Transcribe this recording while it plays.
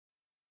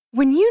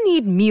When you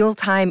need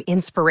mealtime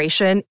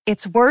inspiration,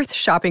 it's worth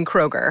shopping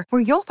Kroger,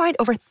 where you'll find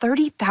over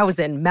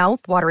 30,000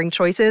 mouth-watering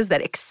choices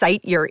that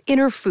excite your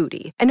inner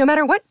foodie. And no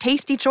matter what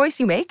tasty choice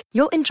you make,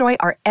 you'll enjoy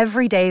our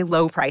everyday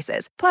low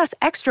prices, plus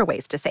extra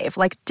ways to save,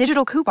 like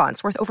digital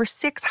coupons worth over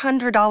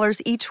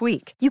 $600 each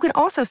week. You can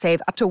also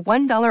save up to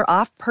 $1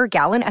 off per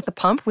gallon at the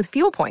pump with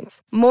fuel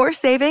points. More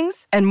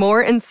savings and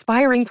more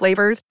inspiring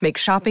flavors make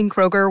shopping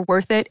Kroger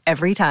worth it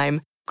every time.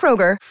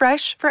 Kroger,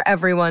 fresh for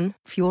everyone.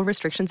 Fuel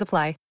restrictions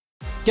apply.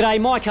 G'day,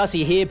 Mike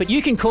Hussey here, but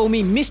you can call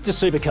me Mr.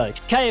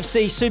 Supercoach.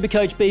 KFC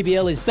Supercoach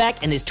BBL is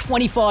back and there's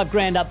 25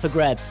 grand up for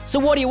grabs. So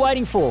what are you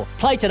waiting for?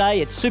 Play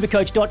today at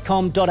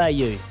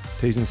supercoach.com.au.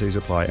 T's and C's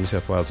apply. New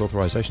South Wales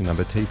authorisation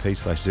number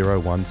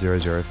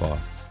TP/01005.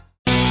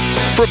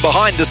 From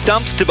behind the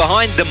stumps to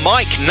behind the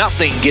mic,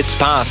 nothing gets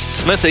past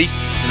Smithy.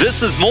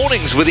 This is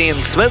Mornings with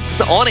Ian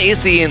Smith on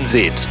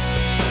SENZ.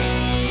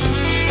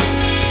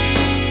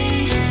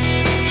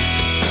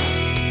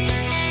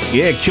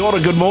 Yeah, kia ora,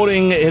 good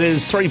morning. It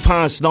is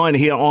 9:03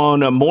 here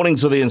on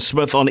Mornings with Ian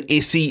Smith on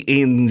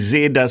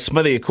SENZ.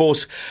 Smithy, of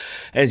course,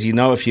 as you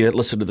know, if you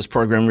listen to this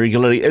program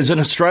regularly, is in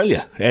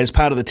Australia as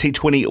part of the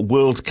T20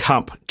 World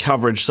Cup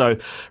coverage. So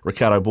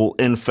Ricardo Ball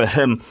in for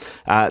him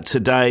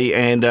today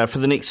and for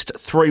the next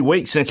 3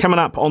 weeks. Now, coming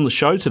up on the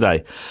show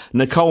today,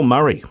 Nicole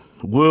Murray,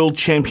 world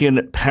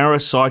champion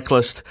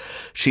paracyclist.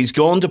 She's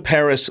gone to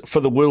Paris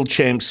for the World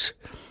Champs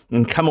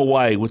and come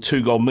away with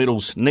 2 gold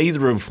medals,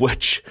 neither of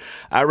which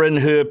are in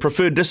her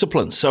preferred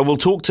discipline. So we'll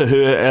talk to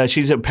her.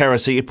 She's at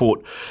Paris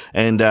Airport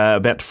and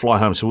about to fly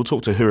home. So we'll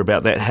talk to her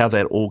about that, how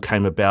that all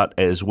came about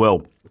as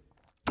well.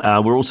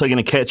 We're also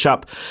going to catch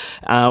up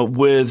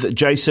with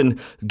Jason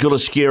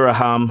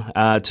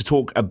Gulashkiraham to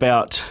talk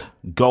about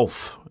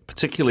golf,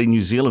 particularly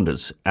New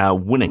Zealanders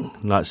winning,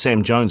 like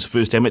Sam Jones,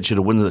 first amateur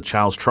to win the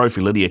Charles Trophy,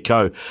 Lydia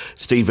Ko,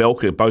 Steve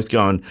Elker, both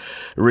going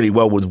really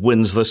well with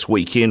wins this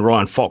weekend.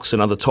 Ryan Fox,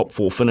 another top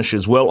 4 finish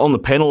as well. On the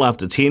panel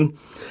after 10,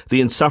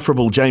 the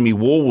insufferable Jamie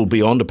Wall will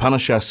be on to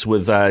punish us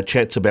with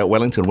chats about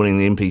Wellington winning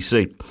the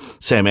NPC.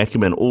 Sam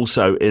Ackerman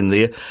also in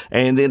there.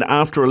 And then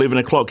after 11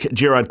 o'clock,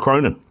 Gerard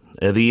Cronin,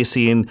 the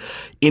SEN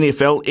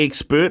NFL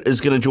expert,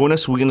 is going to join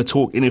us. We're going to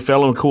talk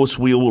NFL, and of course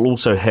we will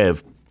also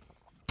have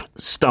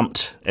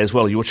Stumped as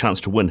well, your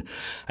chance to win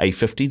a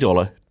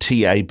 $50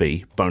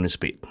 TAB bonus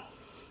bet.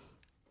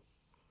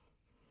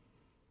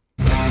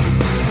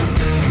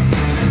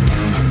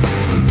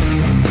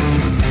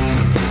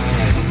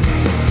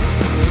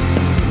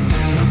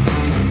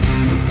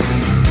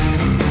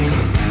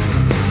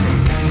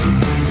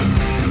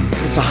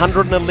 It's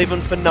 111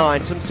 for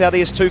 9. Tim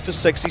Southey 2 for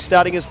 6. He's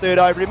starting his third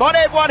over. He might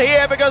have one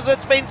here because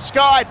it's been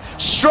skied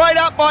straight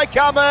up by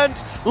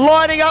Cummins.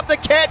 Lining up the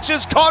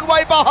catches.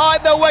 Conway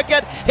behind the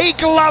wicket. He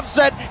gloves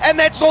it, and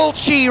that's all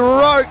she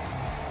wrote.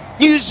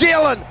 New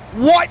Zealand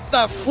wiped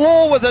the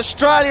floor with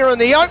Australia in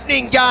the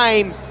opening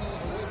game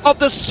of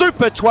the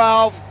Super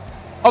 12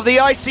 of the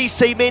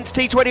ICC Men's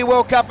T20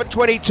 World Cup at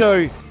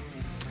 22.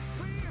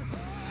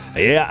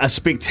 Yeah, a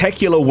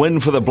spectacular win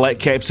for the Black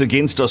Caps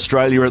against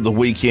Australia at the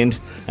weekend,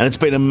 and it's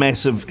been a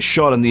massive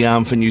shot in the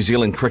arm for New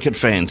Zealand cricket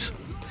fans.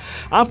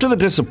 After the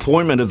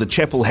disappointment of the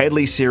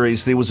Chappell-Hadley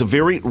series, there was a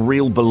very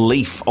real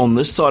belief on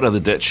this side of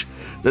the ditch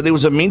that there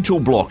was a mental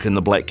block in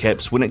the Black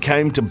Caps when it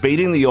came to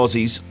beating the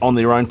Aussies on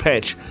their own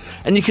patch,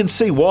 and you can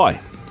see why.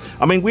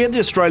 I mean, we had the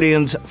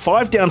Australians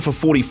 5 down for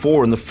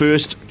 44 in the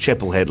first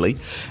Chappell-Hadley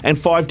and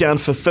 5 down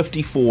for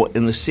 54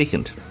 in the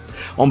second.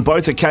 On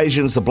both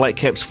occasions, the Black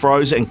Caps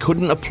froze and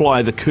couldn't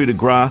apply the coup de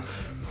grace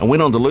and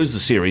went on to lose the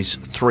series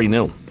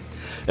 3-0.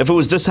 If it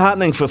was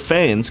disheartening for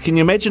fans, can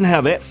you imagine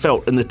how that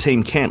felt in the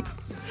team camp?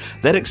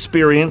 That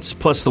experience,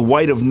 plus the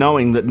weight of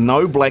knowing that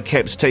no Black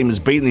Caps team has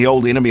beaten the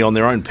old enemy on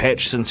their own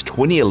patch since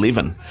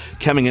 2011,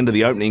 coming into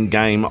the opening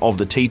game of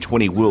the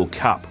T20 World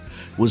Cup,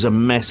 was a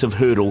massive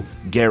hurdle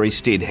Gary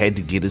Stead had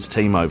to get his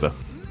team over.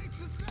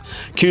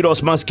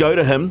 Kudos must go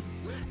to him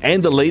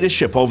and the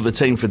leadership of the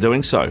team for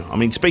doing so. I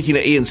mean, speaking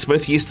to Ian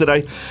Smith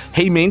yesterday,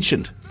 he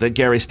mentioned that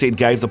Gary Stead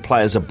gave the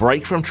players a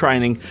break from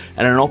training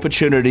and an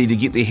opportunity to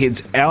get their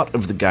heads out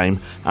of the game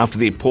after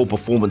their poor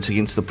performance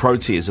against the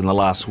Proteas in the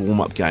last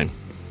warm-up game.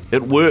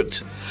 It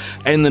worked,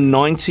 and the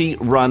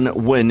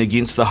 90-run win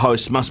against the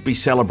hosts must be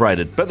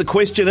celebrated. But the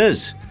question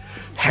is,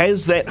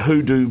 has that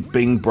hoodoo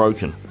been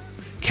broken?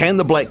 Can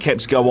the Black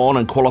Caps go on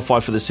and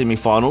qualify for the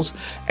semi-finals?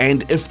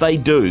 And if they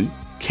do,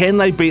 can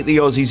they beat the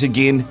Aussies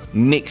again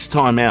next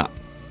time out?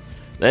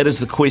 That is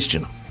the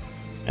question.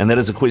 And that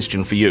is a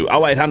question for you.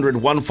 0800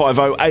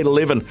 150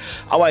 811.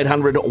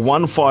 0800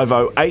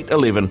 150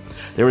 811.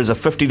 There is a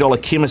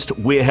 $50 Chemist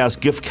Warehouse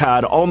gift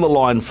card on the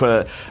line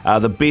for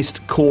the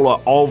best caller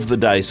of the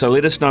day. So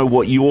let us know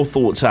what your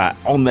thoughts are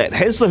on that.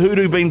 Has the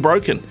hoodoo been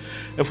broken?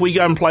 If we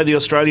go and play the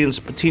Australians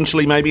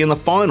potentially maybe in the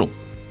final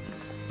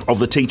of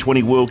the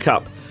T20 World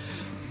Cup,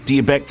 do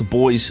you back the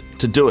boys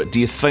to do it? Do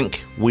you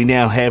think we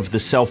now have the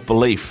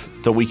self-belief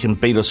that we can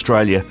beat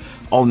Australia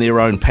on their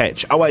own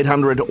patch.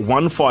 0800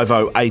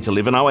 150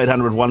 811,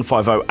 0800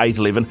 150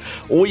 811,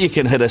 or you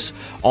can hit us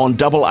on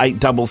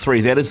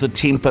 8833. That is the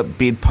Temper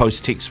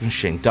Bedpost text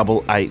machine,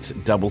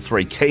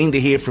 8833. Keen to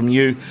hear from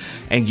you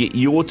and get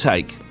your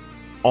take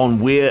on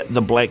where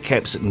the Black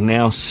Caps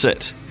now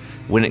sit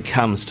when it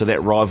comes to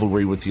that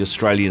rivalry with the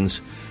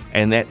Australians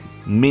and that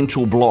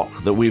mental block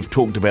that we've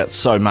talked about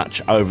so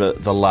much over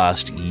the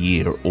last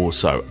year or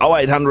so.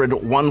 0800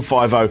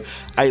 150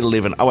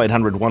 811,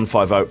 0800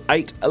 150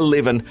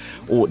 811,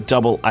 or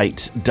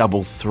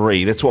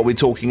 8833. That's what we're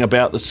talking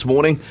about this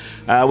morning.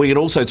 We can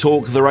also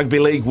talk the Rugby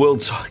League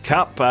World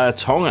Cup.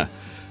 Tonga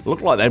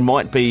look like they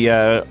might be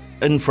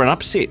in for an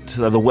upset.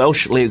 The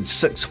Welsh led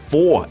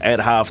 6-4 at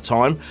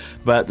half-time,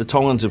 but the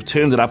Tongans have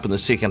turned it up in the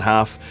second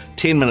half.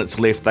 10 minutes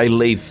left. They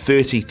lead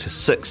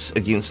 30-6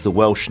 against the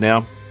Welsh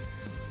now.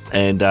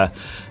 And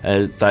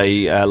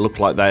they look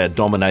like they are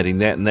dominating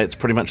that, and that's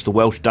pretty much the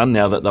Welsh done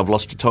now that they've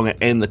lost to Tonga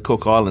and the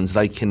Cook Islands.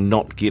 They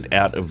cannot get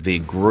out of their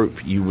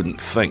group, you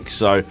wouldn't think.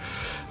 So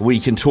we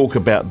can talk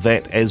about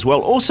that as well.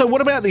 Also,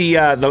 what about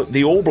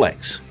the All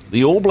Blacks?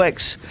 The All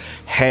Blacks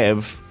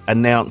have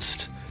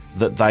announced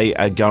that they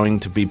are going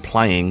to be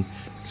playing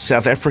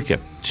South Africa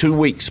 2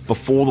 weeks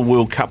before the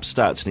World Cup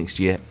starts next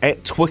year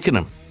at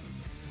Twickenham.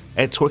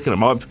 I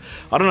don't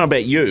know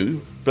about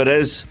you, but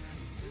as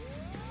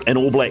an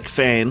All Black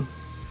fan,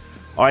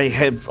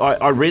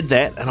 I read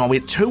that and I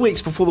went, 2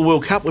 weeks before the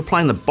World Cup, we're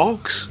playing the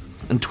Box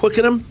in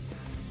Twickenham.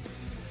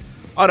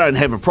 I don't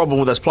have a problem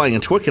with us playing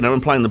in Twickenham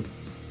and playing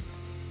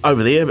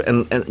over there,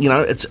 and you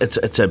know,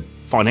 it's a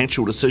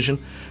financial decision.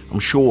 I'm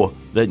sure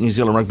that New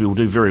Zealand Rugby will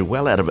do very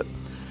well out of it.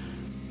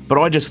 But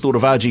I just thought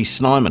of RG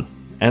Snyman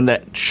and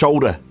that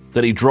shoulder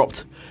that he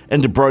dropped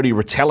into Brodie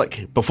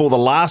Retallick before the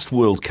last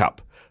World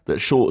Cup, that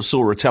saw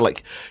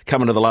Retallick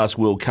come into the last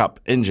World Cup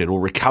injured or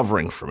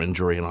recovering from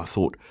injury, and I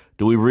thought,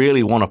 do we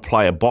really want to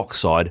play a Box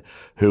side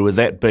who are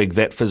that big,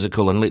 that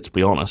physical, and let's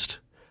be honest,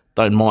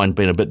 don't mind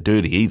being a bit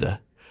dirty either,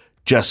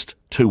 just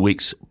 2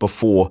 weeks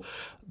before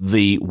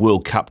the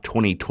World Cup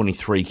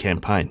 2023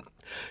 campaign?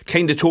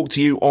 Keen to talk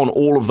to you on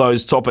all of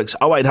those topics.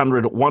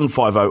 0800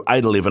 150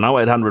 811,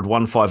 0800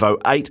 150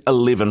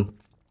 811,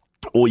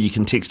 or you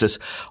can text us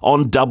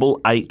on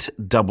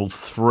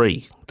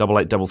 8833.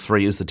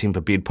 8833 is the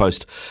Temper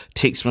Bedpost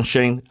text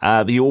machine.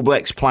 The All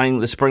Blacks playing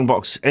the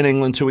Springboks in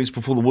England 2 weeks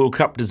before the World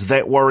Cup. Does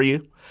that worry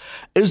you?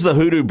 Is the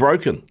hoodoo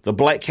broken? The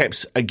Black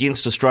Caps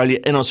against Australia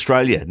in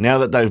Australia, now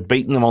that they've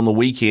beaten them on the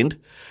weekend,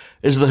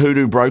 is the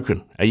hoodoo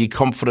broken? Are you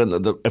confident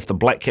that if the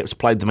Black Caps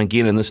played them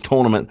again in this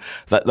tournament,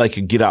 that they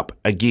could get up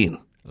again?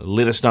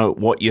 Let us know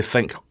what you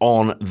think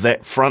on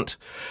that front.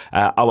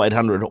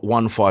 0800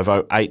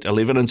 150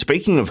 811. And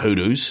speaking of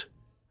hoodoos,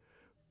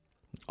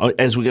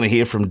 as we're going to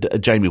hear from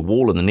Jamie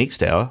Wall in the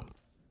next hour,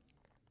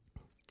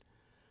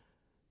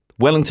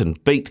 Wellington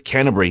beat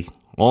Canterbury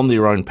on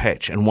their own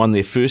patch and won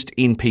their first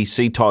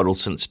NPC title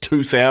since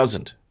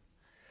 2000.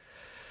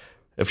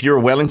 If you're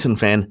a Wellington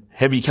fan,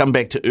 have you come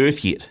back to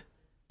earth yet?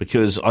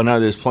 Because I know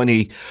there's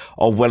plenty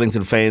of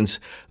Wellington fans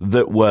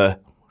that were,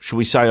 should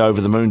we say,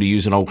 over the moon, to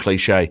use an old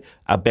cliche,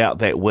 about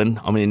that win.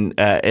 I mean,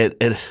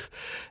 it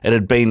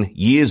had been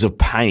years of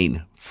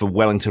pain for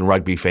Wellington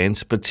rugby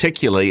fans,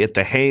 particularly at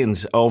the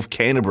hands of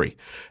Canterbury,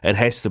 it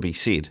has to be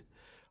said.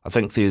 I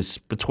think there's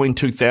between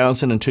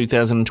 2000 and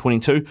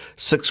 2022,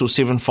 6 or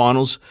 7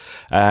 finals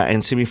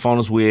and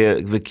semi-finals where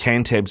the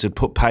Cantabs had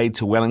put paid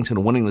to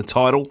Wellington winning the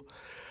title.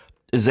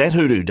 Is that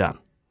hoodoo done?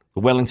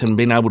 Wellington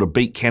being able to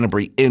beat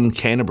Canterbury in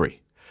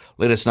Canterbury?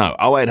 Let us know.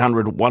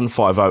 0800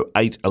 150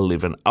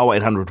 811,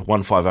 0800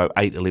 150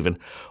 811,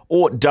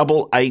 or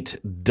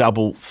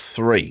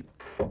 8833.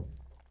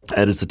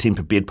 That is the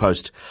Temper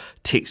Bedpost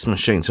text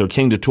machine. So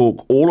keen to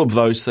talk all of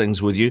those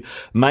things with you.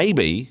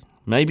 Maybe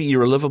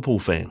you're a Liverpool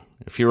fan.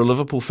 If you're a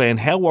Liverpool fan,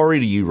 how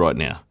worried are you right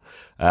now?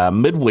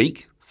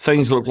 Midweek,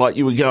 things look like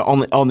you would go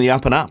on the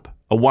up and up.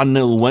 A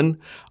 1-0 win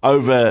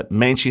over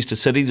Manchester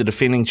City, the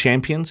defending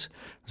champions.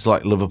 It's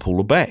like Liverpool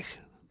are back.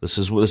 This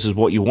is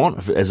what you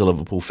want as a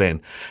Liverpool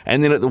fan.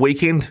 And then at the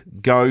weekend,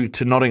 go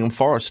to Nottingham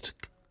Forest,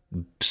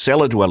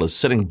 cellar dwellers,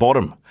 sitting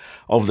bottom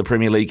of the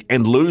Premier League,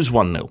 and lose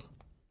 1-0.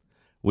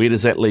 Where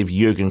does that leave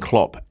Jurgen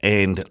Klopp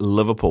and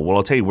Liverpool? Well,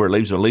 I'll tell you where it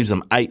leaves them. It leaves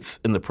them 8th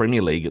in the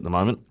Premier League at the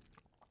moment.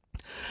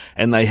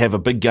 And they have a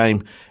big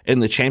game in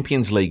the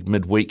Champions League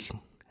midweek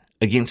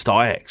against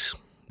Ajax.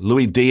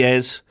 Luis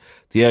Diaz,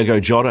 Diogo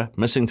Jota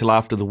missing till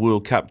after the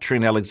World Cup.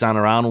 Trent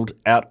Alexander-Arnold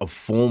out of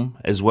form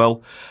as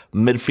well.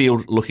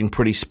 Midfield looking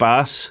pretty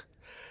sparse.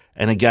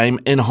 And a game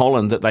in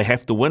Holland that they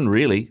have to win,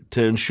 really,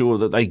 to ensure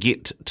that they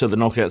get to the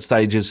knockout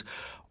stages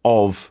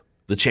of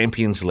the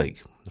Champions League.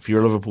 If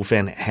you're a Liverpool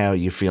fan, how are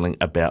you feeling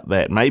about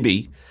that?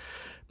 Maybe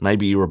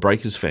you're a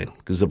Breakers fan,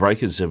 because the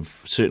Breakers have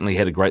certainly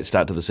had a great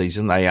start to the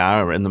season. They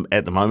are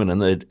at the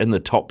moment in the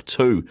top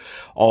 2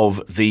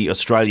 of the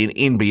Australian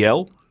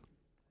NBL.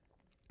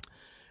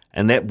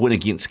 And that win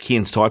against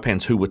Cairns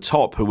Taipans, who were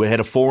top, who had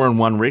a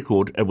 4-1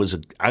 record, it was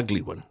an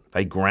ugly win.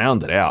 They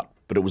ground it out,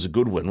 but it was a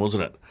good win,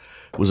 wasn't it?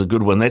 It was a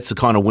good win. That's the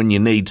kind of win you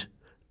need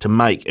to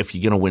make if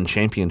you're going to win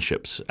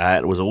championships.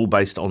 It was all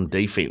based on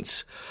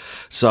defence.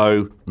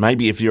 So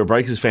maybe if you're a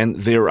Breakers fan,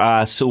 there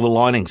are silver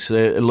linings.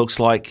 It looks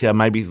like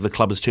maybe the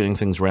club is turning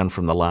things around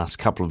from the last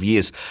couple of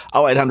years.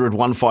 0800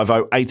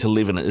 150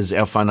 811 is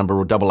our phone number,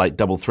 or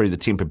 8833, the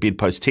Temper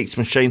Bedpost text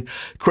machine.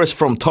 Chris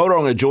from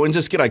Tauranga joins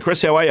us. G'day,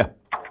 Chris. How are you?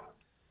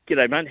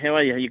 G'day, mate. How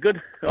are you? You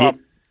good? Yeah. I'm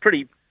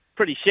pretty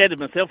shattered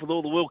myself with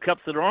all the World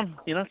Cups that are on,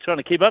 trying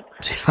to keep up.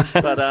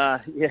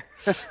 But, yeah.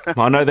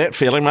 I know that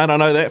feeling, mate. I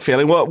know that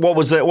feeling. What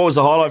was that? What was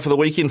the highlight for the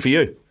weekend for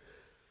you?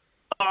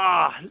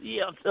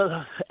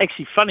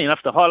 Actually, funny enough,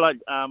 the highlight,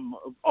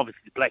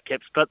 obviously the Black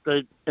Caps, but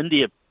the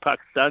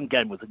India-Pakistan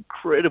game was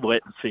incredible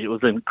atmosphere. It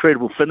was an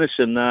incredible finish,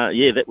 and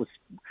it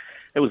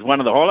was one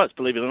of the highlights,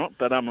 believe it or not.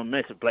 But I'm a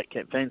massive Black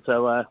Cap fan,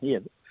 so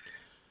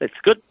it's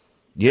good.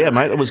 Yeah,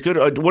 mate, it was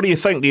good. What do you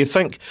think? Do you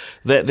think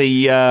that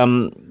the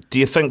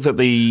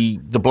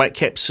Black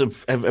Caps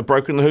have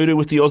broken the hoodoo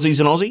with the Aussies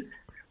and Aussie?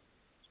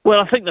 Well,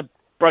 I think they've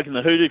broken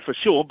the hoodoo for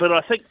sure, but I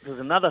think there's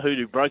another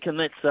hoodoo broken.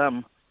 That's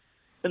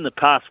in the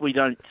past, we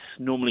don't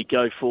normally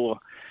go for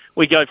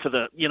we would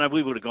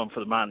have gone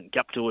for the Martin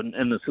Guptill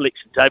in the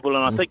selection table,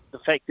 and I think the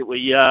fact that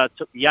we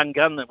took the young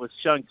gun that was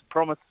showing some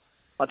promise,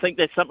 I think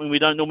that's something we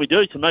don't normally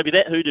do, so maybe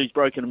that hoodoo's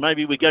broken, and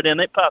maybe we go down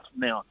that path from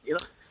now on,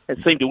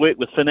 It seemed to work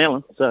with Finn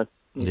Allen, so...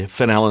 Yeah,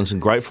 Finn Allen's in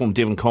great form,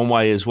 Devon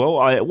Conway as well.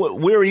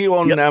 Where are you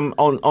on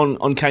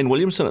on Kane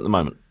Williamson at the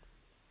moment?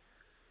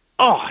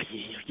 Oh,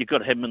 yeah, you've got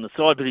to have him in the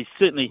side, but he's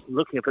certainly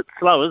looking a bit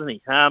slow, isn't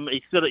he?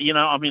 He's sort of,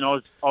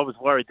 I was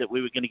worried that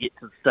we were going to get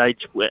to the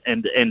stage where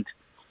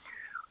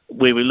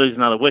we lose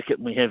another wicket,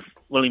 and we have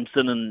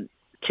Williamson and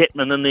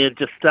Chapman in there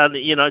just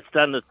starting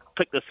to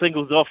pick the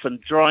singles off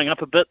and drying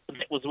up a bit.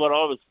 That was what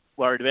I was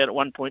worried about at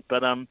one point.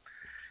 But and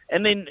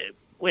then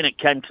when it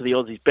came to the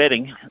Aussies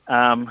batting,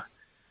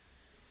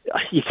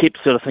 you kept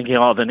sort of thinking,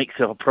 the next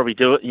will probably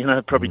do it,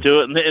 do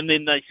it. And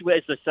then as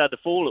they started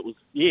to fall, it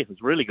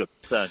was really good.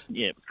 So,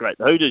 it was great.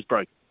 The hoodoo's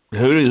broken.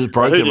 Hoodoo's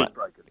broken.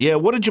 Yeah,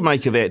 what did you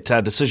make of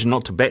that decision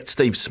not to bat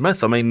Steve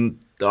Smith? I mean,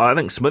 I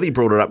think Smithy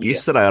brought it up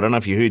yesterday. I don't know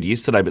if you heard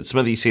yesterday, but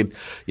Smithy said,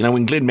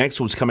 when Glenn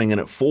Maxwell's coming in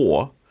at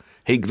 4,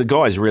 the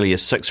guy's really a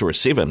 6 or a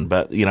 7,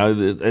 but,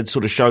 it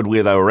sort of showed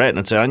where they were at, and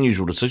it's an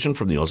unusual decision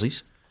from the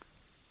Aussies.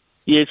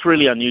 Yeah, it's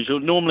really unusual.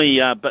 Normally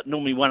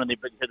one of their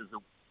big hitters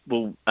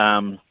will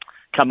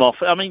come off.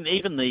 I mean,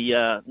 even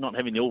the not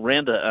having the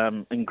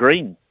all-rounder in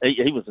Green,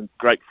 he was in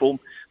great form.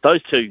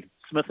 Those two,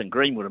 Smith and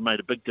Green, would have made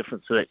a big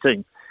difference to that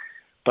team.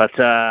 But,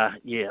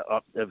 it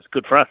was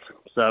good for us.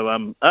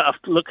 So,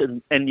 look,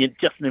 and you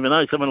just never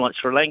know, someone like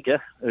Sri Lanka,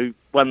 who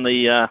won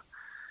the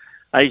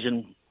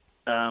Asian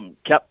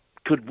Cup,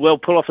 could well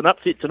pull off an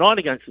upset tonight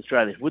against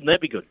Australia. Wouldn't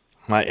that be good?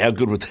 Mate, how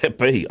good would that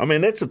be? I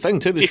mean, that's the thing,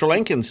 too. The Sri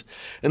Lankans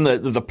in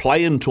the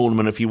play-in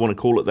tournament, if you want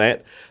to call it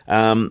that,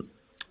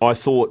 I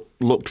thought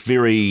looked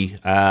very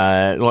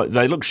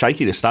they looked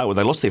shaky to start with.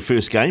 They lost their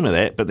first game of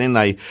that, but then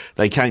they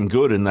came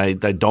good and they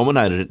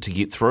dominated it to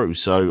get through.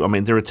 So I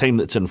mean, they're a team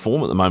that's in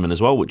form at the moment as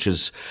well, which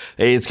is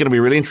it's going to be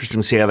really interesting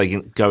to see how they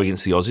can go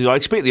against the Aussies. I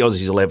expect the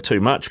Aussies will have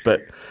too much,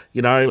 but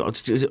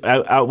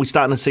are we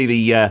starting to see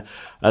the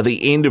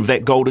end of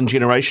that golden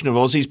generation of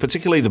Aussies,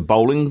 particularly the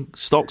bowling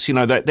stocks?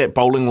 That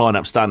bowling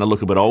lineup's starting to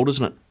look a bit old,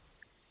 isn't it?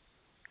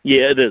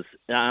 Yeah, it is.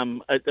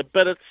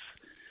 But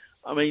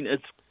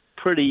it's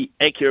pretty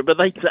accurate, but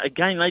they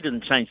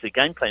didn't change their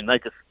game plan. They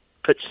just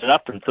pitched it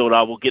up and thought,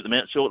 we'll get them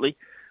out shortly.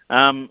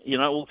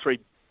 All three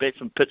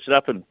batsmen pitched it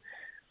up and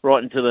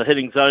right into the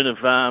hitting zone of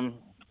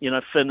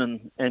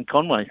Finn and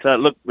Conway. So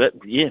look, but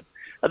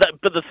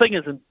the thing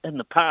is, in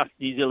the past,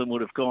 New Zealand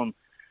would have gone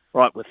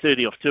right with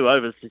 30 off 2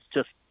 overs. It's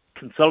just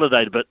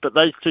consolidated a bit, but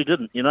those two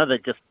didn't. They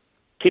just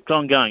kept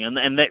on going,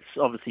 and that's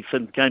obviously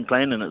Finn's game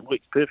plan, and it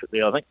works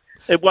perfectly. I think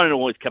it won't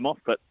always come off,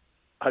 but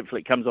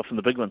hopefully it comes off in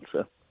the big ones.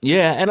 So.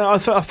 Yeah, and I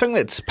think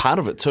that's part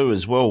of it too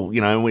as well.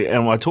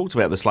 And I talked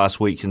about this last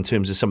week in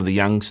terms of some of the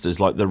youngsters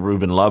like the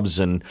Ruben Loves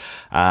and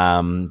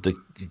the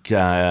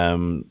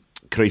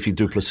Kirifi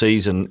du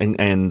Plessis and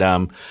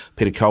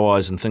Peter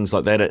Kowais and things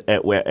like that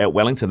at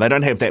Wellington. They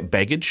don't have that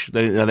baggage,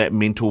 that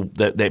mental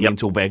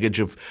baggage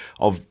of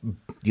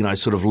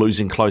sort of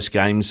losing close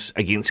games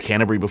against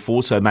Canterbury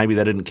before. So maybe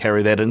they didn't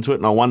carry that into it.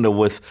 And I wonder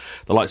with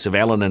the likes of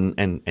Allen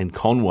and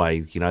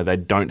Conway, they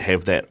don't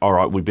have that. All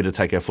right, we better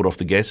take our foot off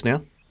the gas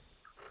now.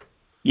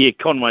 Yeah,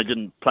 Conway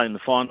didn't play in the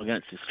final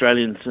against the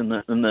Australians in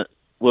the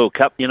World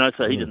Cup,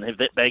 so he didn't have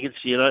that baggage,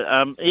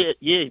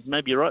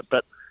 maybe you're right.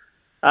 But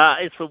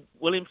as for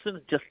Williamson,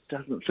 it just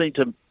doesn't seem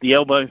to, the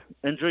elbow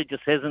injury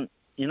just hasn't,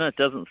 it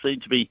doesn't seem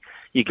to be,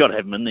 you've got to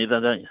have him in there,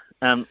 don't you?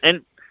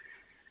 And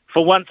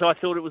for once, I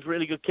thought it was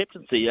really good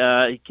captaincy.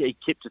 He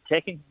kept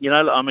attacking, we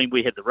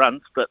had the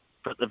runs, but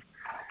there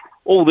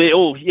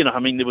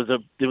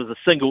was a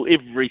single,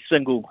 every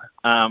single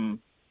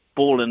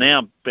ball in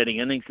our batting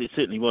innings. There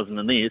certainly wasn't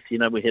in theirs.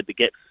 We had the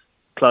gaps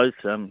close.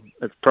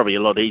 It's probably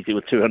a lot easier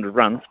with 200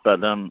 runs,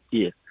 but I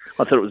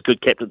thought it was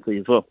good captaincy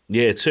as well.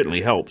 Yeah, it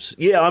certainly helps.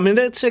 Yeah, I mean,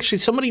 that's actually,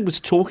 somebody was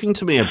talking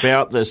to me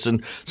about this,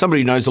 and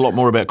somebody who knows a lot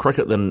more about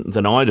cricket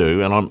than I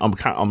do, and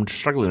I'm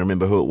struggling to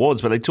remember who it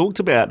was, but they talked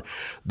about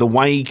the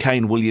way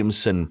Kane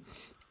Williamson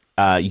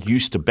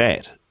used to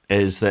bat,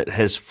 is that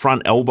his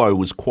front elbow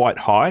was quite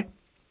high.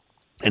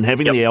 And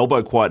having the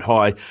elbow quite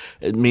high,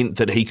 it meant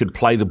that he could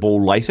play the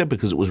ball later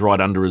because it was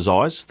right under his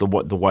eyes, the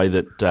way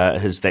that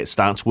that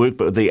stance worked.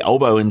 But the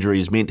elbow injury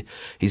has meant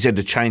he's had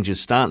to change his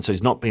stance, so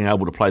he's not being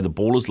able to play the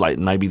ball as late,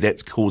 and maybe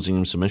that's causing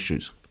him some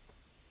issues.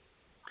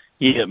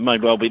 Yeah, it may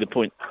well be the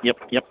point. Yep.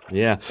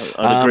 Yeah.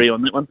 I'd agree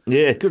on that one.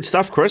 Yeah, good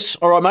stuff, Chris.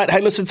 All right, mate.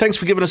 Hey, listen, thanks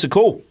for giving us a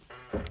call.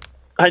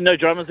 Hey, no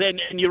dramas.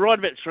 And you're right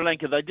about Sri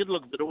Lanka. They did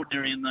look a bit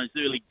ordinary in those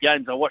early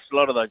games. I watched a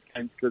lot of those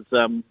games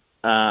because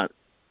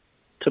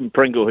Tim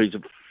Pringle, who's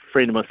a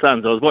friend of my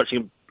son's, I was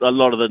watching a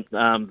lot of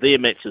their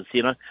matches,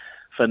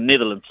 for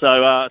Netherlands.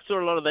 So I saw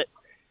a lot of that.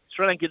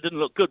 Sri Lanka didn't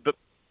look good, but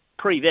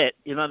pre that,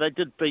 they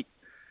did beat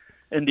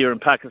India and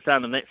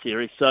Pakistan in that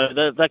series. So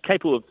they're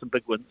capable of some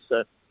big wins.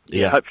 So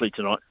hopefully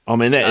tonight. I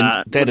mean,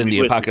 that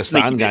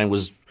India-Pakistan game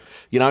was...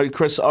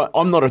 Chris,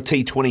 I'm not a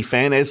T20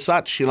 fan as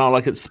such.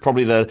 It's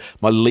probably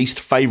my least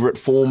favourite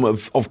form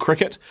of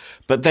cricket.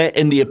 But that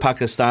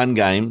India-Pakistan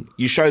game,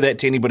 you show that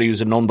to anybody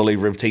who's a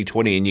non-believer of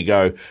T20 and you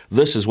go,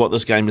 this is what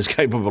this game is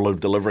capable of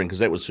delivering, because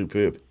that was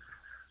superb.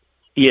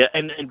 Yeah,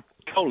 and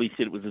Kohli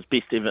said it was his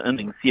best ever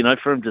innings.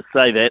 For him to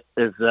say that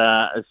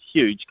is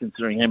huge,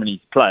 considering how many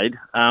he's played.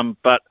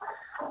 But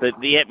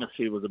the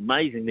atmosphere was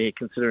amazing there,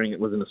 considering it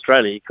was in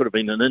Australia. It could have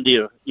been in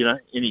India,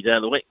 any day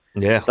of the week.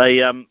 Yeah.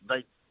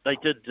 They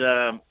did.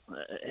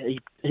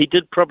 He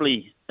did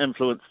probably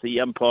influence the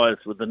umpires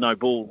with the no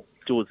ball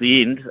towards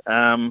the end.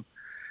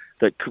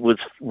 That was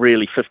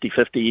really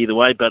 50-50 either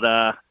way.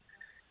 But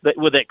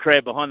with that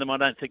crowd behind them, I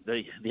don't think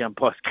the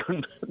umpires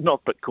could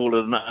not but call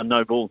it a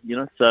no ball.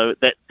 So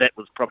that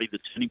was probably the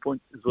turning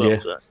point as well. Yeah.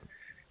 So,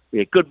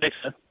 good match.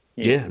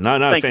 Yeah, no,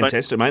 thanks,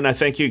 fantastic, mate. No,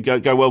 thank you.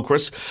 Go well,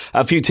 Chris.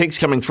 A few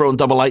texts coming through on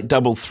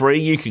 8833.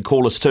 You can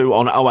call us too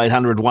on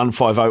 0800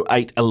 150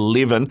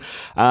 811.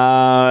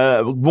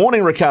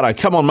 Morning, Ricardo.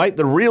 Come on, mate.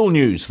 The real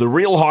news, the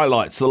real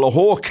highlights. The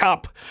Lahore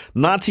Cup,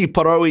 Ngāti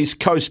Paroi's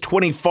Coast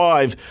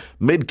 25,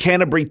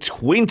 Mid-Canterbury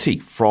 20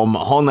 from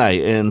Hone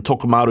in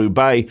Tokomaru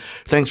Bay.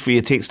 Thanks for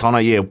your text,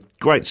 Hone. Yeah,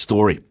 great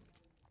story.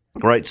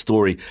 Great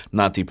story,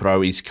 Ngāti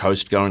Paroi's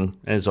Coast going,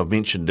 as I've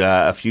mentioned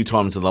a few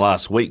times in the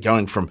last week,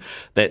 going from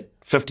that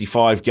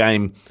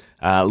 55-game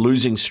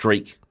losing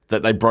streak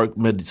that they broke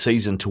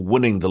mid-season to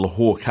winning the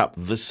Lahore Cup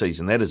this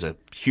season. That is a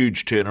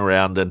huge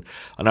turnaround, and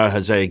I know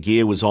Jose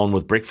Aguirre was on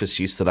with breakfast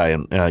yesterday,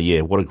 and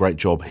what a great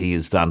job he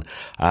has done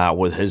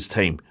with his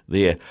team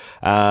there.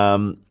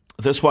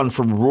 This one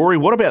from Rory.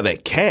 What about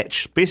that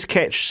catch? Best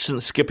catch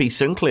since Skippy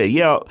Sinclair.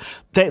 Yeah,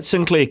 that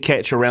Sinclair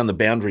catch around the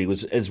boundary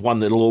is one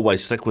that'll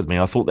always stick with me.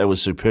 I thought that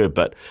was superb,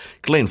 but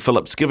Glenn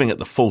Phillips giving it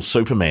the full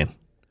Superman.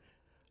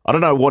 I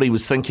don't know what he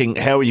was thinking,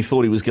 how he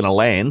thought he was going to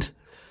land,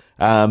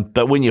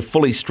 but when you're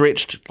fully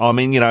stretched, I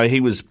mean, he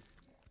was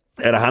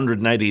at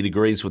 180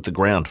 degrees with the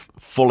ground,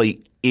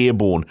 fully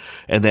airborne,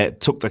 and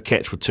that took the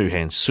catch with two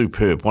hands.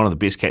 Superb. One of the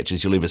best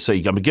catches you'll ever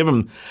see. I mean, give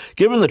him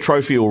the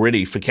trophy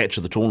already for catch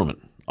of the tournament.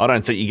 I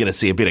don't think you're going to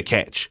see a better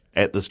catch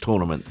at this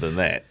tournament than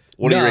that.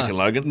 What do you reckon,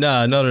 Logan?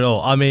 No, not at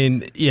all. I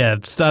mean,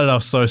 it started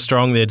off so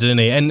strong there, didn't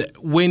he? And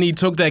when he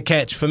took that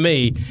catch for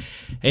me,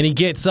 and he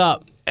gets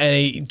up, and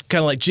he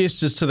kind of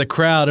gestures to the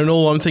crowd, and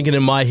all I'm thinking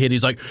in my head,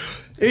 he's like,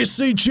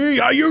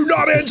 SCG, are you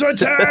not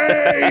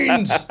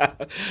entertained?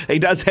 He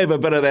does have a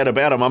bit of that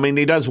about him. I mean,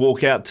 he does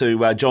walk out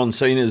to John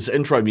Cena's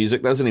intro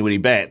music, doesn't he, when he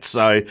bats?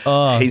 So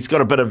he's got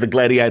a bit of the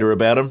gladiator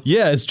about him.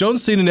 Yeah, is John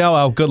Cena now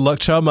our good luck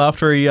charm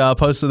after he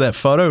posted that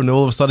photo and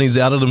all of a sudden he's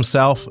outed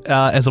himself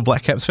as a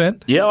Black Caps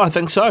fan? Yeah, I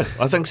think so.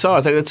 I think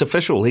it's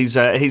official. He's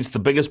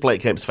the biggest Black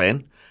Caps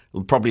fan.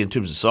 Probably in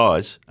terms of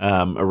size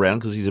around,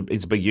 because he's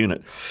a big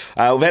unit.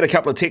 We've had a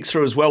couple of texts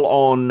through as well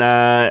on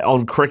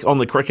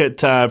the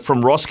cricket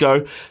from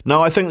Roscoe.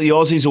 No, I think the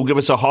Aussies will give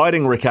us a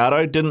hiding,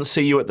 Ricardo. Didn't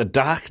see you at the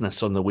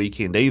Darkness on the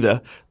weekend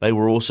either. They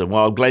were awesome.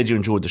 Well, I'm glad you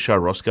enjoyed the show,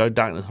 Roscoe.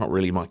 Darkness not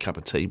really my cup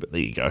of tea, but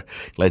there you go.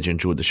 Glad you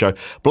enjoyed the show.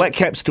 Black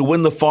Caps to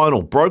win the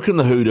final, broken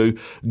the hoodoo,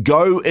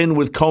 go in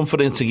with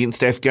confidence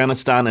against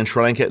Afghanistan and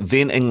Sri Lanka,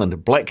 then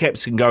England. Black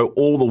Caps can go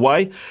all the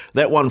way.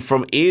 That one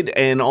from Ed,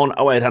 and on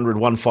 0800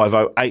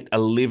 150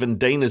 811.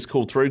 Dean has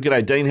called through.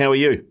 G'day, Dean. How are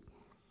you?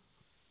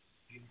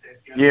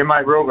 Yeah,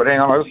 mate, real good. Hang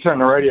on, I'll just turn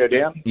the radio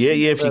down. Yeah,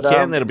 if you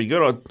can, that'll be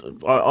good.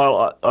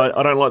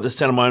 I don't like the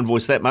sound of my own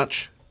voice that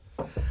much.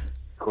 Of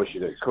course you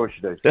do.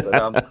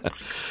 But,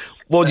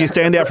 what did you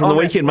stand out from the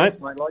weekend, mate?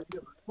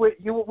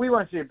 We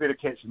won't see a better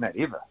catch than that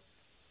ever.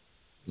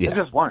 Yeah. It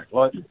just won't.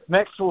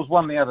 Maxwell's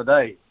one the other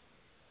day.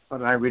 I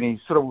don't know, when he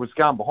sort of was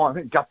going behind.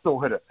 I think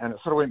Guptill hit it, and it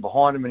sort of went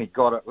behind him, and he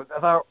got it.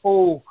 They're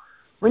all...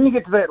 When you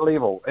get to that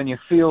level and you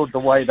field the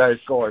way those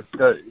guys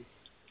do,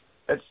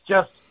 it's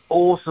just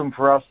awesome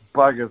for us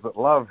buggers that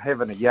love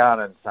having a yarn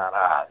and saying,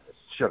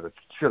 should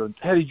have,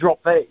 how do you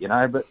drop that,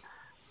 But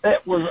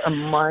That was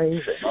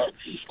amazing.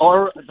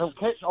 The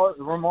catch it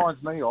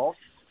reminds me of,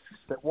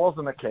 that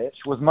wasn't a catch,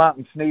 was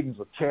Martin Sneedon's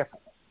with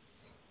Chapel.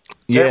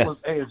 Yeah. That was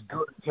as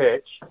good a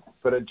catch,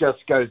 but it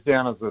just goes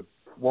down as it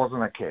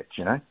wasn't a catch,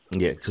 you know?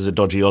 Yeah, because of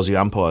dodgy Aussie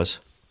umpires.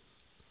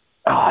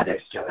 I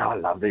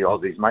love the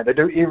Aussies, mate. They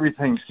do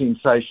everything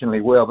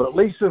sensationally well, but at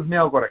least they've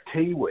now got a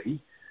Kiwi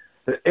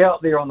that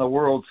out there on the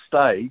world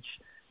stage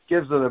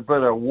gives it a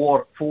bit of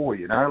what for,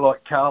 you know,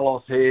 like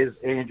Carlos has,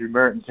 Andrew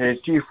Mertens has.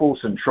 Geoff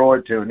Wilson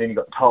tried to, and then he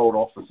got told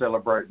off for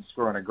celebrating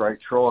scoring a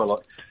great try.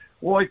 Like,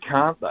 why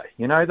can't they?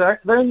 You know, they're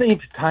in the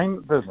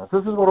entertainment business.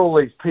 This is what all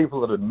these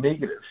people that are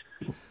negative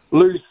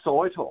lose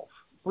sight of.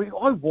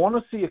 I want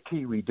to see a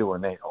Kiwi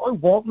doing that. I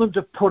want them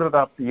to put it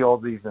up the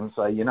Aussies and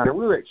say, you know,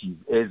 we're actually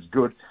as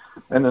good.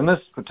 And in this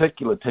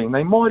particular team,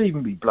 they might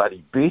even be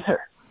bloody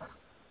better.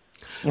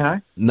 You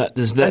know,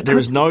 there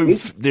is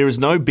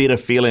no better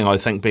feeling, I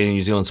think, being a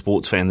New Zealand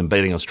sports fan than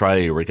beating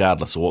Australia,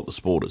 regardless of what the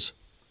sport is.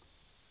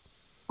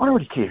 I don't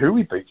really care who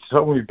we beat.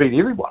 So we beat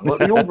everyone. Like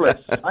the All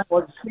Blacks, I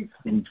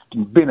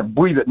just been a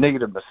wee bit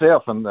negative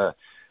myself, and the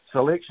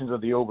selections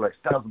of the All Blacks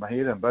does my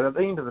head in. But at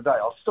the end of the day,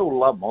 I'll still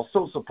love them. I'll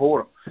still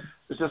support them.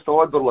 It's just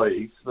I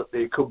believe that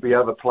there could be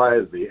other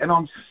players there, and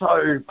I'm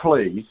so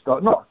pleased.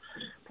 Not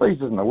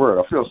pleased isn't the word.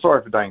 I feel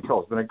sorry for Dane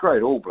Cole. He's been a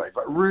great All Black,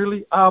 but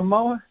really,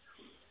 Moa.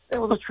 That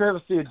was a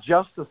travesty of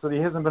justice that he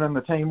hasn't been in the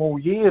team all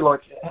year.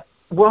 Like,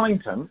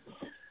 Wellington,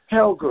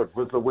 how good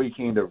was the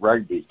weekend of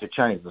rugby, to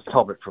change the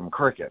topic from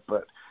cricket?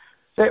 But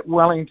that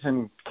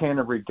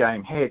Wellington-Canterbury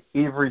game had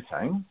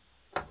everything,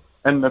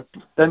 and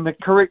the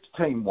correct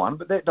team won,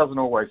 but that doesn't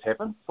always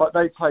happen. Like,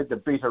 they played the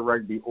better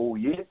rugby all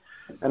year,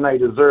 and they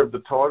deserved the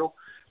title.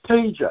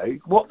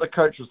 TJ, what the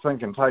coach was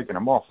thinking taking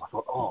him off, I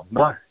thought, oh,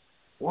 no,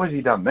 why has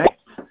he done that?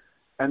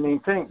 And then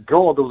thank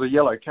God there was a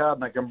yellow card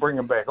and they can bring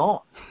him back on.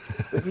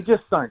 But you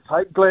just don't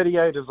take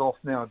gladiators off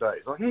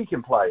nowadays. Like, he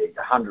can play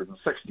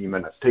 160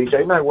 minutes,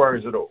 TJ. No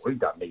worries at all. He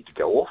doesn't need to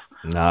go off.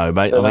 No,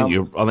 mate. I think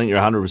you're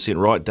 100%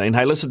 right, Dean.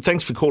 Hey, listen,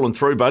 thanks for calling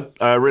through, bud.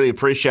 I really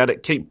appreciate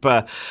it. Keep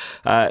the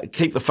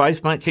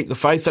faith, mate. Keep the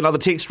faith. Another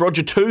text.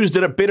 Roger Twos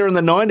did it better in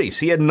the 90s.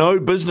 He had no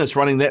business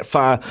running that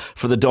far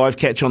for the dive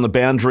catch on the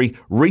boundary.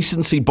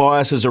 Recency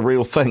bias is a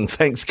real thing.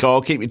 Thanks,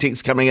 Kyle. Keep your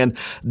texts coming in.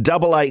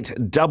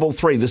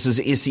 8833. This is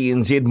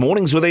SENZ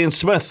Mornings with Ian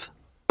Smith.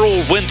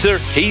 All winter,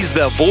 he's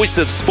the voice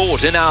of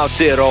sport in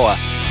Aotearoa.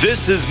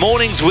 This is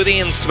Mornings with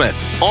Ian Smith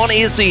on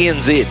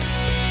SENZ.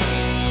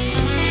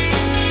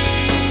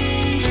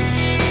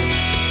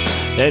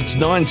 It's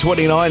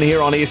 9:29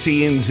 here on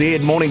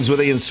SENZ. Mornings with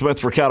Ian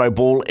Smith. Ricardo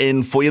Ball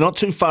in for you. Not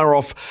too far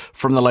off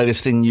from the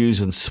latest in news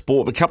and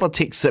sport. A couple of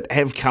texts that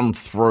have come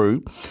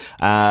through.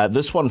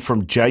 This one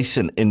from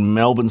Jason in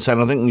Melbourne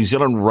saying, I think New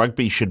Zealand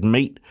rugby should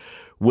meet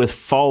with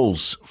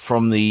Foles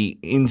from the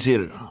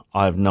NZ.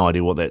 I have no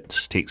idea what that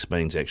text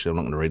means, actually. I'm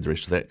not going to read the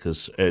rest of that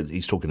because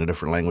he's talking a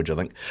different language, I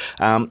think.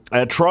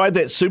 I tried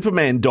that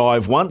Superman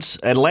dive once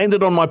and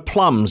landed on my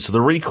plums.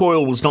 The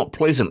recoil was not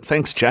pleasant.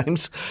 Thanks,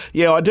 James.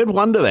 Yeah, I did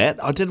wonder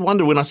that. I did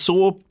wonder when I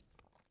saw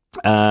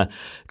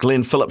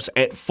Glenn Phillips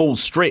at full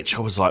stretch. I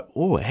was like,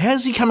 oh,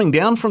 how's he coming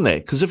down from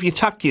that? Because if you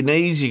tuck your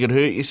knees, you could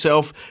hurt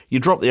yourself. You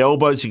drop the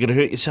elbows, you could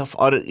hurt yourself.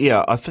 I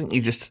think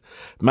he just,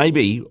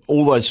 maybe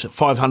all those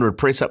 500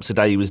 press-ups a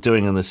day he was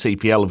doing in the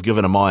CPL have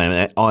given him iron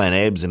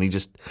abs, and he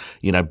just,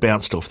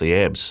 bounced off the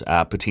abs,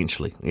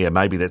 potentially. Yeah,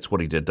 maybe that's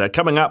what he did.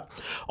 Coming up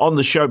on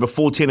the show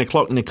before 10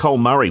 o'clock, Nicole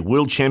Murray,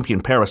 world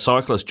champion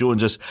paracyclist,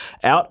 joins us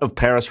out of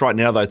Paris right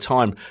now, though.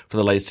 Time for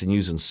the latest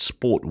news and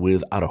sport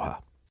with Aroha.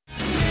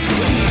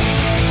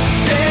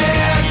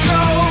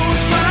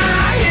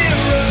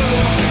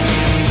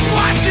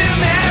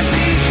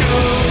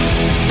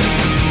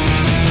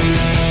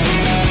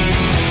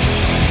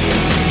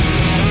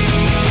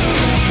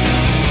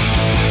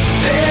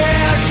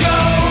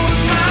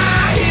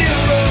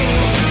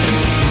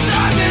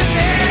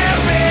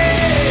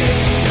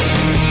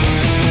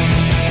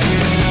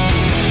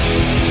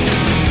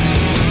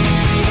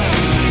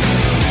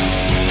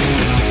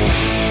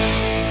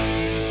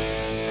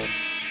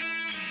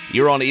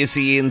 You're on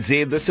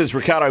SENZ. This is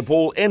Ricardo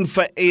Ball in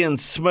for Ian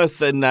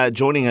Smith, and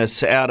joining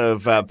us out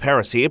of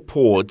Paris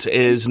Airport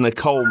is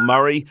Nicole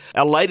Murray,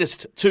 our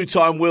latest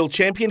two-time world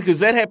champion, because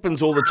that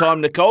happens all the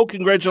time. Nicole,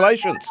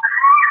 congratulations.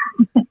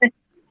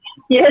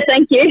 Yeah,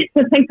 thank you.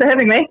 Thanks for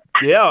having me.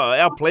 Yeah,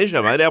 our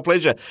pleasure, mate, our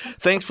pleasure.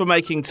 Thanks for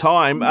making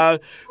time.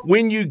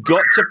 When you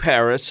got to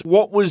Paris,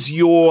 what was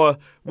your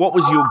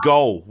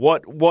goal?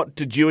 What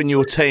did you and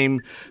your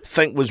team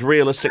think was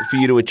realistic for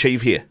you to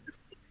achieve here?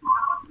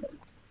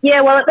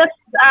 Yeah, well, at this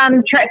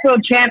Track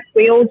World Champs,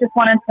 we all just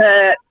wanted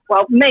to,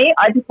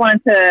 I just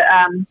wanted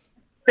to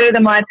further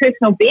my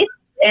personal best,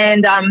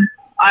 and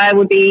I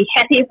would be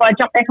happy if I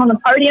jumped back on the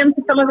podium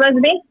for some of those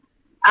events.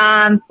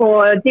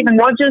 For Devin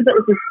Rogers, it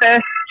was his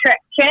first track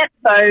champ,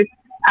 so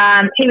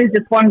he was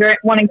just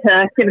wanting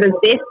to give it his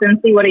best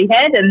and see what he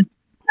had, and,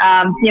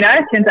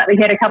 it turns out he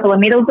had a couple of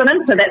medals in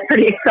him, so that's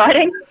pretty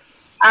exciting.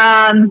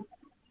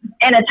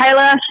 Anna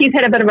Taylor, she's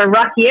had a bit of a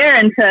rough year,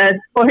 and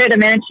for her to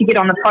manage to get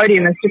on the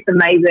podium is just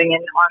amazing,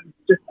 and I'm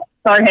just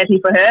so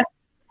happy for her.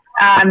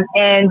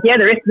 And yeah,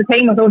 the rest of the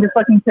team was all just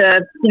looking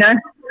to,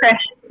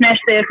 smash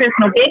their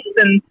personal bests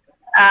and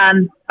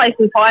place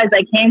as high as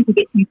they can to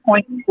get some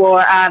points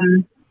for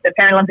the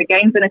Paralympic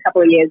Games in a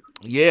couple of years.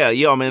 Yeah.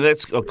 I mean,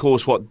 that's of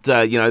course what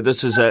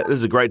this is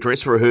a great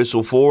dress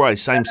rehearsal for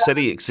same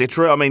city,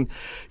 etc. I mean,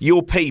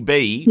 your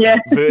PB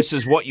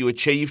versus what you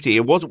achieved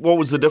here. What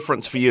was the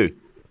difference for you?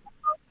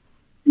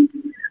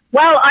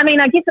 Well, I mean,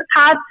 I guess it's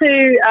hard to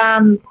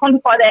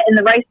quantify that in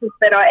the races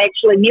that I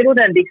actually medalled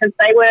in because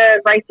they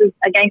were races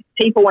against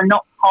people and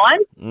not time.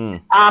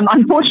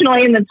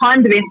 Unfortunately, in the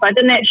timed events, I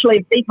didn't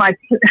actually beat my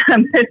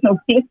personal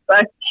best, so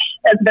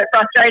it's a bit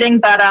frustrating.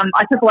 But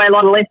I took away a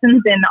lot of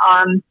lessons, and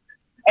I'm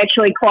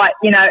actually quite,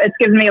 it's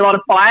given me a lot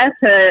of fire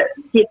to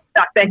get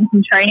stuck back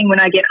into training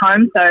when I get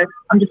home. So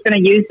I'm just going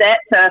to use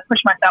that to push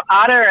myself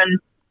harder and,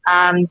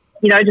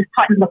 just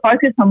tighten the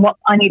focus on what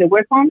I need to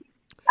work on.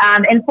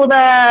 And for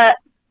the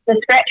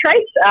scratch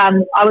race,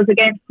 I was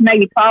against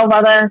maybe 12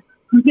 other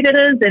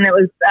competitors, and it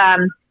was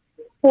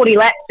 40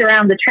 laps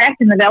around the track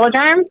in the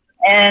velodrome.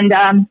 And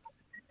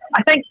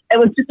I think it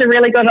was just a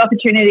really good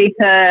opportunity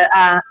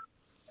to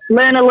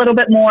learn a little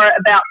bit more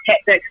about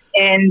tactics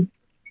and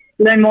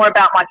learn more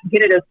about my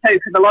competitors too,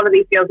 because a lot of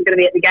these girls are going to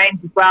be at the games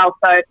as well.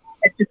 So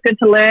it's just good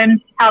to learn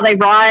how they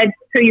ride,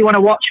 who you want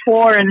to watch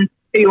for, and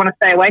who you want to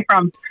stay away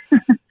from.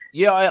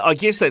 Yeah, I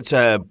guess that's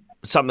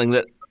something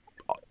that,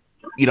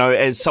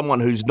 as someone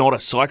who's not a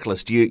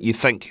cyclist, you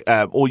think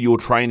all your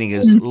training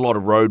is a lot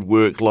of road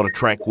work, a lot of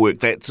track work,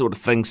 that sort of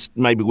things,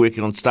 maybe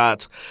working on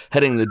starts,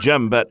 hitting the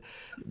gym. But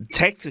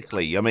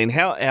tactically, I mean,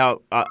 how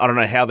I don't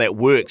know how that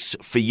works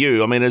for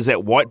you. I mean, is that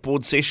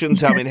whiteboard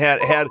sessions? I mean,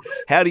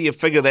 how do you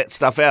figure that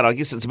stuff out? I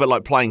guess it's a bit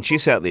like playing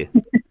chess out there.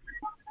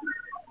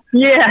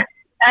 Yeah.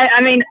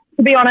 I mean,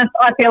 to be honest,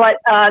 I feel like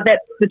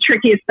that's the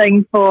trickiest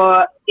thing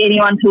for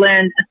anyone to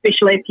learn,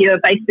 especially if you're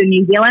based in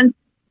New Zealand.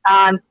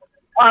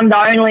 I'm the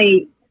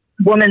only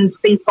women's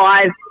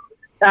B5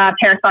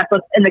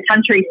 paracyclist in the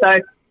country, so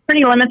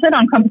pretty limited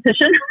on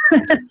competition.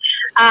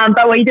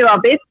 But we do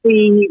our best.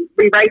 We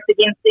race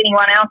against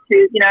anyone else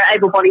who's,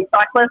 able-bodied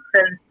cyclists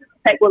and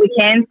take what we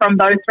can from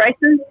those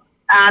races.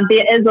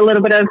 There is a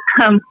little bit of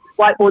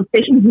whiteboard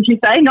sessions, as you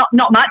say, not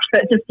much,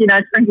 but just,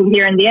 sprinkled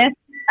here and there.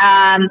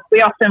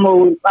 We often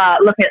will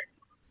look at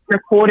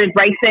recorded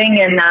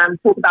racing and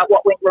talk about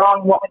what went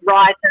wrong, what went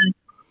right,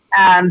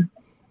 and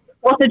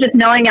also just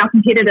knowing our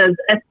competitors.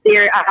 If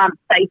they're,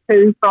 say,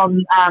 two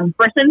from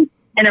Britain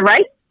in a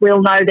race,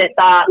 we'll know that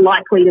they're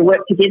likely to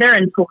work together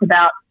and talk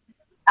about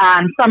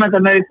some of the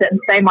moves that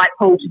they might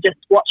pull to just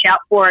watch out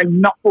for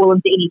and not fall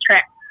into any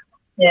traps.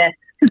 Yeah.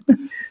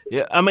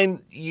 Yeah, I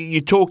mean,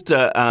 you talked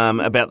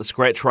about the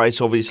scratch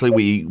race, obviously,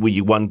 where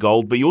you won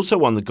gold, but you also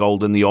won the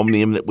gold in the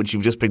Omnium, which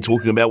you've just been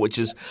talking about, which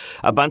is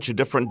a bunch of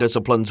different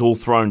disciplines all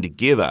thrown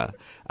together.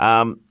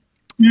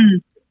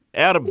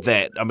 Out of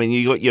that, I mean,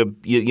 you got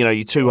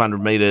your 200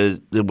 metres,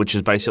 which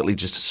is basically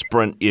just a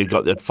sprint. You've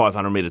got the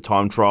 500 metre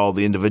time trial,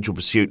 the individual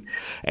pursuit,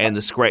 and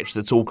the scratch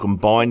that's all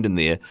combined in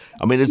there.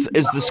 I mean, is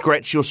the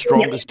scratch your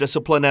strongest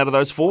discipline out of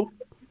those four?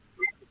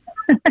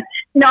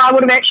 No, I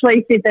would have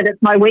actually said that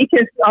it's my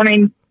weakest. I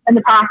mean, in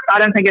the past, I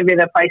don't think I've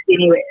ever placed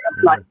anywhere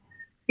like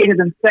better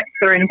than sixth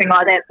or anything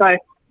like that. So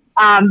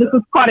this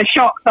was quite a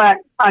shock. But,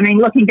 I mean,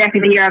 looking back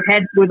at the year I've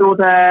had with all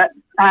the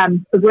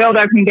world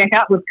opening back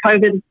up with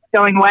COVID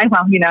going away,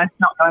 well, it's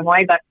not going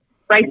away, but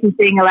races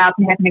being allowed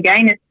to happen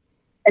again,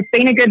 it's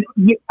been a good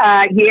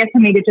year for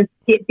me to just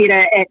get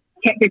better at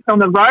tactics on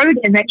the road,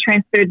 and that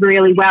transferred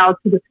really well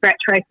to the scratch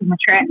race and the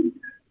track,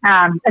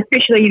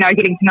 especially,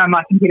 getting to know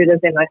my competitors,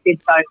 as I said.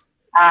 So,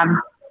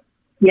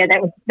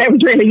 that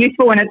was really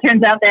useful, and it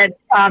turns out that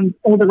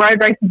all the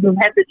road races we've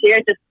had this year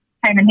just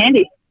came in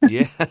handy.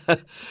 Yeah.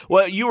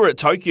 Well, you were at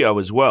Tokyo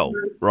as well,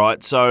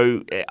 right?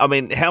 So, I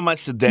mean, how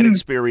much did that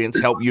experience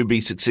help you be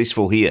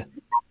successful here?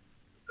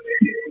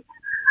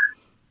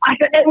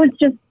 It was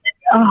just,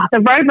 the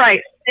road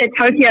race at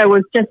Tokyo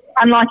was just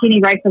unlike any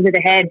race I've ever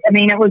had. I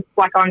mean, it was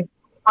like on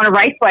a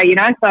raceway,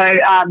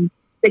 so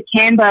the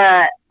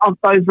camber of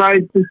those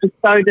roads was just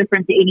so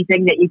different to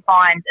anything that you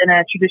find in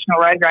a traditional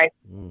road race.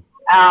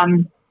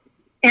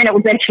 And it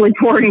was actually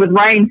pouring with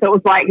rain, so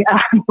it was like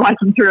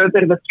biking through a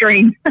bit of a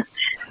stream.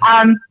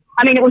 I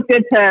mean, it was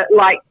good to,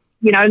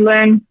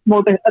 learn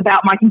more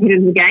about my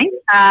competitors again.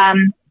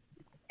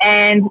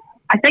 And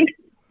I think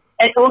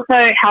it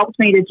also helped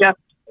me to just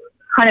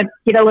kind of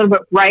get a little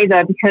bit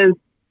braver, because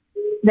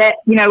that,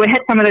 we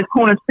hit some of those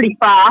corners pretty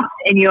fast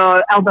and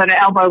you're elbow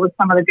to elbow with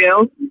some of the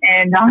girls.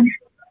 And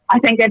I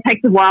think that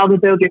takes a while to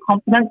build your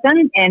confidence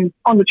in. And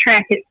on the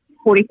track, it's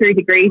 43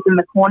 degrees in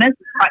the corners.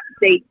 It's quite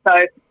steep.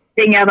 So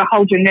being able to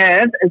hold your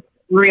nerve is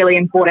really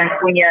important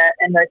when you're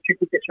in those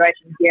tricky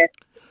situations, yeah.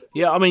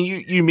 Yeah, I mean,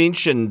 you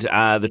mentioned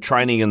the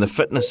training and the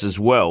fitness as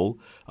well.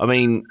 I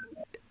mean,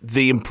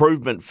 the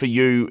improvement for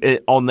you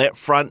on that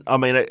front, I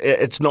mean,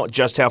 it's not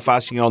just how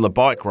fast you go on the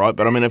bike, right?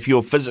 But, I mean, if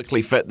you're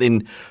physically fit,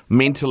 then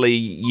mentally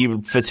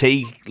you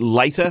fatigue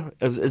later.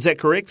 Is that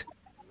correct?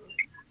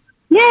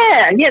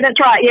 Yeah, that's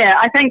right. Yeah,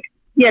 I think,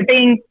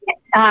 being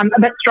a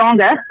bit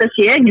stronger this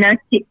year,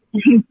 keep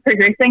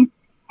progressing,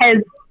 has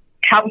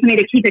helped me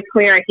to keep a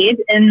clear head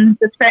in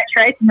the scratch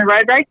race and the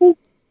road races.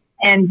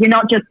 And you're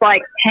not just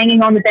like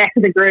hanging on the back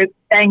of the group,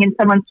 staying in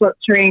someone's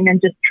slipstream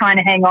and just trying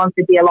to hang on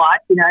for dear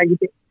life. You know,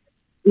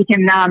 you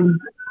can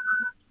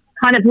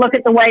kind of look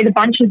at the way the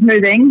bunch is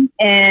moving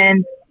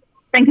and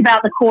think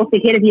about the course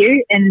ahead of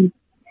you, and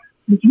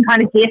you can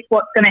kind of guess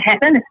what's going to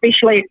happen,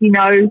 especially if you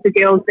know the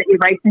girls that you're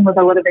racing with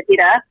a little bit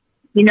better.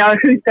 You know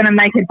who's going to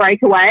make a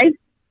breakaway,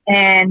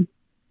 and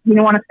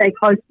you want to stay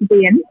close to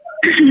them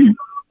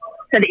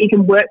so that you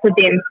can work with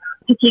them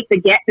to keep the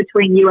gap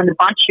between you and the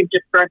bunch you've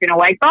just broken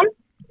away from.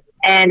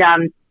 And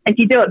if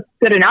you do it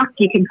good enough,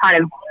 you can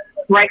kind of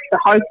break the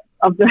host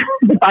of the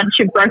bunch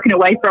you've broken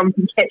away from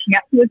catching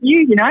up with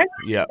you, you know?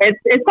 Yeah.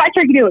 It's quite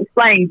tricky to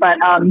explain, but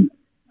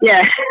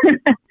yeah.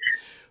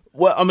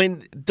 Well, I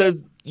mean,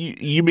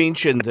 you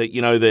mentioned that,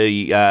 you know,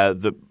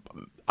 the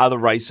other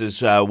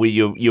races where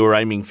you were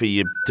aiming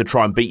to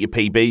try and beat your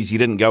PBs, you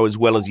didn't go as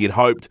well as you'd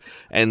hoped,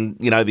 and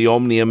you know the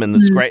Omnium and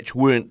the Scratch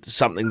weren't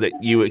something that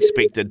you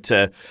expected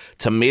to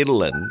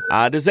medal in.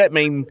 Does that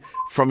mean,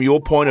 from your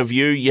point of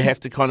view, you have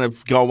to kind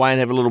of go away and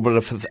have a little bit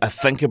of a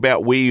think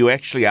about where you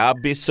actually are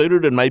best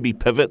suited, and maybe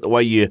pivot the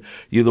way you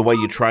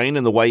train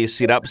and the way you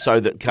set up,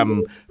 so that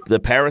come the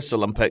Paris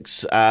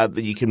Olympics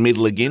that you can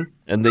medal again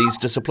in these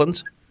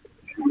disciplines?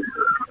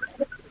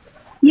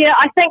 Yeah,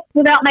 I think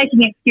without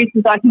making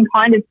excuses, I can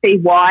kind of see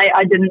why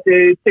I didn't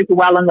do super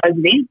well in those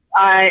events.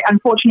 I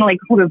unfortunately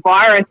caught a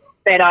virus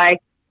that I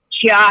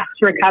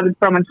just recovered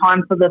from in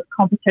time for this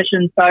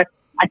competition. So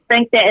I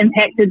think that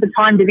impacted the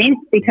timed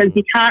events, because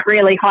you can't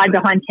really hide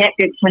behind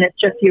tactics when it's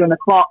just you and the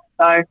clock.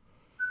 So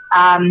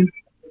I'm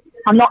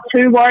not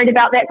too worried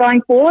about that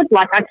going forward.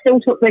 Like, I still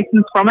took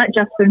lessons from it,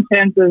 just in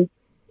terms of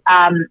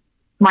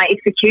my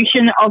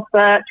execution of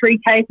the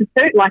 3K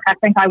pursuit. Like, I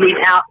think I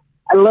went out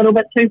a little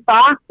bit too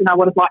fast, and I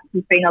would have liked to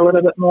have been a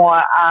little bit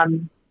more,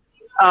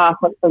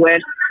 what's the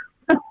word?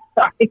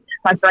 Sorry,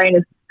 my brain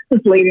is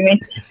leaving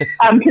me.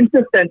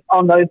 Consistent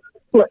on those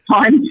split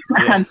times.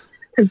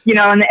 Because, you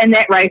know, in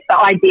that race, the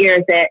idea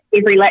is that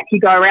every lap you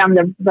go around,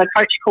 the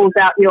coach calls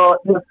out your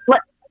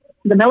split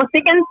to the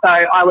millisecond. So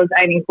I was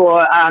aiming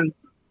for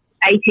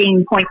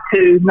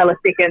 18.2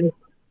 milliseconds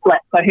split.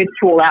 So I had to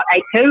call out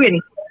 8.2,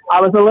 and I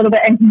was a little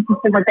bit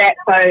inconsistent with that.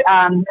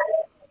 So,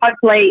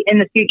 hopefully in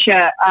the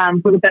future,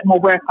 with a bit more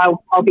work,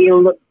 I'll be a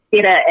little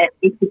better at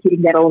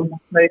executing that all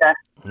smoother.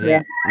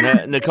 Yeah.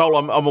 Now, Nicole,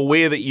 I'm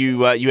aware that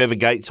you have a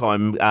gate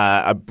time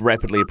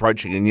rapidly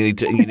approaching, and you need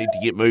to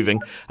get moving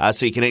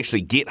so you can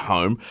actually get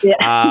home.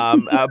 Yeah.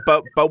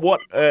 But what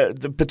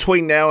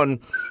between now and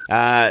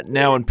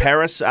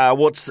Paris,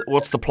 what's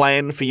the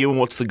plan for you, and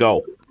what's the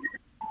goal?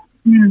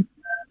 I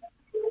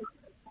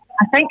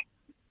think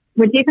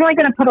we're definitely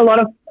going to put a lot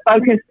of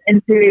focus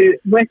into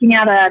working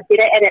out a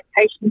better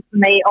adaptation for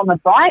me on the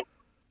bike.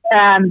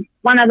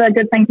 One other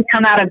good thing to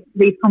come out of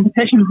these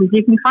competitions is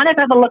you can kind of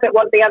have a look at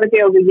what the other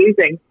girls are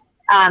using.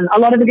 A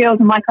lot of the girls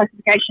in my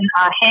classification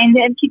are hand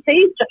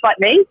amputees, just like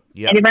me,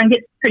 and everyone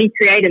gets pretty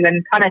creative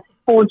and kind of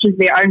forges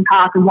their own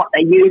path and what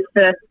they use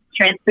to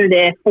transfer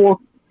their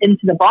force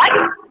into the bike.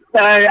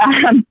 So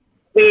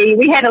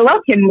we had a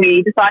look, and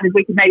we decided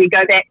we could maybe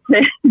go back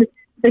to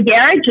the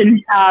garage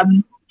and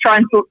try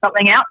and sort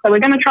something out. So we're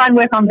going to try and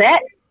work on that.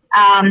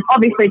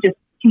 Obviously, just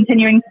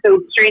continuing to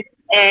build strength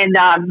and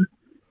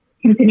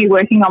continue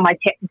working on my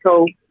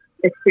technical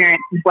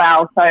experience as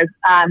well. So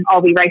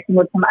I'll be racing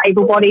with some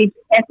able-bodied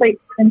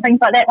athletes and things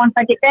like that once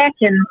I get back.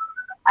 And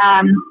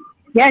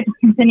just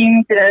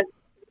continuing to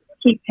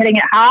keep hitting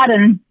it hard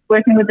and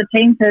working with the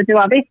team to do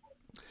our best.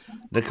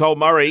 Nicole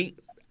Murray,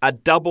 a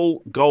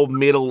double gold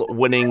medal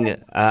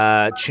winning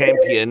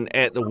champion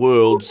at the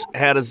Worlds.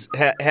 How does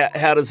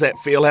that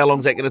feel? How long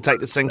is that going to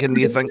take to sink in,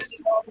 do you think?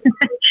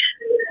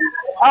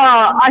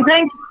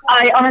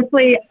 I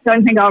honestly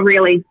don't think I'll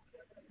really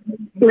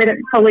let it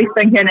fully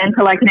sink in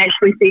until I can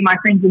actually see my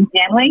friends and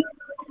family.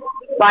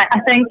 But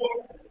I think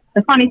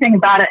the funny thing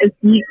about it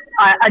is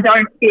I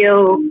don't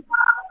feel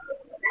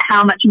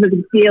how much of a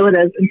big deal it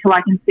is until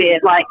I can see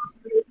it, like,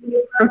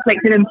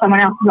 reflected in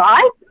someone else's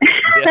eyes.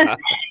 Yeah.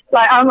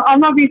 Like,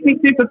 I'm obviously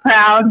super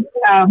proud.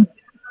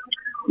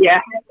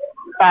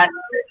 But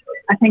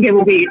I think it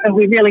will be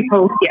really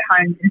cool to get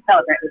home and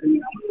celebrate with them.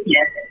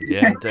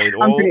 Yeah, indeed.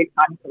 I'm pretty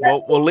excited for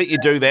that. We'll let you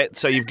do that.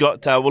 So you've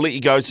got we'll let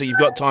you go. So you've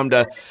got time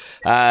to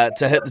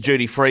hit the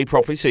duty free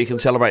properly, so you can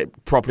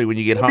celebrate properly when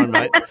you get home,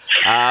 mate.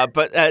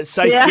 But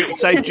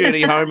safe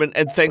journey home,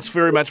 and thanks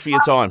very much for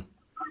your time.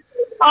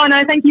 Oh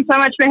no, thank you so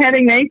much for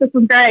having me. This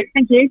was great.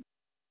 Thank you.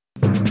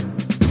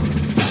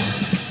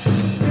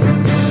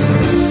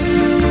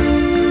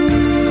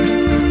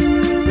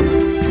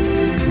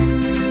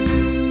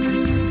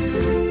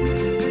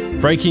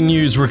 Breaking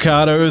news,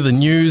 Ricardo. The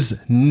news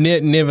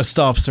never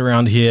stops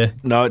around here.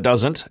 No, it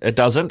doesn't. It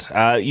doesn't.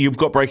 You've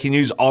got breaking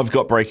news. I've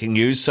got breaking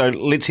news. So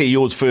let's hear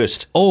yours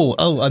first. Oh,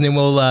 and then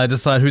we'll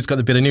decide who's got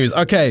the better news.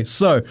 Okay,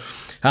 so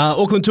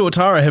Auckland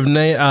Tuatara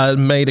have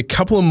made a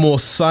couple of more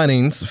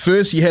signings.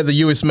 First, you had the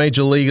US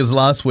Major Leaguers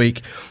last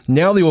week.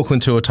 Now the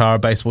Auckland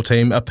Tuatara baseball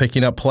team are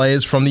picking up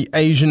players from the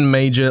Asian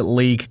Major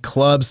League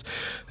clubs.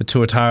 The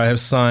Tuatara have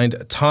signed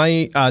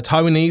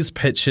Taiwanese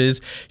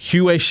pitchers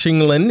Hue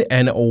Xinglin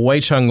and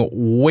Wei Chung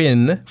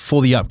Wen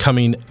for the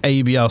upcoming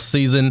ABL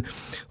season.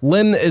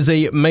 Lin is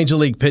a Major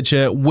League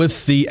pitcher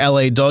with the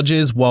LA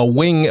Dodgers, while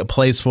Wing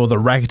plays for the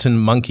Rakuten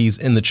Monkeys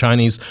in the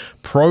Chinese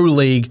Pro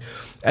League.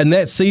 And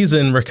that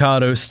season,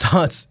 Ricardo,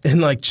 starts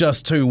in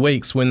just 2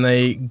 weeks when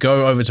they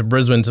go over to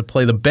Brisbane to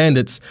play the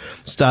Bandits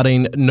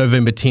starting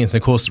November 10th.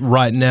 Of course,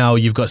 right now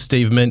you've got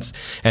Steve Mintz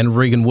and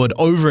Regan Wood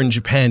over in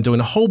Japan doing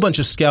a whole bunch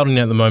of scouting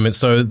at the moment.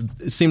 So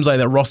it seems like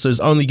that roster is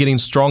only getting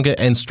stronger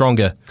and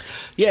stronger.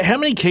 Yeah, how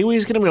many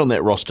Kiwis are going to be on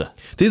that roster?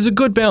 There's a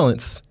good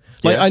balance.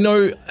 I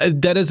know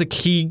that is a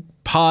key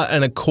part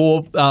and a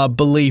core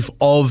belief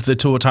of the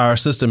Tuatara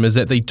system is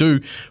that they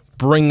do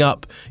bring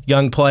up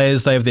young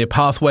players. They have their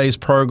Pathways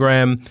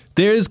program.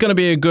 There is going to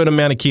be a good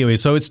amount of Kiwis.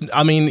 So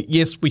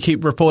yes, we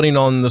keep reporting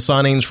on the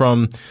signings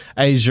from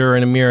Asia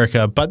and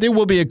America, but there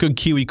will be a good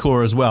Kiwi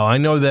core as well. I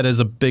know that is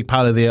a big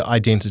part of their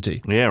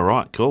identity. Yeah,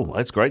 right. Cool.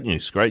 That's great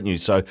news. Great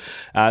news. So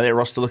that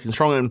roster looking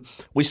strong. And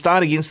we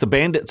start against the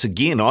Bandits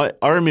again. I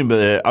remember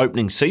the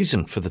opening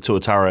season for the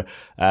Tuatara,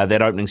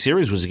 that opening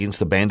series was against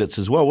the Bandits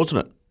as well,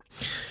 wasn't it?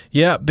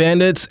 Yeah,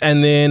 Bandits.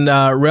 And then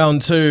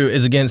round 2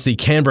 is against the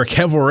Canberra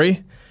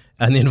Cavalry.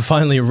 And then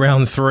finally,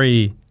 round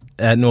 3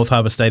 at North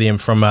Harbour Stadium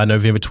from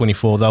November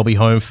 24. They'll be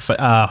home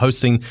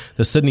hosting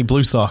the Sydney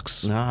Blue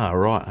Sox. Ah,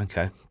 right,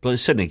 okay.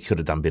 Sydney could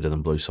have done better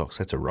than Blue Sox.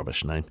 That's a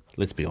rubbish name.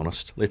 Let's be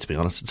honest.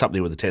 It's up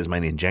there with the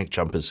Tasmanian Jank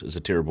Jumpers is a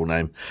terrible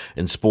name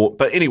in sport.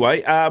 But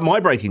anyway, my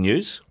breaking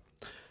news.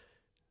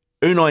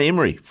 Unai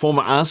Emery,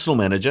 former Arsenal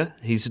manager,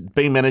 he's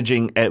been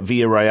managing at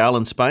Villarreal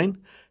in Spain,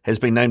 has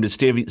been named as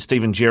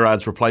Steven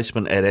Gerrard's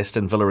replacement at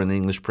Aston Villa in the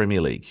English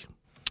Premier League.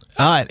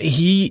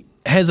 He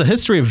has a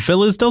history of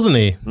villas, doesn't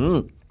he?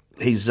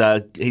 He's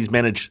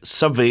managed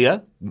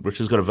Sevilla, which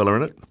has got a villa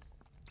in it.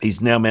 He's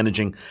now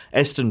managing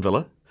Aston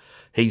Villa.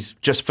 He's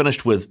just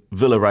finished with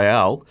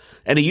Villarreal,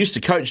 and he used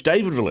to coach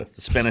David Villa,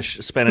 the Spanish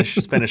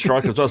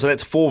striker as well. So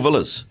that's 4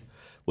 villas,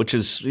 which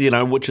is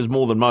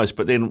more than most.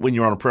 But then when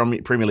you're on a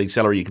Premier League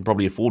salary, you can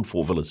probably afford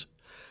 4 villas.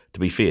 To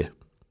be fair.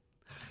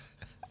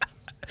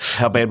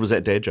 How bad was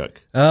that dad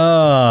joke?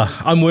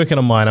 I'm working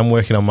on mine.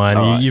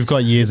 Right. You've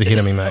got years ahead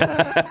of me, mate.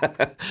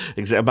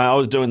 Exactly. I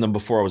was doing them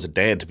before I was a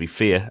dad, to be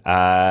fair.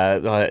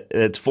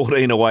 It's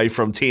 14 away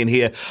from 10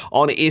 here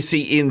on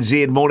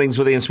SENZ Mornings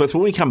with Ian Smith.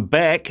 When we come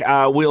back,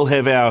 we'll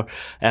have our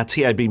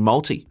TAB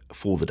multi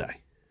for the day.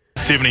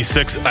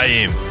 76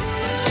 AM.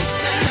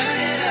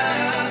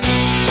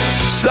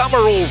 Summer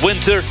or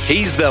winter,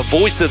 he's the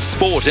voice of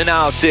sport in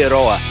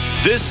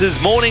Aotearoa. This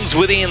is Mornings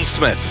with Ian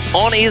Smith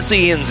on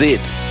SENZ.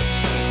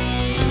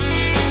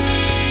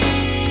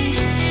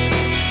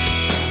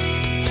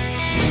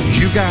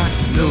 You got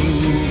to know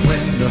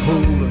when to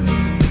hold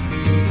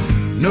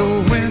 'em,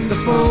 know when to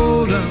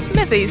fold 'em.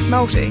 Smithy's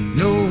Multi.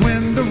 Know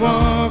when to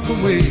walk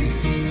away,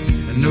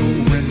 and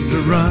know when to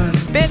run.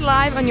 Bet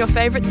live on your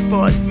favourite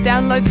sports.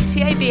 Download the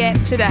TAB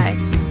app today.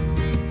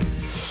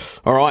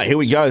 All right, here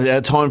we go.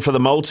 Time for the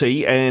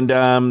multi. And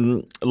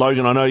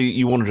Logan, I know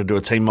you wanted to do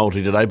a team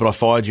multi today, but I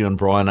fired you and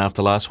Brian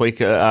after last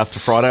week.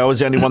 After Friday, I was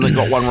the only one that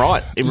got one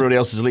right. Everybody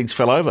else's legs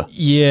fell over.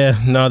 Yeah,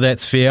 no,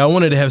 that's fair. I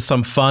wanted to have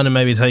some fun and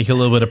maybe take a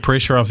little bit of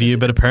pressure off you,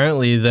 but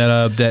apparently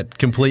that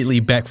completely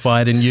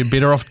backfired, and you're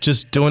better off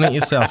just doing it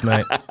yourself,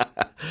 mate.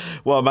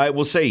 Well, mate,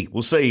 we'll see.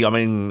 I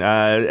mean,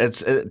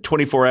 it's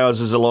 24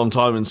 hours is a long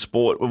time in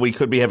sport. We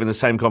could be having the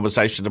same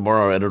conversation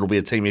tomorrow, and it'll be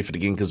a team effort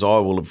again because I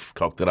will have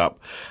cocked it up.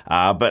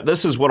 But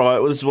this is what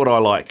I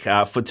like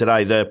for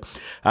today.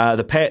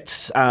 The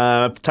Pats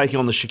taking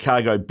on the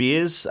Chicago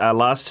Bears.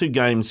 Last 2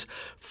 games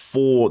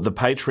for the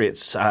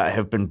Patriots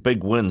have been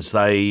big wins.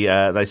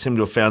 They seem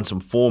to have found some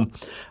form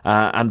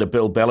under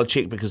Bill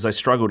Belichick because they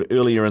struggled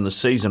earlier in the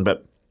season,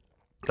 but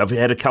they've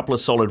had a couple of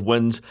solid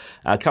wins,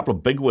 a couple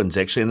of big wins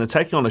actually, and they're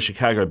taking on a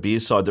Chicago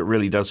Bears side that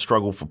really does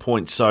struggle for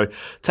points. So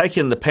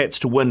taking the Pats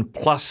to win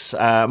plus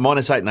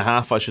minus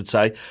 8.5, I should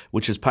say,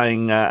 which is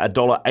paying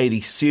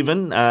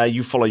 $1.87.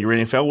 You follow your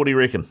NFL. What do you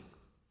reckon?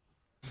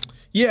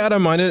 Yeah, I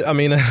don't mind it. I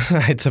mean,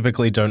 I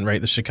typically don't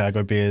rate the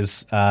Chicago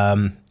Bears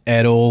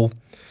at all.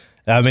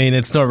 I mean,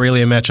 it's not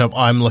really a matchup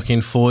I'm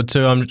looking forward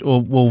to.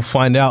 We'll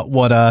find out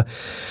what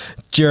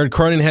Jared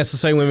Cronin has to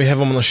say when we have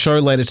him on the show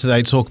later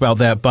today to talk about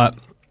that. But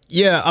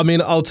yeah, I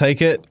mean, I'll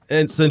take it.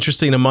 It's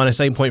interesting, a minus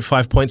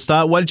 8.5 point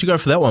start. Why did you go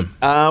for that one?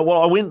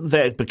 Well, I went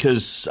that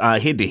because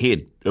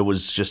head-to-head, it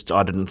was just,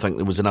 I didn't think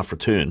there was enough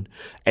return.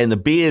 And the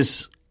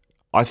Bears,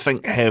 I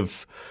think,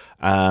 have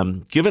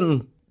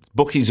given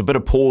bookies a bit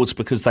of pause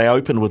because they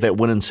opened with that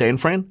win in San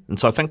Fran. And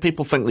so I think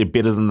people think they're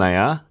better than they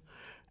are.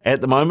 at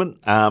the moment,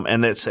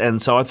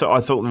 and so I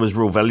thought there was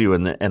real value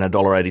in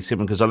 $1.87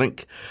 because I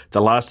think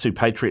the last two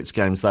Patriots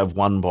games they've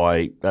won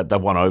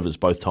overs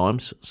both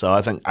times. So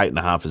I think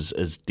 8.5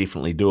 is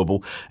definitely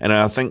doable, and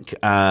I think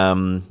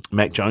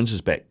Mac Jones is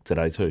back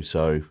today too,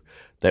 so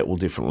that will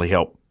definitely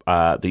help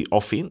the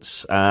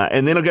offense.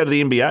 And then I'll go to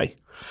the NBA.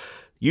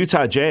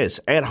 Utah Jazz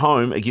at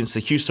home against the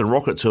Houston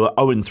Rockets, who are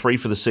 0-3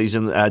 for the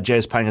season.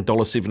 Jazz paying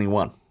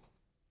 $1.71.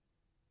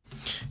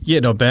 Yeah,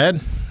 not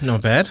bad.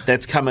 Not bad.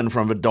 That's coming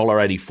from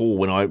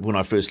 $1.84 when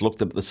I first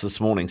looked at this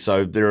morning.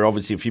 So there are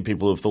obviously a few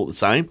people who have thought the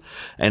same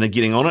and are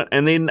getting on it.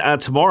 And then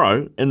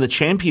tomorrow in the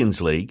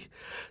Champions League,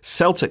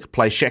 Celtic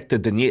play Shakhtar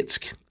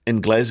Donetsk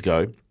in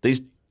Glasgow.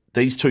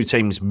 These two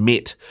teams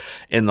met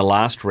in the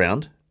last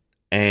round,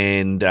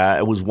 and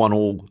it was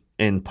 1-1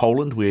 in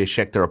Poland, where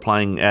Shakhtar are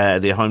playing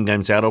their home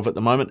games out of at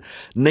the moment.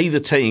 Neither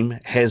team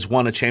has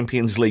won a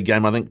Champions League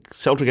game. I think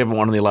Celtic haven't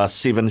won in their last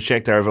 7.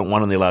 Shakhtar haven't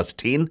won in their last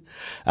 10.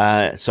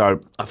 So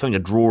I think a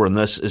draw in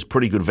this is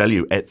pretty good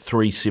value at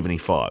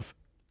 $3.75.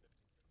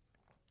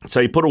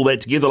 So you put all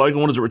that together, Logan,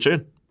 what does it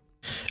return?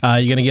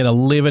 You're going to get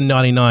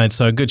 $11.99,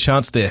 so a good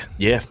chance there.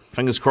 Yeah,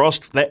 fingers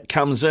crossed. That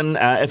comes in.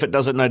 If it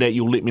doesn't, no doubt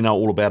you'll let me know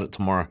all about it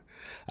tomorrow.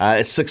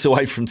 It's 6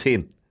 away from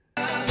 10.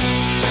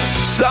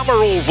 Summer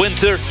or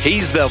winter,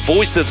 he's the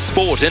voice of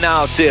sport in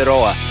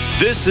Aotearoa.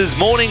 This is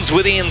Mornings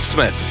with Ian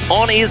Smith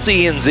on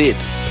SENZ.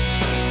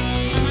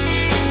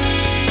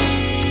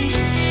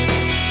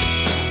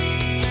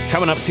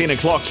 Coming up 10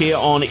 o'clock here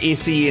on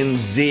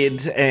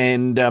SENZ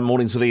and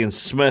Mornings with Ian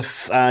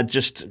Smith.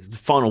 Just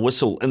final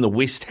whistle in the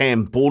West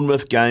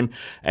Ham-Bournemouth game,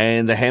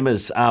 and the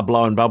Hammers are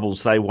blowing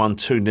bubbles. They won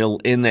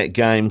 2-0 in that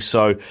game,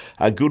 so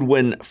a good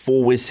win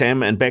for West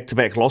Ham and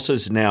back-to-back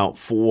losses now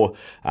for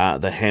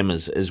the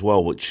Hammers as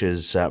well, which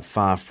is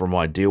far from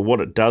ideal.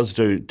 What it does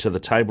do to the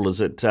table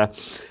is it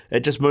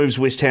just moves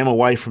West Ham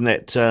away from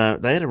that.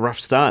 They had a rough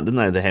start, didn't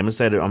they, the Hammers?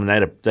 They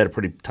had a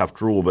pretty tough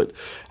draw, but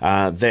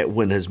that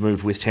win has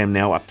moved West Ham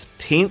now up to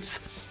 10th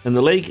in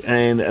the league,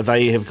 and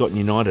they have got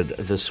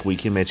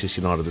Manchester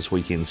United this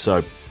weekend.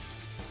 So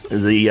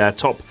the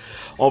top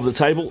of the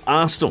table,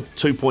 Arsenal,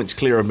 2 points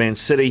clear of Man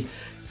City,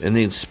 and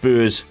then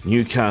Spurs,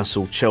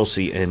 Newcastle,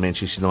 Chelsea and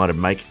Manchester United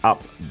make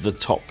up the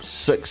top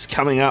 6.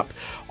 Coming up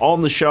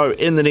on the show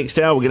in the next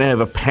hour, we're going to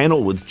have a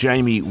panel with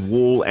Jamie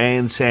Wall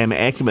and Sam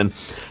Ackerman,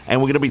 and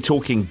we're going to be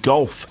talking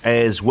golf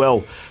as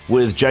well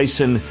with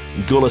Jason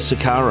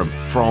Gulasikaram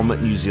from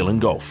New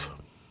Zealand Golf.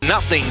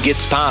 Nothing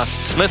gets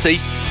past Smithy.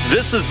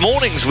 This is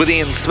Mornings with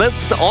Ian Smith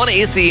on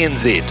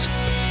SENZ.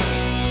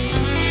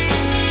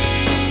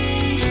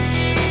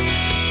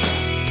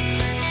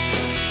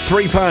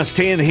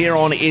 10:03 here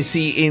on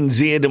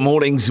SENZ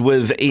Mornings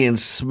with Ian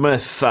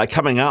Smith.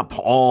 Coming up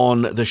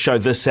on the show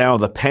this hour,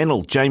 the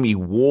panel, Jamie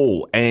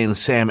Wall and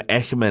Sam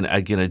Ackerman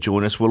are going to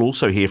join us. We'll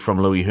also hear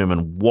from Louis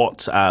Herman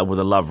Watt with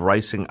a Love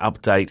Racing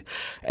update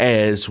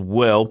as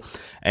well.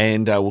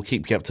 And we'll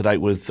keep you up to date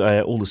with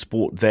all the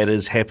sport that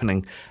is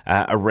happening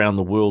around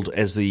the world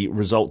as the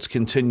results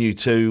continue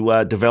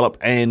to develop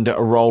and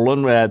roll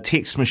in.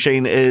 Text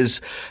machine is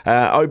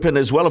open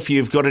as well. If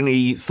you've got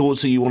any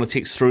thoughts that you want to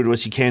text through to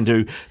us, you can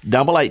do.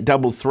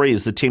 8833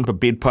 is the Tempur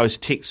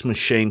Bedpost text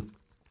machine.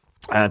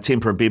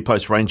 Tempur and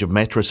Bedpost range of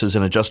mattresses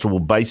and adjustable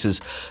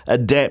bases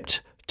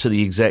adapt to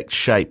the exact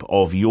shape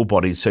of your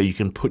body so you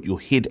can put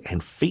your head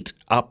and feet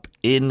up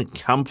in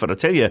comfort. I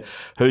tell you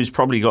who's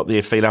probably got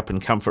their feet up in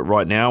comfort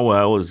right now.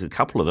 There's a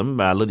couple of them,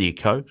 Lydia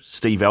Ko,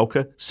 Steve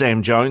Alker,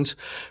 Sam Jones,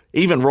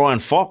 even Ryan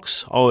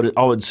Fox,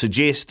 I would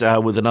suggest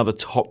with another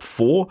top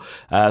 4.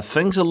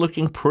 Things are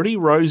looking pretty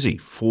rosy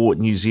for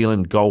New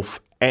Zealand golf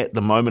at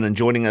the moment, and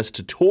joining us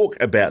to talk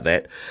about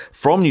that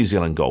from New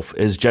Zealand Golf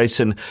is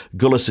Jason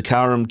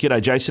Gulasikaram. G'day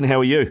Jason,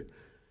 how are you?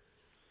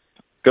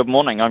 Good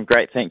morning. I'm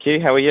great, thank you.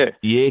 How are you?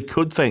 Yeah,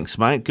 good, thanks,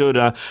 mate. Good.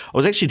 I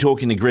was actually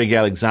talking to Greg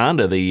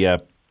Alexander,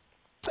 the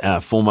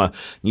former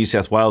New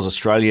South Wales,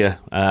 Australia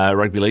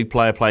rugby league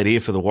player, played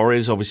here for the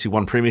Warriors, obviously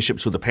won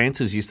premierships with the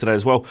Panthers yesterday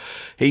as well.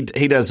 He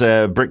does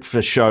a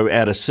breakfast show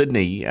out of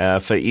Sydney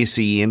for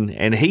SEN,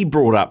 and he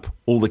brought up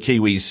all the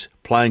Kiwis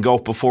playing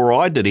golf before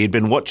I did. He had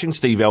been watching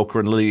Steve Alker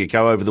and Lydia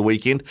Ko over the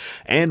weekend,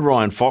 and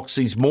Ryan Fox.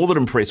 He's more than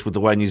impressed with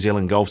the way New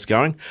Zealand golf's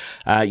going.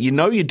 You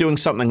know you're doing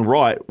something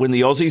right when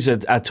the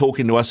Aussies are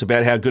talking to us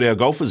about how good our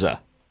golfers are.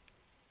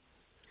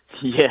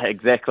 Yeah,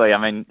 exactly. I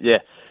mean, yeah,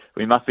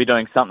 we must be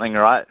doing something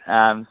right,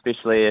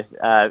 especially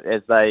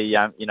as they,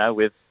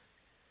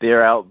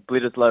 they're our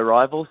Bledisloe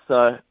rivals.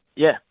 So,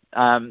 yeah,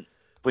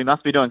 we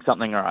must be doing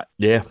something right.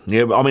 Yeah.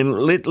 I mean,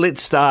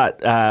 let's start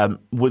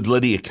with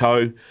Lydia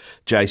Ko,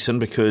 Jason,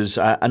 because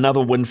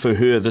another win for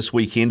her this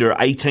weekend, her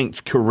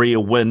 18th career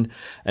win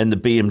in the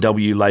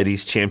BMW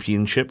Ladies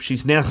Championship.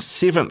 She's now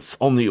 7th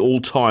on the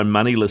all-time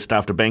money list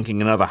after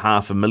banking another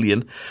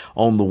 $500,000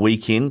 on the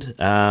weekend.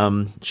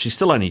 She's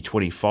still only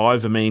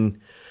 25. I mean,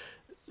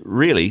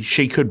 really,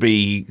 she could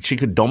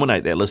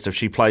dominate that list if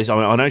she plays. I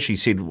mean, I know she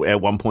said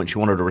at one point she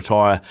wanted to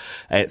retire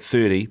at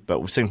 30, but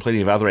we've seen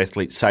plenty of other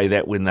athletes say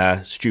that when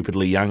they're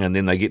stupidly young and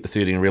then they get to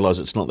 30 and realise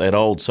it's not that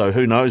old. So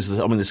who knows?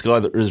 I mean, the sky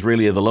is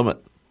really the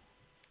limit.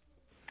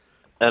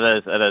 It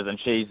is,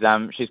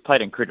 and she's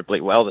played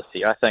incredibly well this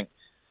year. I think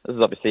this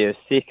is obviously her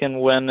second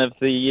win of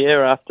the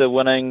year after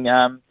winning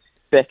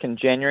back in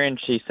January, and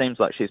she seems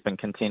like she's been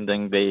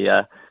contending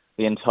the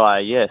entire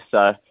year.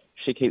 So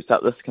she keeps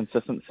up this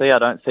consistency. I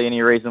don't see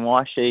any reason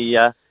why she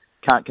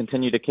can't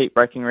continue to keep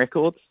breaking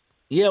records.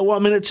 Yeah, well, I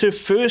mean, it's her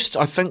first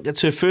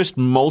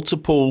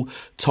multiple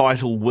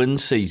title win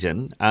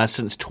season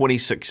since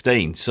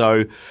 2016.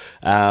 So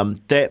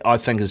that, I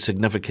think, is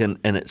significant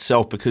in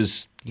itself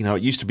because, you know,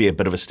 it used to be a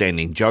bit of a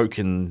standing joke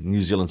in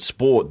New Zealand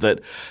sport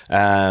that,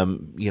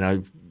 you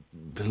know,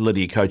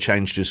 Lydia Ko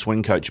changed her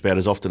swing coach about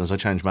as often as I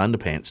change my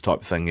underpants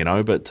type thing, you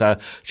know.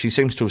 But she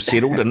seems to have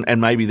settled,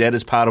 and maybe that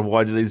is part of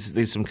why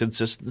there's some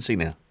consistency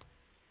now.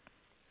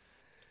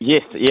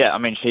 Yes, yeah. I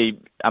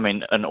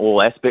mean, in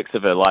all aspects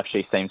of her life,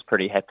 she seems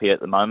pretty happy at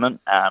the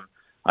moment.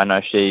 I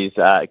know she's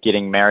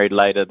getting married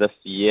later this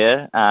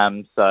year.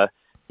 So,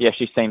 yeah,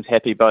 she seems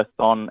happy both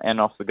on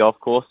and off the golf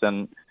course.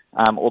 And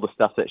all the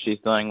stuff that she's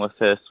doing with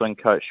her swing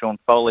coach, Sean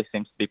Foley,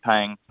 seems to be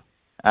paying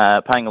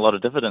a lot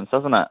of dividends,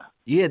 doesn't it?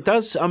 Yeah, it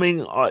does. I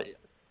mean,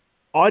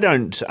 I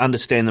don't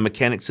understand the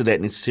mechanics of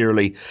that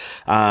necessarily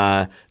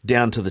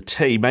down to the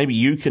T. Maybe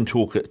you can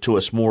talk to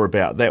us more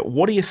about that.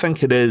 What do you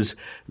think it is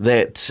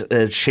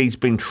that she's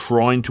been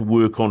trying to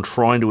work on,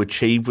 trying to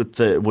achieve with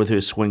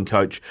her swing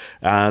coach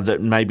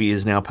that maybe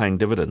is now paying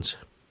dividends?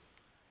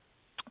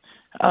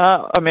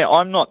 I mean,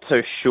 I'm not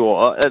too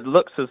sure. It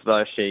looks as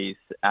though she's,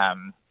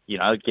 you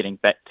know, getting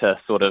back to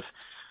sort of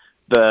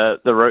the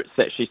roots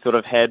that she sort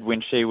of had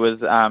when she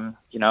was,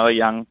 you know,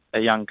 a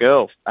young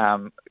girl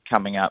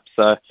coming up.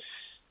 So,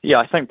 yeah,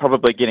 I think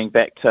probably getting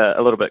back to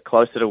a little bit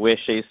closer to where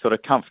she's sort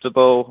of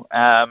comfortable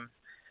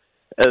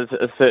is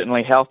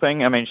certainly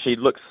helping. I mean,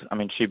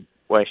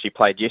 where she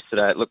played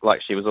yesterday, it looked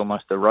like she was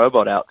almost a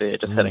robot out there,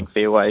 just hitting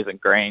fairways and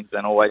greens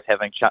and always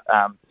having,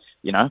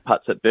 you know,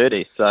 putts at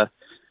birdies. So,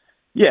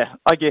 yeah,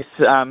 I guess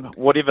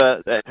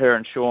whatever that her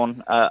and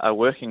Sean are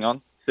working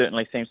on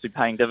certainly seems to be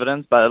paying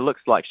dividends, but it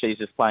looks like she's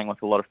just playing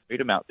with a lot of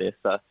freedom out there.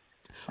 So,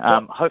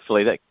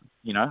 hopefully that,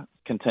 you know,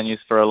 continues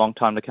for a long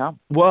time to come.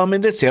 Well, I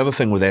mean, that's the other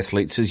thing with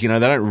athletes is, you know,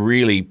 they don't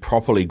really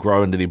properly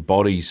grow into their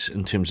bodies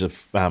in terms of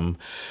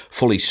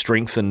fully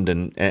strengthened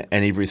and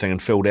everything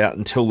and filled out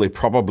until they're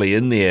probably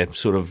in their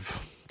sort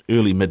of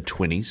early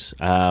mid-20s.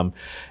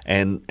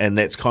 And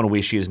that's kind of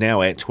where she is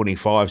now at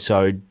 25.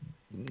 So,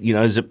 you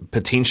know, is it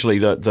potentially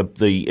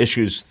the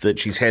issues that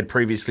she's had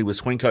previously with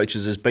swing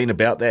coaches has been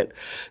about that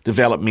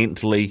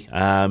developmentally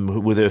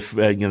with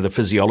her, you know, the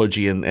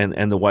physiology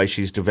and the way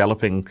she's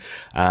developing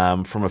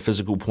from a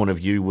physical point of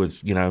view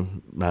with, you know,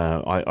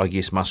 I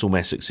guess muscle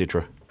mass,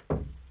 etc.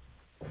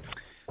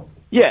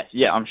 Yeah,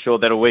 I'm sure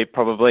that'll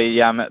probably be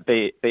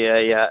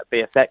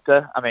a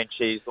factor. I mean,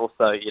 she's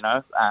also, you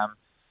know,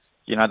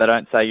 they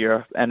don't say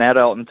you're an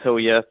adult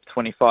until you're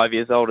 25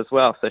 years old as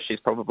well. So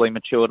she's probably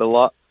matured a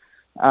lot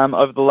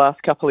over the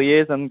last couple of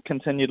years and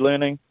continued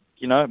learning,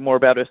 you know, more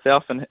about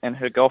herself and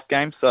her golf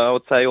game. So I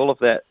would say all of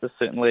that is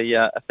certainly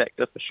a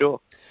factor for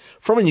sure.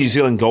 From a New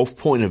Zealand golf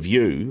point of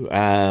view,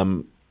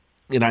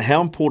 you know,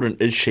 how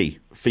important is she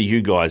for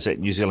you guys at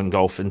New Zealand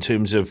Golf in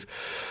terms of,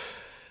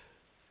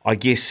 I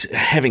guess,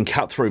 having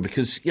cut through?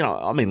 Because, you know,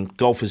 I mean,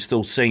 golf is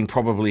still seen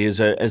probably as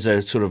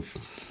a sort of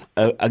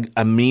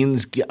a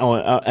men's,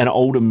 an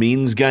older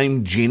men's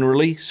game,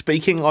 generally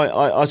speaking.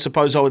 I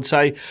suppose I would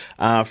say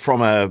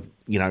from an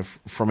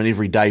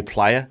everyday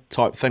player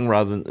type thing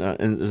rather than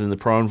in the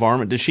pro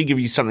environment. Does she give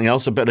you something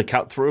else, a bit of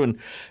cut through? And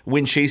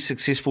when she's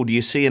successful, do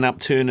you see an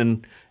upturn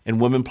in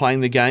women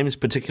playing the games,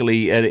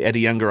 particularly at a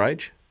younger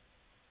age?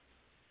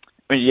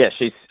 I mean, yeah,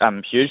 she's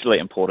hugely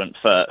important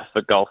for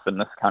golf in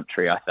this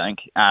country, I think.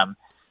 I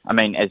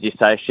mean, as you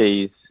say,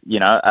 she's, you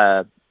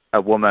know, a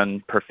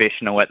woman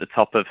professional at the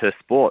top of her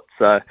sport.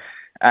 So,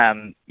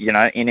 you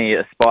know, any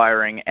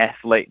aspiring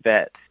athlete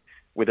that,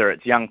 whether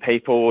it's young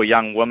people or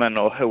young women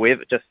or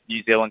whoever, just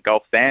New Zealand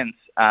golf fans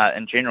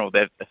in general,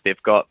 if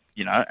they've got,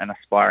 you know, an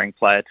aspiring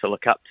player to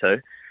look up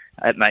to,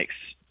 it makes,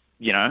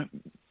 you know,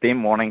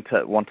 them want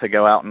to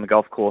go out on the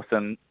golf course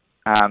and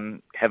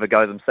have a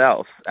go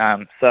themselves.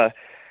 So,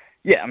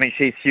 yeah, I mean,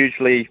 she's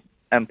hugely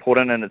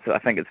important, and I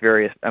think it's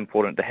very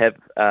important to have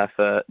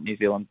for New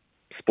Zealand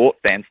sport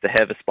fans to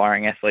have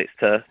aspiring athletes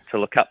to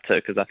look up to,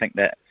 because I think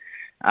that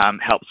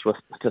helps with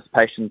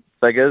participation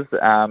figures.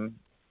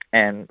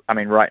 And I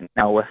mean, right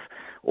now with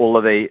all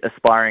of the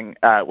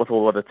with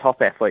all of the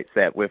top athletes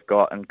that we've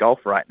got in golf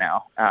right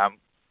now,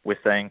 we're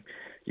seeing,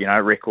 you know,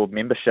 record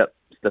membership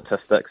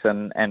statistics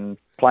and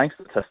playing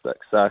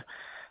statistics. So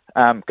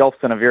golf's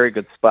in a very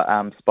good spot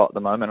at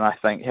the moment. And I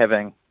think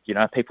having, you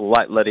know, people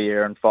like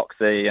Lydia and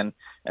Foxy and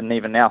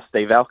even now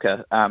Steve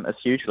Alker is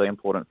hugely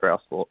important for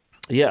our sport.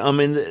 Yeah, I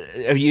mean,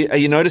 are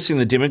you noticing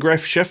the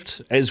demographic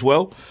shift as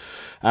well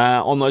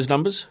on those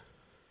numbers?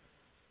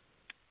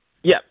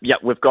 Yeah,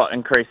 we've got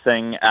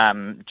increasing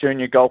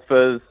junior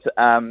golfers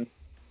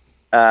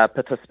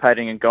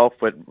participating in golf.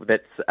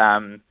 That's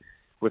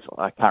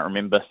I can't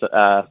remember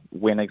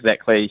when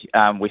exactly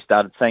we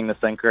started seeing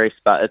this increase,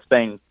 but it's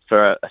been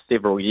for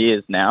several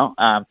years now.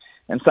 And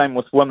and same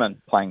with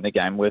women playing the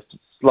game. We're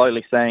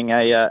slowly seeing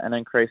an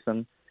increase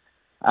in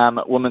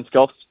women's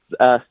golf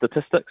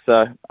statistics.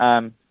 So,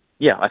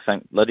 I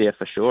think Lydia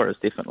for sure is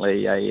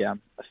definitely a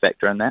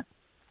factor in that.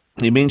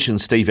 You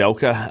mentioned Steve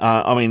Alker.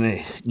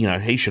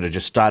 He should have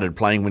just started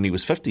playing when he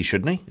was 50,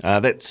 shouldn't he?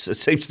 It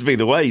seems to be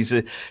the way.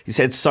 He's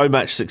had so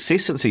much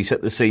success since he's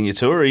hit the senior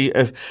tour.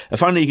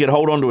 If only he could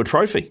hold on to a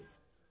trophy.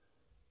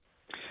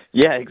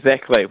 Yeah,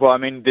 exactly. Well, I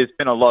mean, there's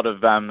been a lot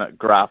of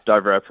graft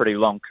over a pretty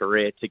long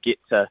career to get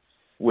to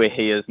where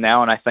he is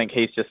now, and I think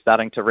he's just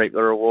starting to reap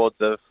the rewards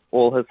of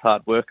all his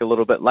hard work a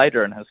little bit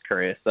later in his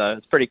career. So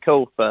it's pretty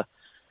cool for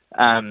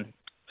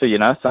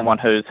someone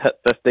who's hit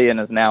 50 and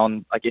is now,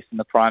 in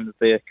the prime of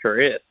their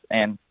careers.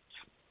 And,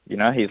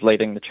 he's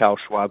leading the Charles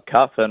Schwab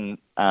Cup, and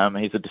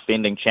he's a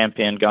defending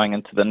champion going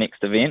into the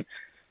next event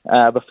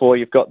before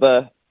you've got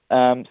the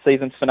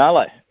season's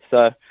finale.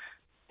 So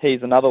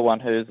he's another one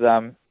who's,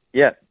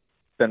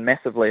 been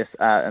massively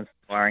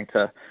inspiring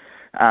to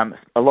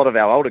a lot of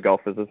our older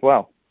golfers as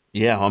well.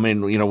 Yeah, I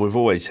mean, we've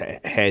always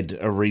had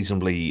a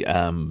reasonably.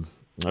 I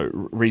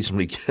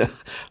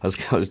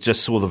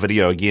just saw the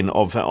video again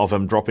of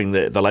him dropping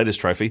the latest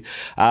trophy,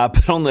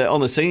 but on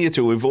the senior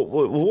tour we've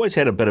always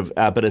had a bit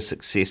of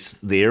success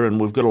there,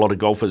 and we've got a lot of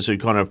golfers who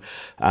kind of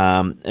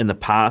in the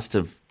past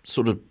have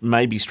sort of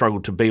maybe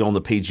struggled to be on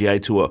the PGA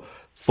Tour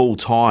full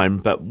time,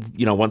 but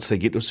once they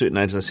get to a certain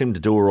age, they seem to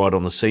do all right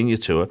on the senior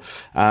tour.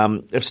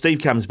 If Steve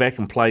comes back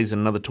and plays in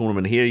another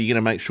tournament here, are you going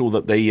to make sure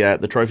that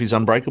the trophy's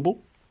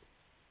unbreakable?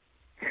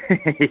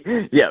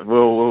 Yeah,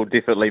 we'll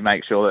definitely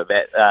make sure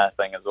that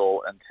thing is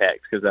all intact,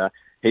 because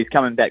he's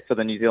coming back for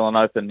the New Zealand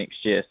Open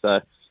next year.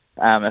 So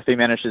if he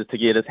manages to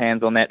get his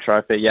hands on that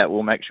trophy,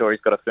 we'll make sure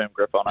he's got a firm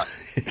grip on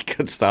it.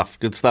 Good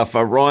stuff.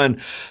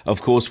 Ryan,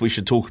 of course, we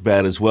should talk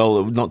about as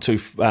well. Not too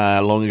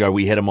long ago,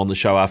 we had him on the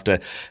show after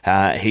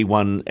he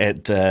won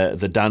at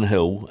the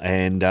Dunhill,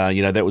 and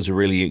that was a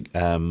really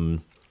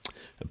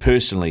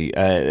personally,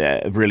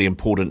 a really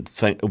important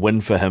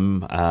win for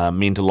him.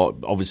 Meant a lot,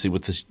 obviously,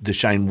 with the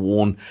Shane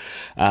Warne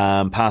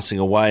passing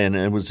away, and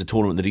it was a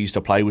tournament that he used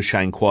to play with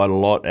Shane quite a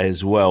lot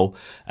as well.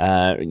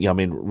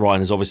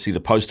 Ryan is obviously the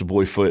poster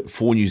boy for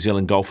New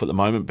Zealand golf at the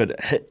moment,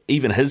 but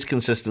even his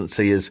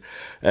consistency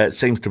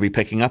seems to be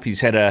picking up.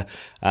 He's had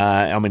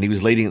he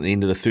was leading at the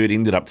end of the third,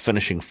 ended up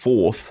finishing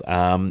fourth,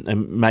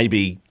 and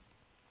maybe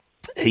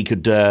he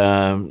could,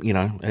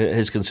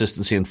 his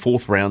consistency in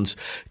fourth rounds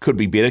could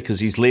be better, because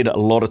he's led a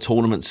lot of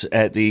tournaments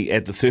at the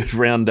third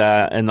round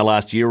in the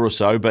last year or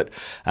so. But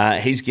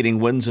he's getting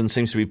wins and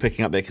seems to be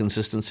picking up that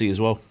consistency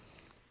as well.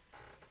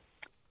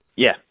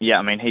 Yeah.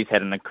 I mean, he's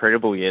had an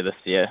incredible year this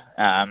year.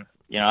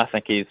 I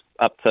think he's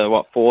up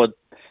to 4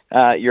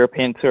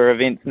 European Tour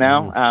events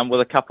now,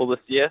 with a couple this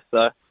year.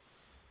 So,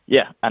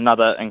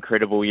 another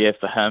incredible year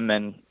for him.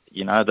 And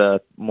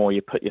the more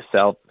you put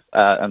yourself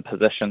in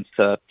positions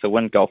to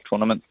win golf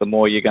tournaments, the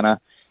more you're going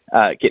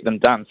to get them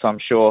done. So I'm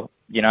sure,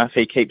 if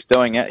he keeps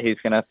doing it, he's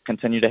going to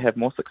continue to have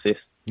more success.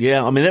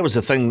 Yeah, that was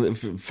the thing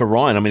for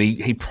Ryan.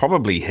 He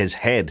probably has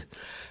had,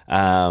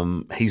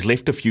 he's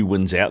left a few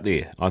wins out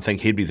there. I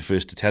think he'd be the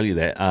first to tell you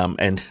that.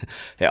 And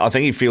I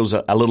think he feels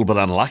a little bit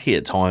unlucky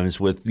at times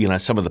with,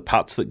 some of the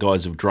putts that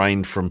guys have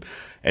drained from,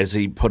 as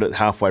he put it,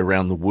 halfway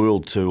around the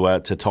world to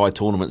tie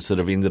tournaments that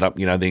have ended up,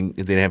 then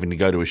having to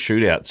go to a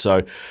shootout.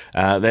 So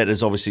that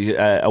is obviously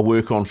a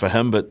work on for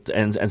him, but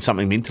and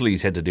something mentally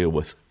he's had to deal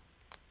with.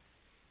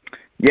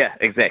 Yeah,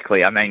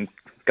 exactly. I mean,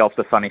 golf's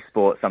a funny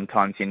sport.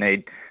 Sometimes you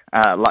need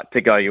luck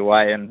to go your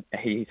way, and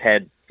he's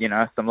had,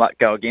 some luck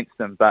go against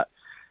him. But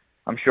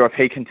I'm sure if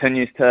he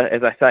continues to,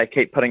 as I say,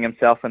 keep putting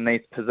himself in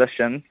these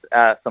positions,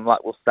 some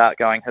luck will start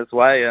going his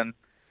way. And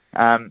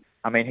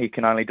he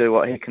can only do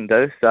what he can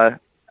do. So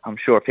I'm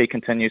sure if he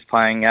continues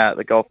playing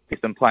the golf he's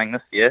been playing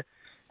this year,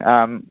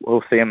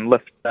 we'll see him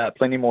lift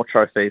plenty more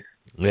trophies.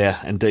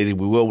 Yeah, indeed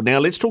we will. Now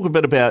let's talk a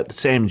bit about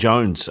Sam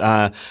Jones,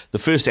 the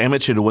first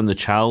amateur to win the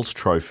Charles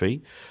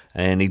Trophy,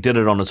 and he did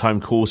it on his home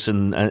course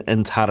in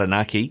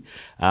Taranaki.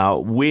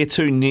 Where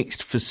to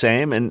next for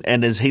Sam,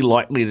 and is he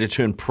likely to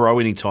turn pro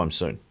anytime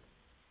soon?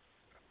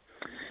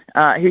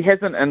 He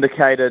hasn't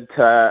indicated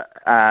to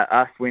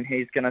us when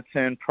he's going to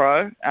turn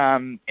pro,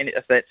 and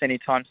if that's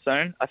anytime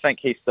soon. I think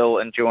he's still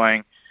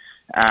enjoying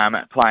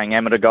playing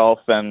amateur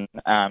golf and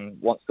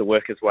wants to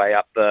work his way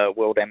up the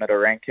world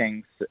amateur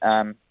rankings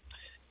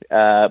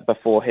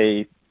before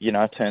he,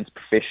 turns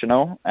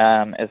professional,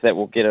 as that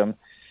will get him,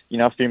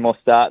 a few more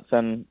starts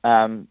and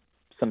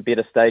some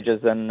better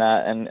stages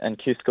in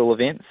Q School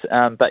events.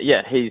 But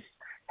yeah, he's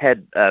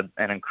had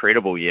an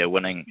incredible year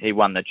winning. He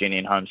won the Jenny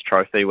and Holmes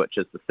Trophy, which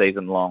is the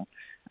season-long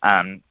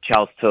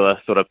Charles Tour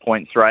sort of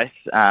points race,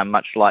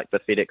 much like the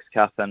FedEx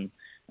Cup and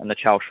the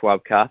Charles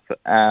Schwab Cup.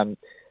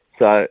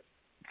 So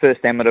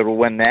first amateur to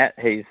win that.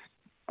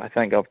 I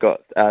think I've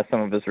got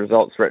some of his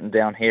results written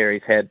down here.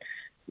 He's had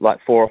like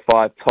 4 or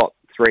 5 top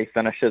 3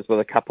 finishes with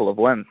a couple of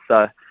wins.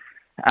 So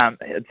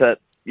it's a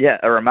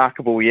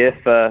remarkable year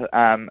for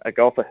a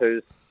golfer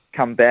who's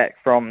come back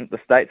from the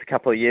States a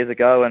couple of years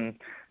ago and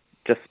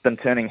just been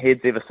turning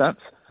heads ever since.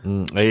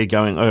 Are you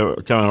going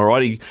all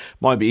right? He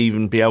might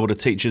even be able to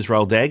teach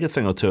Israel Dagg a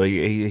thing or two.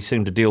 He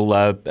seemed to deal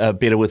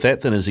better with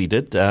that than as he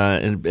did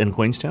in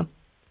Queenstown.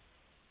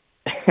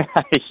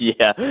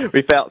 Yeah,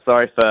 we felt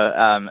sorry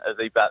for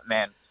Izzy, but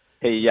man,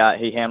 he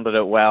handled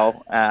it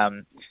well,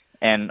 and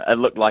it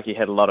looked like he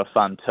had a lot of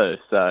fun too.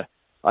 So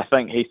I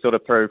think he sort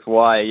of proved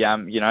why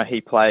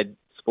he played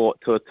sport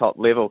to a top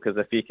level, because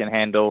if you can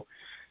handle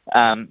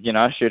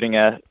shooting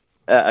a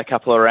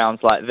couple of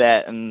rounds like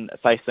that and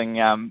facing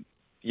a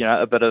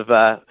bit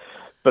of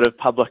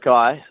public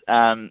eye,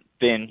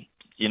 then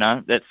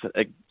that's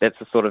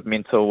a sort of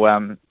mental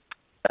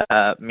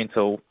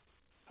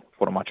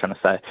what am I trying to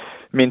say?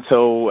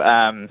 Mental,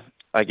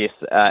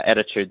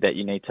 attitude that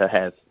you need to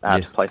have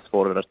to play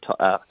sport at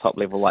a top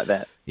level like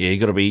that. Yeah, you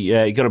got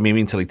to be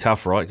mentally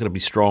tough, right? Got to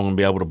be strong and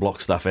be able to block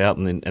stuff out,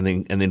 and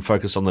then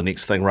focus on the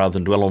next thing rather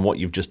than dwell on what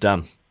you've just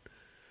done.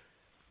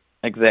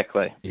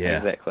 Exactly. Yeah.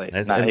 Exactly.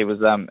 He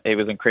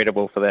was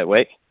incredible for that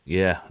week.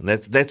 Yeah,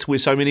 that's where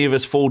so many of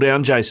us fall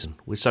down, Jason.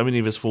 Where so many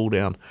of us fall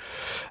down.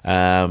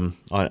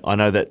 I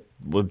know that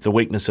the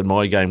weakness in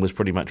my game was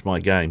pretty much my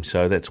game,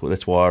 so that's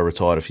why I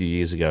retired a few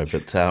years ago.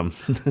 But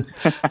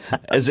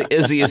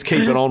Izzy is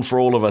keeping on for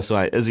all of us,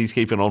 mate. Izzy's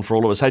keeping on for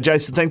all of us. Hey,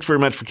 Jason, thanks very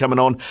much for coming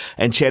on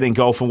and chatting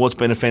golf and what's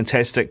been a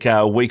fantastic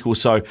week or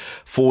so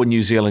for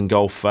New Zealand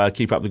golf.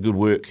 Keep up the good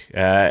work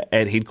at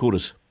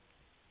headquarters.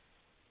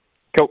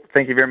 Cool.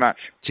 Thank you very much.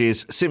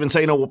 Cheers.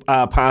 17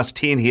 past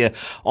 10 here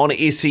on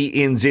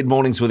SENZ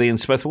Mornings with Ian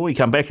Smith. When we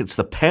come back, it's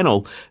the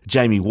panel,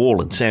 Jamie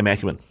Wall and Sam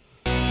Ackerman.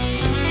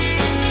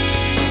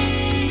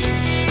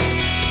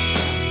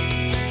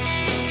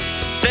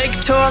 Big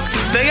talk,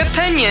 big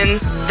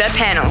opinions, the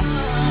panel.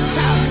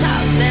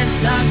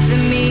 Talk to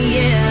me,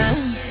 yeah.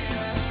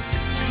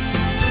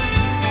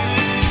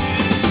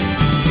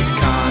 You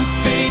can't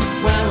beat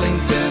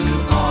Wellington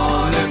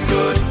on a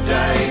good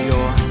day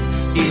or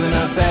even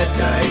a bad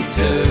day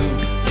too.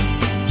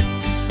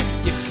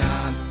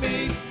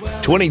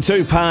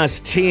 22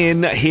 past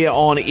 10 here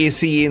on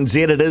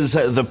SENZ. It is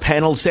the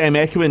panel. Sam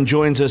Ackerman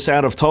joins us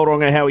out of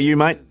Tauranga. How are you,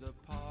 mate?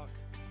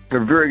 A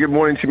very good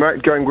morning to you,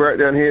 mate. Going great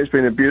down here. It's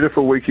been a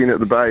beautiful weekend at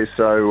the Bay,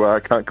 so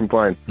can't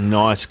complain.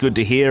 Nice, good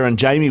to hear. And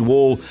Jamie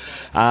Wall,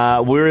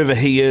 wherever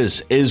he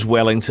is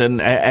Wellington.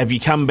 Have you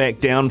come back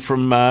down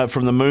from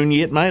the moon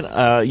yet,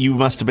 mate? You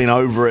must have been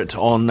over it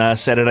on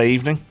Saturday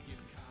evening.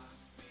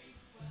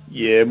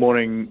 Yeah,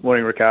 morning,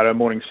 Ricardo.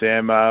 Morning,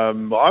 Sam.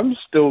 I'm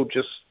still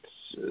just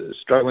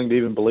struggling to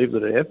even believe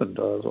that it happened.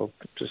 I've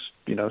just,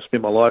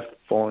 spent my life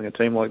following a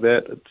team like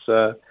that.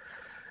 It's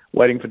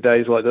waiting for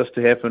days like this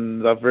to happen.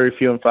 They're very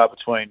few and far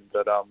between,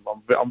 but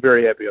I'm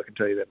very happy, I can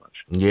tell you that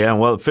much. Yeah,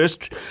 well,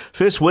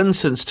 first win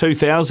since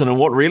 2000, and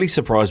what really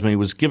surprised me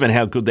was, given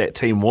how good that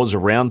team was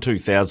around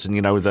 2000,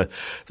 with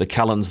the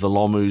Cullens, the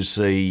Lomus,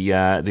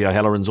 the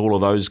O'Hallorans, all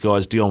of those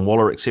guys, Dion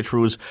Waller, etc.,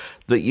 was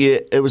that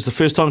it was the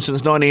first time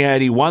since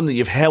 1981 that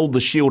you've held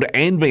the Shield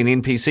and been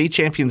NPC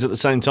champions at the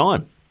same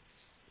time.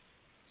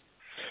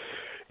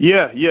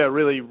 Yeah,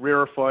 really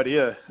rarefied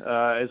air.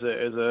 As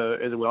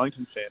a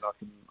Wellington fan,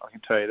 I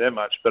can tell you that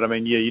much. But I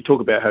mean, yeah, you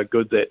talk about how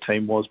good that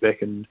team was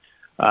back in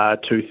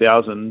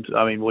 2000.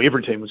 I mean, well,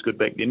 every team was good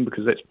back then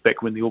because that's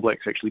back when the All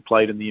Blacks actually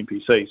played in the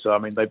NPC. So I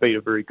mean, they beat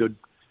a very good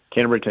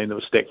Canterbury team that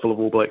was stacked full of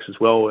All Blacks as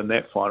well in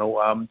that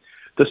final.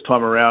 This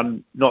time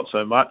around, not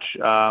so much.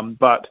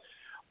 But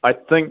I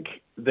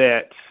think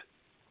that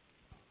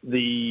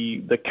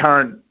the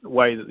current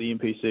way that the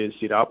NPC is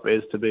set up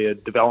is to be a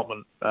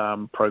development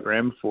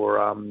program for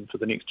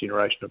the next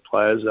generation of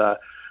players.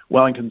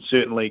 Wellington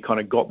certainly kind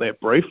of got that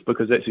brief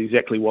because that's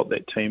exactly what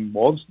that team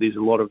was. There's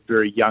a lot of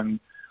very young,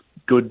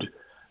 good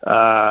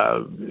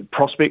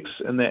prospects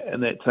in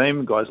that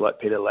team. Guys like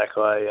Peter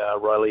Lakai,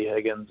 Riley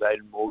Higgins,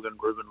 Aidan Morgan,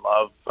 Ruben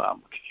Love,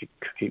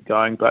 keep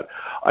going. But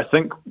I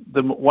think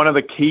one of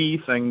the key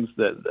things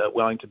that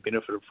Wellington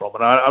benefited from,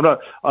 and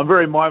I'm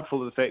very mindful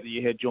of the fact that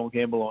you had John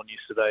Campbell on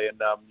yesterday,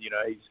 and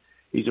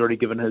he's already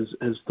given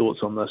his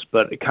thoughts on this.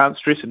 But I can't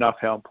stress enough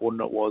how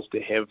important it was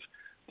to have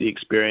the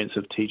experience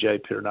of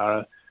TJ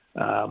Perenara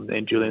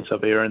and Julian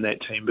Savera in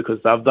that team,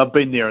 because they've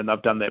been there and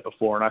they've done that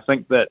before. And I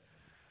think that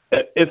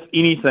if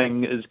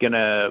anything is going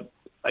to,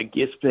 I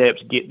guess,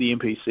 perhaps get the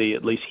NPC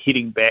at least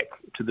heading back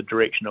to the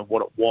direction of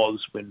what it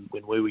was when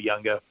we were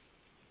younger,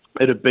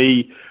 it'd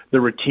be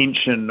the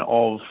retention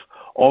of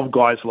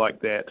guys like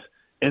that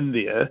in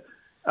there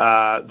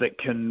that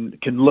can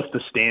lift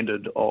the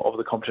standard of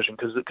the competition.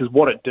 Because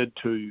what it did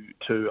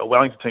to a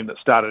Wellington team that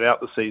started out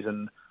the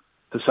season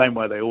the same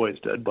way they always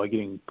did, by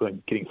getting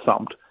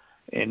thumped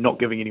and not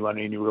giving anyone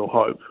any real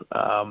hope,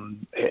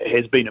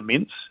 has been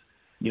immense.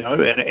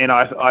 And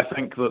I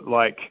think that,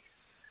 like,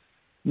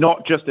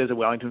 not just as a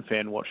Wellington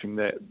fan watching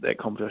that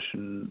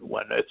competition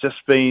win, it's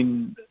just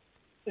been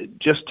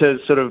just to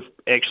sort of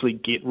actually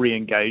get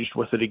re-engaged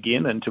with it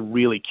again and to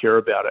really care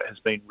about it has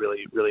been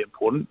really, really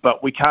important.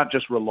 But we can't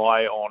just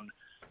rely on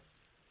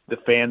the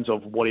fans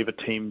of whatever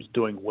team's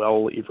doing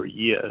well every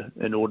year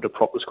in order to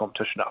prop this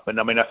competition up. And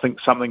I mean, I think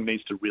something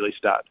needs to really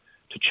start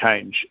to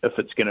change if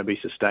it's going to be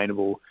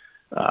sustainable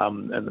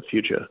in the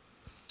future.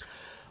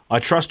 I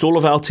trust all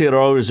of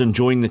Aotearoa is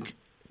enjoying the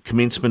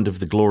commencement of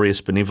the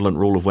glorious, benevolent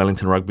rule of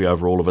Wellington Rugby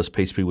over all of us.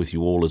 Peace be with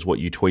you all, is what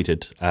you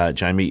tweeted,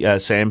 Jamie.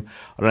 Sam,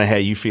 I don't know how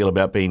you feel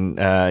about being,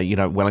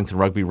 Wellington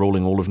Rugby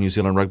ruling all of New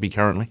Zealand rugby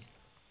currently.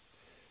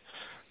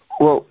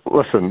 Well,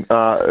 listen,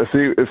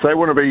 if they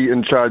want to be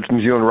in charge of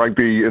New Zealand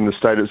rugby in the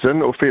state it's in,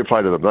 well, fair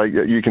play to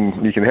them. You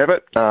can have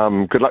it.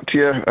 Good luck to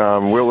you.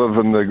 We'll live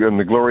in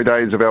the glory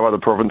days of our other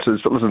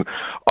provinces. But listen,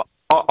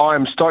 I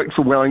am stoked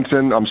for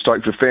Wellington. I'm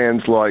stoked for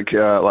fans like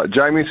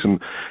Jamie.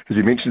 As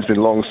you mentioned, it's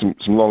been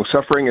some long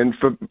suffering, and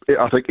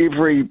I think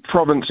every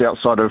province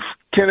outside of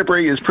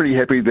Canterbury is pretty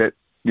happy that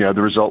the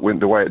result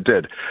went the way it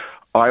did.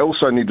 I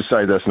also need to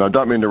say this, and I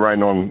don't mean to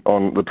rain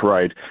on the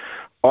parade.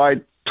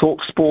 I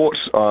talk sport.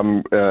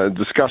 I'm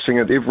discussing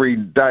it every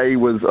day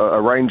with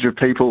a range of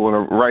people on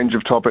a range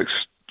of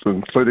topics,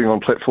 including on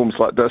platforms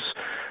like this.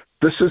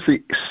 This is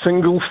the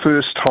single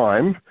first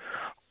time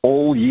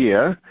all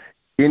year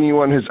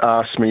anyone has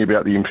asked me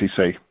about the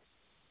NPC.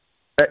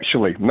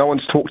 Actually, no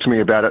one's talked to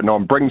me about it. No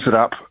one brings it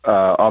up.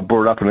 I've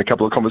brought it up in a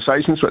couple of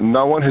conversations, but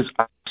no one has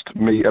asked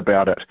me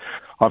about it.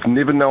 I've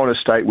never known a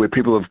state where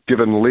people have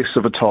given less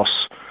of a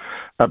toss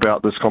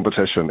about this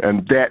competition,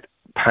 and that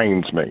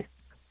pains me.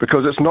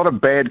 Because it's not a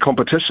bad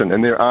competition,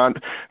 and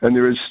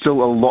there is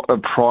still a lot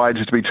of pride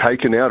to be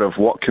taken out of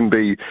what can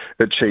be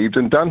achieved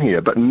and done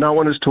here. But no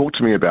one has talked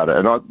to me about it,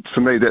 and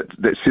for me,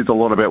 that says a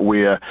lot about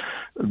where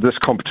this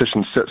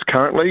competition sits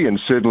currently. And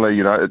certainly,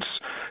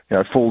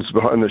 it's falls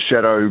in the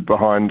shadow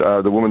behind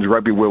the Women's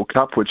Rugby World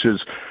Cup, which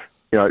is,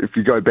 if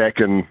you go back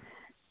in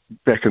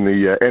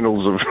the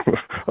annals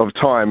of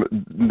time,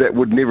 that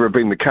would never have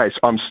been the case.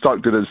 I'm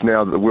stoked it is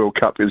now that the World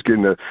Cup is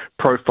getting the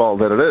profile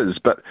that it is,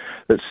 but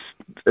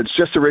it's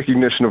just a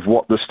recognition of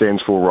what this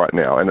stands for right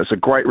now, and it's a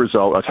great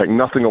result. I take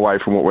nothing away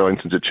from what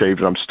Wellington's achieved,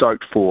 and I'm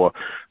stoked for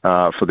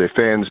their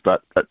fans,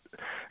 but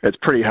it's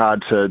pretty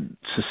hard to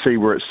see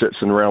where it sits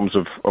in realms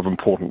of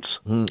importance.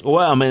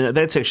 Well, I mean,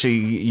 that's actually,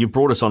 you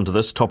brought us onto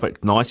this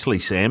topic nicely,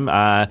 Sam.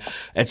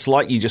 It's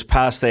like you just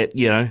passed that,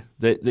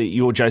 that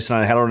you're Jason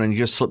O'Halloran and you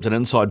just slipped an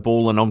inside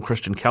ball and I'm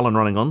Christian Cullen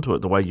running onto it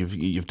the way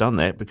you've done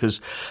that,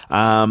 because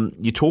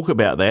you talk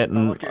about that.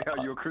 And okay,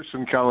 how you're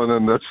Christian Cullen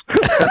in this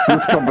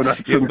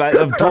combination.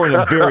 I'm drawing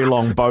a very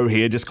long bow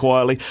here, just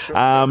quietly.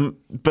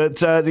 But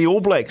the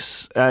All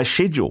Blacks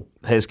schedule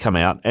has come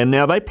out, and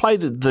now they play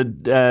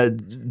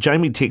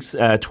Jamie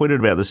tweeted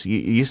about this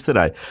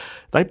yesterday.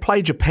 They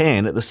play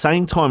Japan at the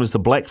same time as the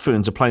Black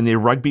Ferns are playing their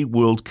Rugby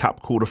World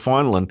Cup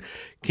quarter-final, and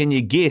can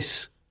you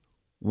guess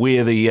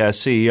where the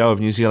CEO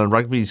of New Zealand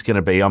Rugby is going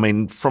to be? I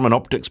mean, from an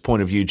optics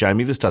point of view,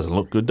 Jamie, this doesn't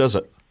look good, does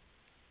it?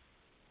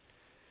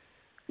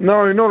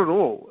 No, not at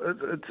all.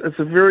 It's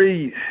a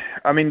very,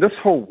 this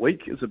whole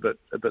week is a bit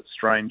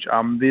strange.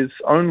 There's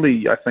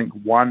only, I think,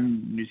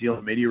 one New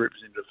Zealand media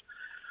representative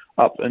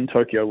up in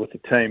Tokyo with the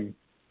team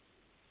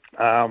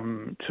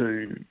to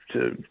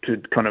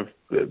kind of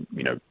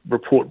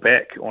report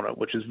back on it,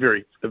 which is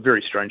a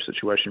very strange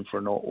situation for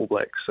an All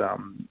Blacks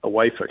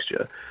away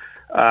fixture,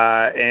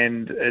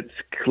 and it's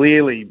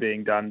clearly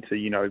being done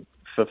to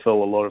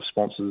fulfill a lot of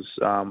sponsors'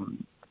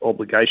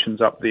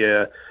 obligations up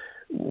there.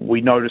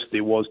 We noticed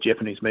there was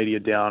Japanese media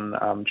down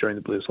during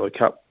the Bledisloe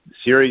Cup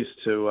series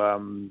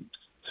to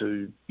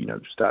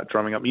start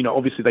drumming up.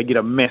 Obviously they get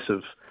a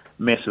massive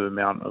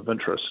amount of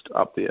interest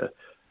up there,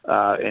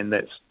 and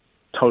that's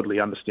totally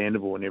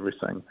understandable and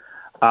everything.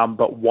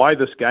 But why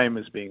this game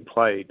is being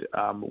played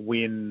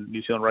when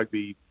New Zealand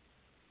Rugby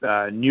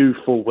knew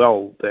full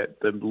well that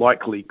the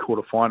likely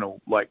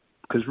quarterfinal,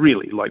 because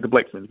really, the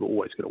Black Ferns were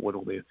always going to win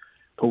all their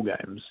pool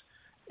games,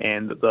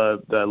 and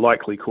the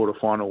likely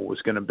quarterfinal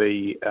was going to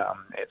be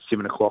at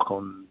 7 o'clock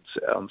on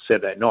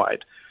Saturday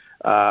night,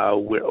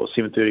 or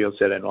 7:30 on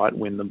Saturday night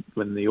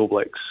when the All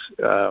Blacks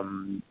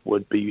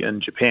would be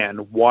in Japan.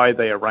 Why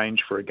they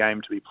arranged for a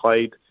game to be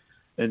played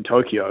in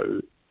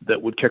Tokyo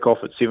that would kick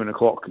off at 7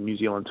 o'clock New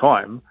Zealand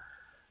time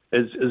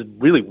is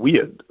really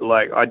weird.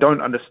 I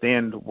don't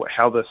understand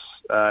how this.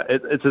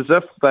 It's as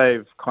if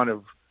they've kind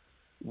of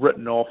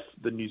written off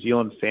the New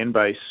Zealand fan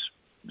base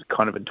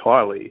kind of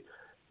entirely.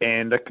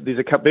 And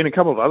there's been a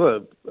couple of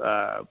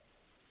other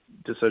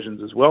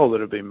decisions as well that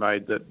have been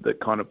made that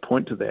kind of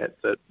point to that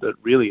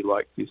really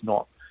there's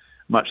not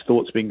much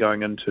thought's been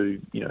going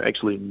into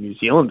actually New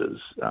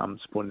Zealanders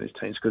supporting these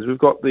teams, because we've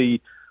got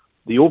the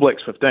All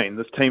Blacks 15,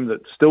 this team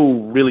that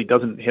still really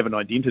doesn't have an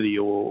identity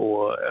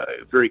or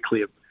a very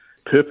clear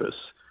purpose,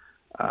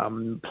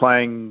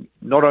 playing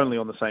not only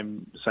on the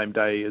same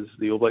day as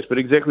the All Blacks but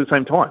exactly the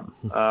same time.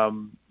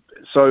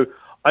 So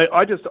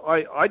I just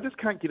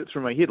can't get it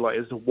through my head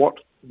as to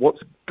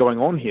what's going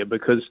on here,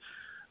 because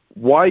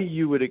why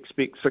you would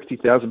expect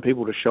 60,000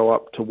 people to show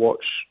up to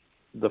watch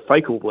the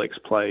fake All Blacks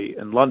play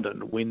in London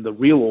when the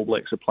real All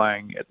Blacks are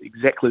playing at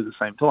exactly the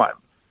same time?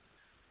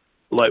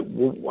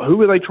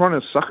 Who are they trying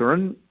to sucker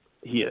in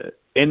here?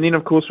 And then,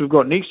 of course,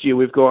 next year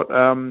we've got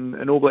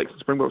an All Blacks and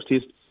Springboks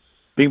test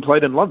being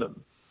played in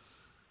London.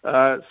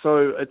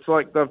 So it's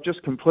like they've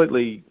just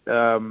completely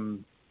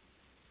given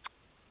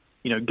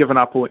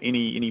up on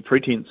any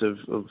pretense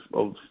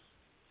of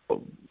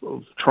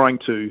trying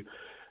to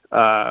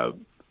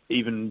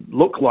even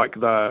look like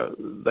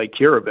they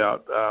care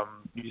about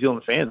New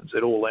Zealand fans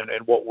at all, and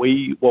what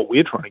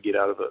we're trying to get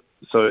out of it.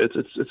 So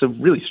it's a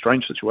really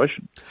strange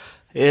situation.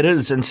 It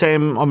is, and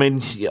Sam, I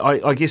mean,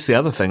 I guess the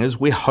other thing is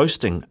we're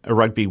hosting a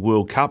Rugby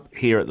World Cup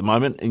here at the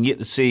moment, and yet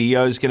the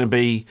CEO is going to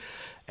be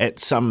at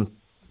some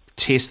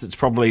test that's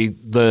probably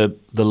the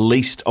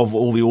least of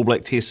all the All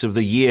Black tests of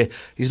the year.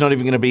 He's not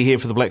even going to be here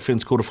for the Black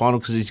Ferns quarterfinal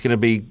because he's going to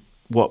be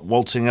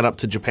waltzing it up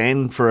to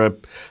Japan for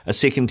a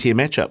second-tier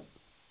matchup.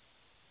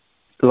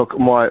 Look,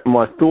 my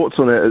thoughts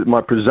on it, my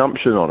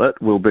presumption on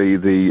it will be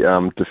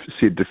the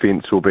said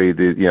defence will be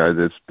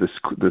the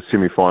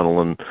semi-final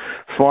and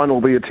final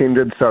will be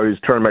attended. So he's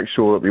trying to make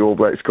sure that the All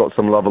Blacks got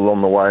some love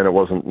along the way, and it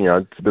wasn't,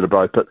 it's a bit of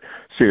both. But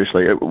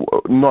seriously,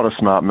 not a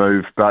smart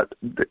move. But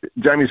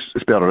Jamie's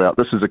spelled it out.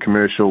 This is a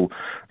commercial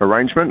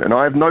arrangement, and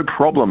I have no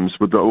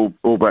problems with the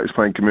All Blacks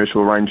playing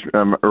commercial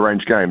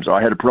arranged games.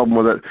 I had a problem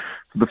with it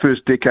for the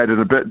first decade and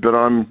a bit, but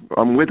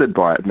I'm weathered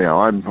by it now.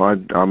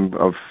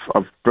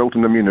 I've built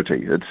an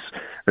immunity.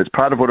 It's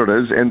part of what it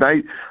is, and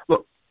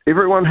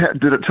everyone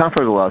did it tough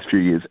over the last few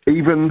years.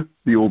 Even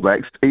the All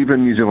Blacks,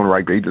 even New Zealand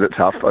Rugby did it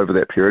tough over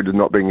that period of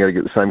not being able to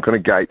get the same kind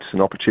of gates and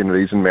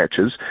opportunities and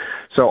matches.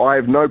 So I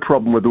have no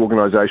problem with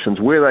organisations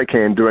where they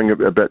can doing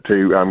a bit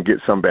to get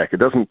some back. It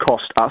doesn't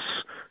cost us,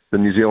 the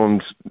New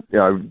Zealand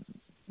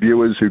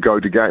viewers who go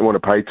to game want to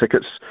pay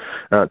tickets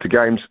to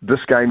games.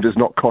 This game does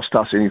not cost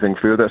us anything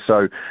further,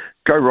 so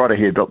go right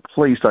ahead, but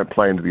please don't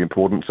play into the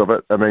importance of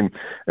it. I mean,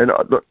 and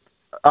look,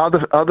 are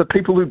the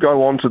people who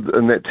go on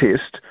in that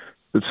test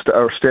that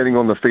are standing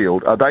on the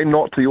field, are they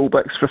not the All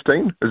Blacks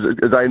 15? Are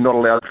they not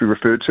allowed to be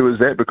referred to as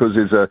that because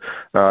there's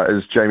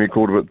as Jamie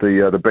called it,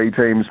 the B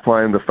teams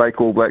playing, the fake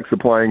All Blacks are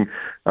playing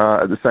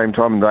at the same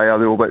time, and they are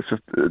the All Blacks.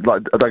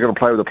 Like, are they going to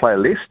play with a player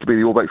less to be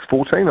the All Blacks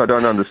 14? I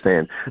don't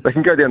understand. They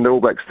can go down to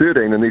All Blacks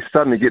 13 and they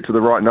suddenly get to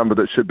the right number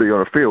that should be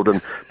on a field and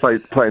play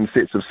in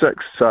sets of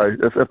 6. So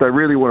if they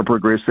really want to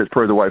progress, that's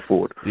probably the way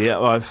forward. Yeah,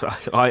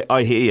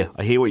 I hear you.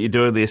 I hear what you're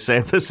doing there,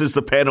 Sam. This is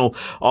the panel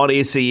on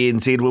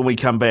SENZ. When we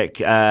come back,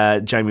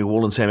 Jamie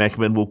Wall and Sam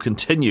Ackerman will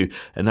continue,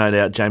 and no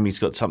doubt Jamie's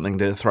got something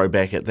to throw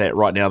back at that.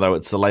 Right now, though,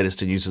 it's the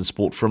latest in news and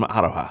sport from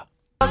Aroha.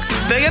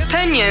 Big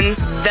opinions,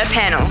 the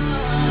panel.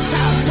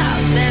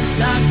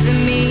 Talk to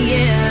me,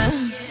 yeah.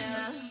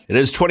 It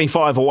is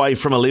 25 away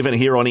from 11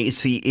 here on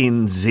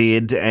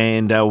SENZ,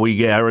 and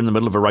we are in the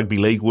middle of a Rugby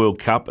League World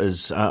Cup,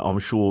 as I'm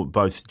sure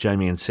both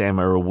Jamie and Sam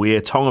are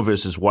aware. Tonga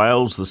versus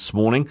Wales this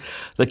morning.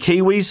 The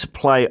Kiwis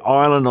play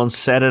Ireland on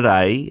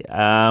Saturday.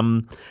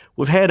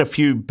 We've had a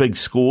few big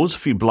scores, a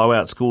few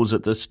blowout scores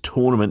at this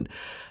tournament.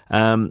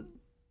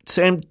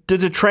 Sam, do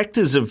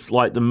detractors of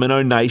the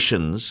Minnow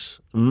Nations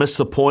miss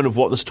the point of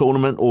what this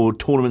tournament or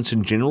tournaments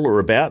in general are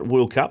about,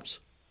 World Cups?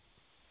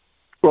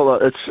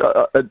 Well,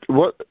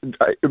 what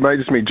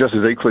amazes me just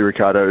as equally,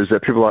 Ricardo, is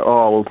that people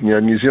are like,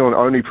 New Zealand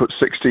only put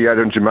 68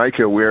 on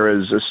Jamaica,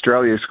 whereas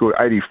Australia scored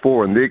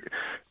 84, and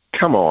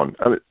come on.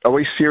 Are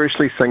we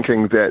seriously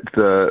thinking that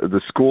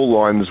the score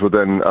lines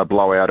within a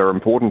blowout are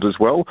important as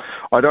well?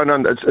 I don't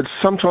know.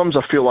 Sometimes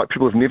I feel like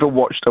people have never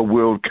watched a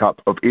World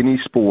Cup of any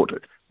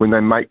sport when they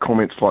make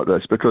comments like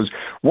this, because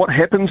what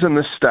happens in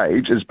this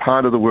stage is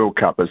part of the World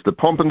Cup. It's the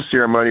pomp and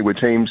ceremony where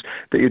teams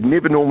that you'd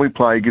never normally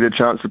play get a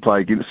chance to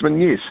play against them.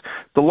 And yes,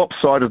 the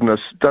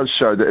lopsidedness does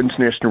show that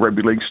International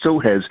Rugby League still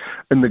has,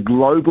 in the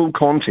global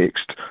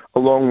context, a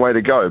long way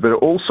to go. But it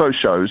also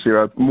shows there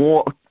are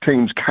more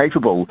teams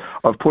capable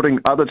of putting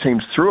other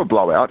teams through a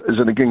blowout, as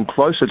in again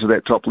closer to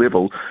that top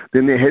level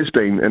than there has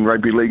been in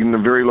rugby league in a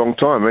very long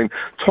time. I mean,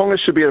 Tonga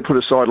should be able to put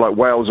a side like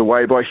Wales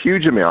away by a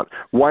huge amount.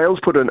 Wales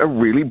put in a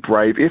really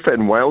brave effort,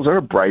 and Wales are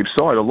a brave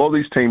side. A lot of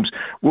these teams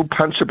will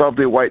punch above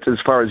their weight as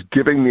far as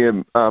giving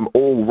them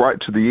all right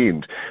to the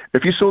end.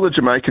 If you saw the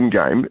Jamaican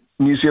game,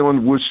 New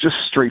Zealand was just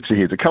streets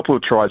ahead. A couple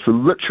of tries were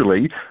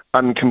literally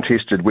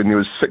uncontested when there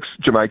was 6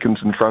 Jamaicans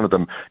in front of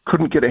them.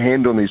 Couldn't get a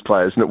hand on these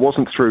players, and it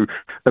wasn't through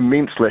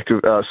immense lack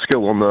of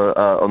skill on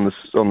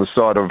the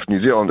side of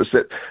New Zealand. It's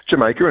that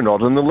Jamaica are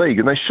not in the league,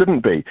 and they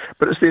shouldn't be.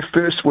 But it's their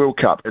first World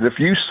Cup, and if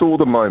you saw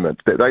the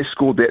moment that they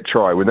scored that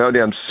try when they were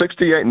down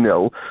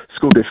 68-0,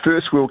 scored their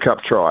first World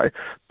Cup try,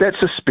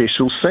 that's a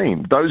special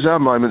scene. Those are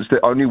moments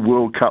that only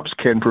World Cups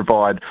can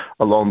provide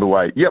along the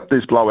way. Yep,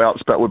 there's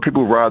blowouts, but would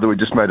people rather we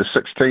just made a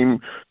 6-team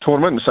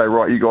tournament and say,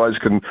 right, you guys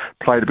can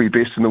play to be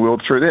best in the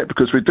world through that?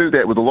 Because we do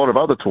that with a lot of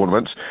other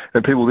tournaments,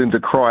 and people then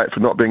decry it for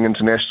not being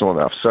international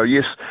enough. So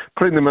yes,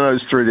 putting the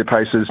minnows through their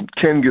paces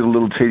can get a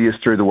little tedious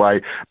through the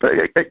way, but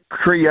it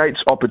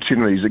creates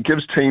opportunities. It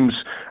gives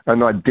teams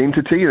an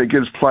identity, and it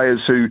gives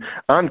players who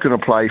aren't going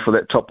to play for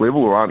that top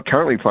level or aren't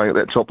currently playing at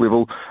that top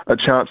level a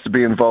chance to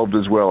be involved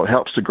as well. It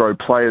helps to grow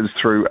players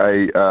through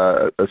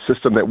a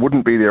system that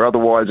wouldn't be there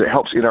otherwise. It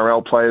helps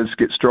NRL players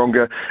get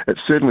stronger.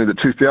 It's certainly the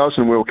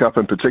 2000 World Cup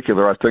in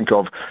particular, I think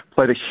of,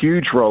 played a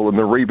huge role in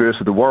the rebirth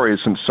of the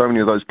Warriors, since so many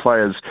of those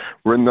players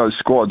were in those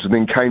squads and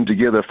then came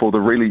together for the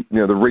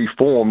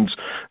reformed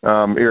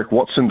Eric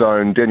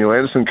Watson-Doan, Daniel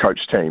Anderson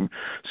coach team.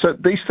 So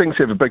these things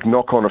have a big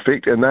knock-on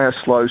effect, and they are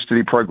slow,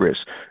 steady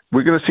progress.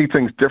 we're going to see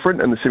things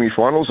different in the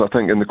semi-finals. I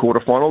think in the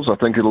quarterfinals, I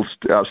think it'll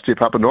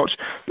step up a notch.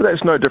 But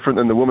that's no different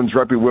than the Women's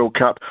Rugby World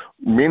Cup,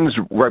 Men's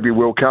Rugby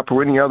World Cup,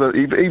 or any other,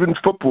 even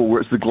football,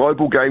 where it's the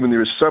global game and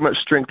there is so much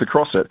strength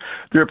across it.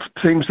 There are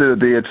teams that are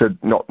there to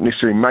not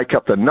necessarily make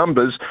up the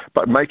numbers,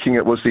 but making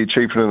it was the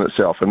achievement in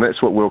itself, and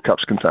that's what World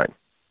Cups contain.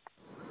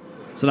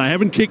 So they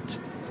haven't kicked.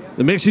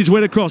 The message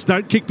went across,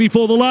 don't kick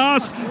before the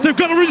last. They've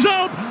got a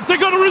result. They've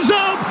got a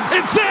result.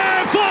 It's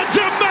there for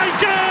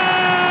Jamaica.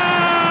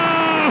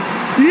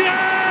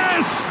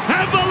 Yes!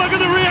 Have a look at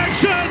the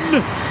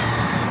reaction.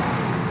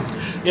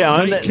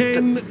 Yeah, they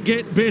can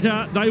get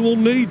better. They will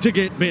need to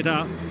get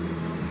better.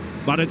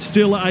 But it's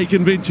still a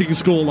convincing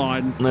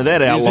scoreline. Now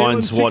that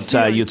outlines what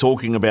you're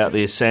talking about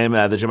there, Sam.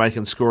 The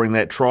Jamaicans scoring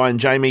that try, and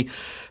Jamie,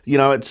 you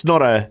know, it's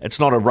not a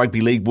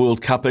Rugby League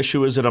World Cup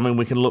issue, is it? I mean,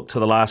 we can look to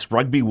the last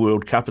Rugby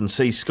World Cup and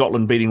see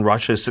Scotland beating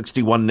Russia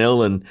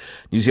 61-0 and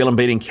New Zealand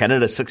beating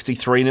Canada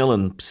 63-0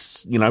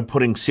 and, you know,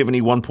 putting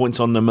 71 points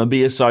on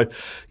Namibia. So,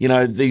 you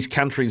know, these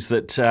countries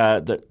that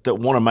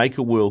want to make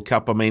a World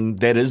Cup, I mean,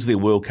 that is their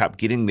World Cup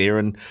getting there,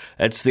 and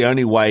it's the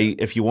only way,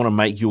 if you want to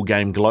make your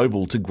game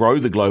global, to grow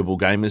the global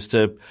game, is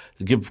to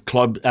give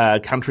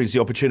countries the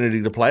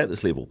opportunity to play at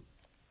this level.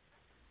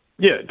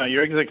 Yeah, no,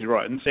 you're exactly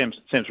right, and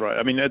Sam's right.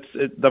 I mean,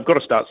 they've got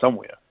to start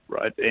somewhere,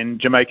 right? And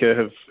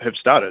Jamaica have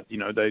started. You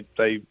know,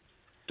 they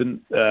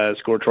didn't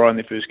score a try in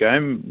their first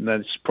game. And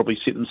they probably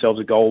set themselves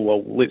a goal.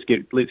 Well, let's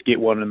get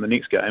one in the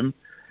next game,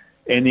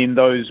 and then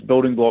those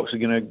building blocks are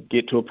going to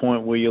get to a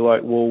point where you're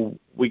like, well,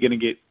 we're going to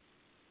get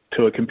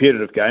to a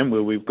competitive game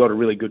where we've got a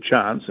really good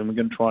chance, and we're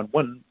going to try and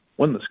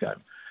win this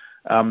game.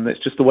 That's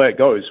just the way it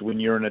goes when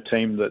you're in a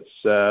team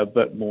that's a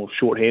bit more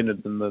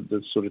short-handed than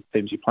the sort of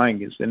teams you're playing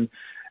against.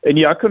 And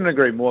yeah, I couldn't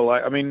agree more.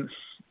 Like, I mean,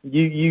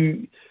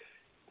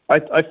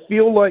 I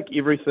feel like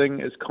everything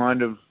is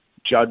kind of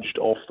judged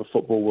off the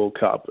Football World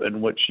Cup, in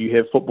which you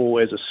have football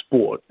as a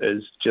sport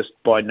is just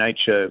by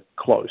nature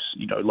close.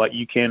 You know, like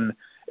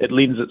it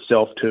lends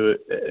itself to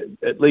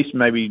at least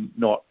maybe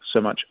not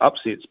so much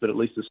upsets, but at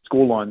least the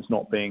scoreline's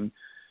not being,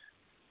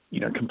 you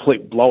know,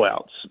 complete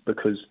blowouts,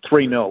 because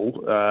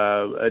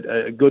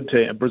 3-0, a good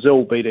team,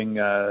 Brazil beating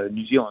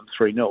New Zealand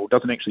 3-0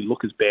 doesn't actually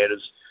look as bad as,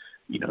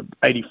 you know,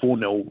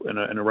 84-0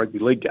 in a rugby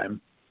league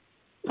game.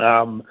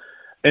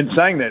 And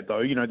saying that, though,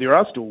 you know, there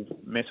are still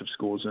massive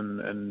scores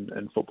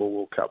in football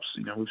World Cups.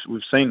 You know,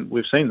 we've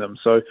seen them.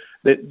 So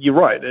that you're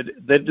right.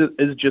 That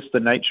is just the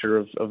nature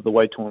of the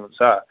way tournaments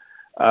are,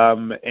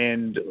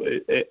 and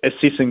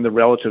assessing the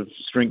relative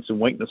strengths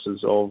and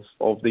weaknesses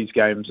of these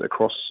games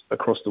across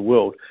the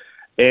world.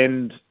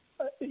 And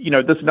you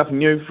know, this is nothing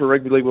new for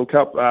Rugby League World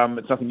Cup.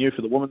 It's nothing new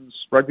for the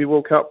Women's Rugby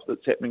World Cup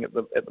that's happening at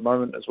the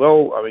moment as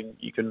well. I mean,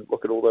 you can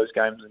look at all those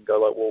games and go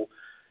like, well,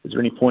 is there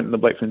any point in the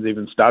Black Ferns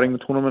even starting the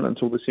tournament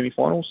until the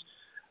semi-finals?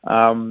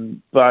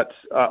 But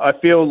I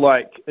feel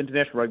like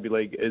International Rugby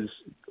League is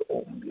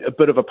a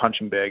bit of a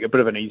punching bag, a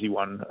bit of an easy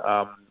one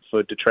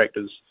for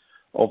detractors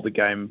of the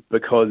game,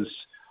 because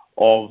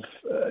of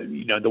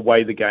you know, the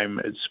way the game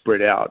is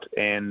spread out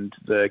and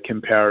the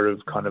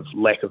comparative kind of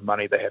lack of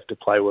money they have to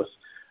play with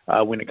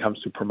when it comes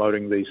to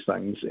promoting these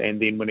things.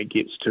 And then when it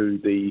gets to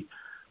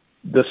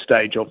this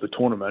stage of the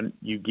tournament,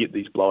 you get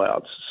these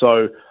blowouts.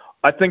 So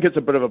I think it's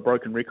a bit of a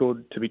broken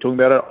record to be talking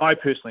about it. I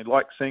personally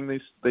like seeing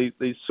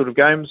these sort of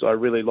games. I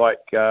really like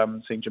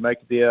seeing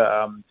Jamaica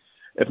there.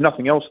 If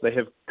nothing else, they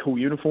have cool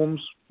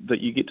uniforms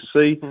that you get to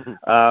see,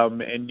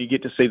 and you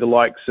get to see the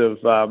likes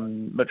of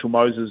Mitchell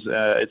Moses,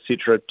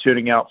 etc.,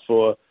 turning out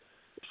for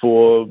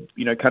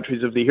you know,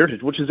 countries of their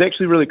heritage, which is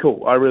actually really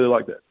cool. I really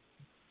like that.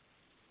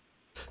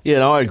 Yeah,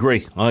 no, I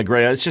agree.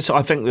 It's just,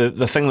 I think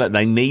the thing that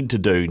they need to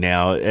do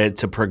now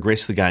to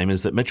progress the game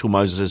is that Mitchell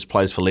Moses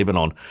plays for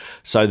Lebanon,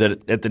 so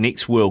that at the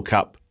next World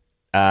Cup,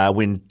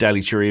 when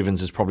Daly Cherry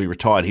Evans is probably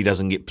retired, he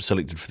doesn't get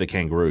selected for the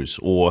Kangaroos.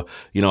 Or,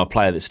 you know, a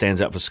player that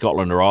stands out for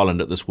Scotland or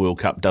Ireland at this World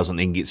Cup doesn't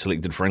then get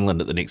selected for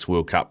England at the next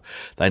World Cup.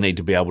 They need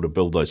to be able to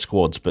build those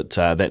squads, but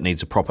that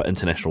needs a proper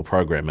international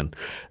program, and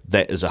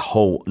that is a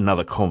whole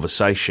another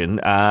conversation.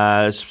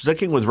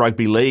 Sticking with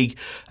rugby league,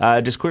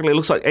 just quickly, it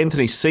looks like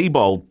Anthony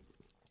Seibold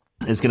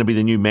is going to be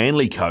the new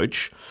Manly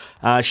coach.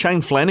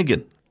 Shane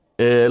Flanagan,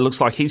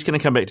 looks like he's going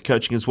to come back to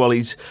coaching as well.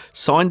 He's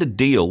signed a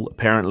deal,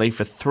 apparently,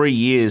 for 3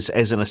 years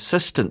as an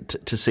assistant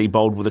to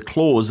Seibold, with a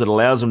clause that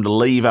allows him to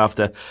leave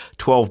after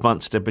 12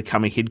 months to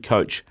become a head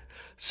coach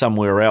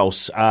somewhere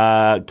else.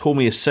 Call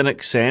me a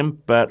cynic,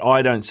 Sam, but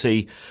I don't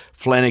see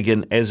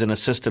Flanagan as an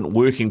assistant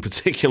working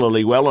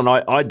particularly well, and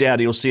I doubt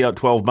he'll see out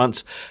 12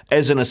 months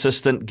as an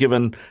assistant,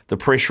 given the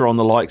pressure on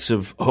the likes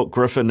of Hook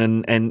Griffin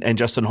and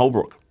Justin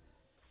Holbrook.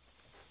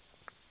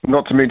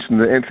 Not to mention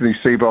that Anthony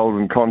Seibold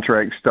and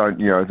contracts don't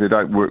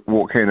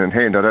walk hand in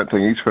hand. I don't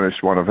think he's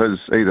finished one of his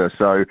either.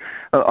 So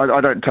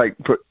I don't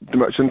put too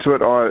much into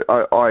it.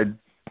 I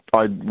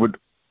don't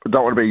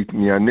want to be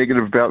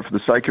negative about it for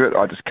the sake of it.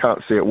 I just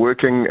can't see it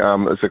working.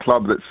 It's a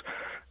club that's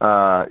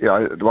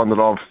one that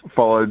I've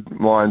followed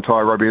my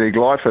entire rugby league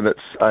life, and it's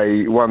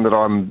a one that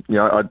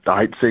I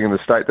hate seeing in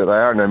the state that they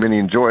are. I know many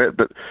enjoy it,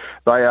 but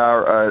they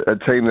are a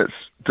team that's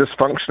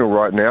dysfunctional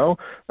right now,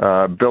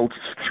 built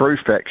through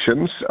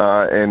factions,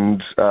 and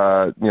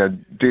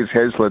Des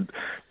Hasler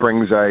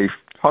brings a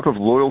type of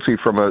loyalty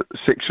from a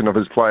section of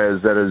his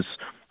players that is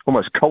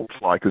almost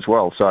cult-like as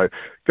well. So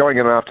going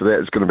in after that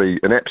is going to be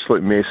an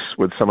absolute mess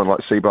with someone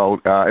like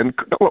Seibold. And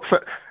look,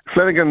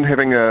 Flanagan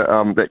having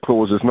that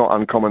clause is not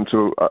uncommon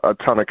to a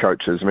ton of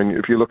coaches. I mean,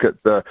 if you look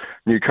at the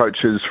new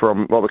coaches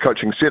the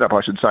coaching setup,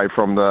 I should say,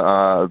 from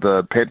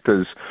the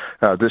Panthers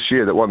this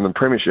year that won the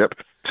premiership,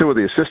 two of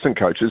the assistant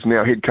coaches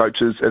now head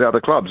coaches at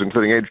other clubs,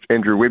 including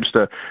Andrew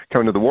Webster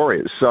coming to the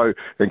Warriors.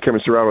 And Kevin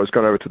Serrano has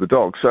gone over to the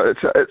Dogs. So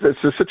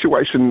it's a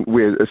situation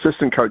where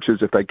assistant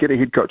coaches, if they get a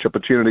head coach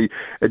opportunity,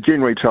 are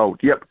generally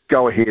told, yep,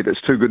 go ahead, it's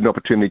too good an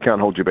opportunity,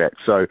 can't hold you back.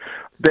 So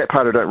that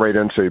part I don't read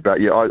into.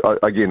 But yeah,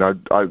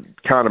 I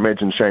can't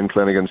imagine Shane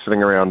Flanagan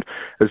sitting around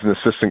as an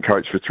assistant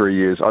coach for 3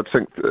 years. I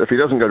think if he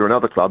doesn't go to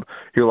another club,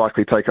 he'll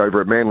likely take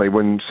over at Manly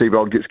when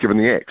Seibold gets given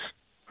the axe.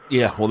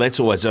 Yeah, well, that's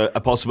always a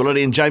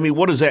possibility. And Jamie,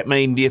 what does that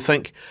mean, do you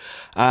think,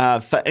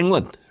 for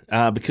England?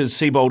 Because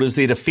Seibold is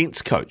their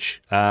defence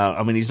coach. He's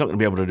not going to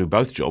be able to do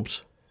both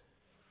jobs.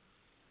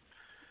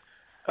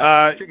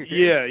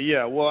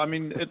 Yeah. Well, I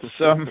mean, it's.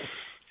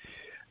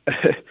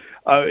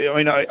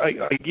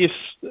 I guess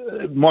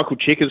Michael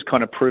Cheika's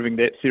kind of proving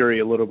that theory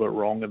a little bit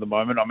wrong at the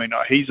moment. I mean,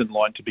 he's in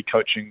line to be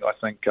coaching, I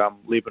think,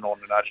 Lebanon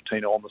and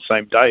Argentina on the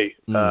same day,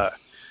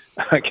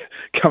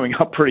 coming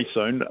up pretty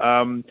soon.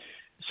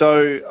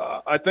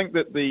 So I think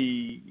that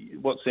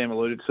what Sam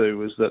alluded to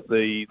was that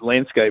the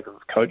landscape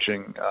of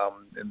coaching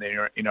in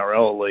the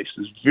NRL at least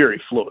is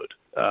very fluid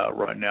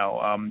right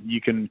now. You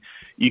can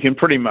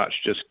pretty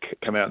much just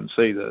come out and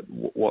see that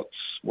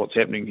what's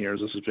happening here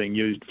is this is being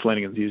used.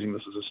 Flanagan's using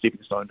this as a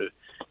stepping stone to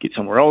get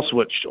somewhere else,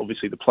 which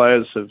obviously the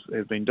players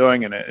have been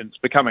doing, and it's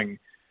becoming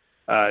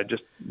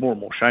just more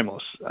and more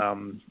shameless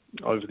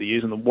over the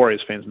years, and the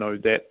Warriors fans know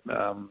that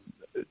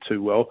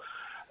too well.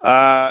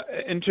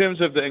 In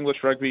terms of the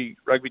English rugby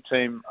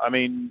team, I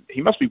mean,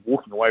 he must be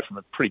walking away from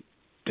a pretty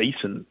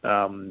decent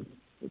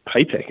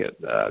pay packet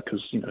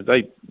because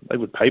they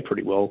would pay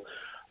pretty well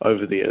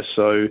over there.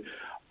 So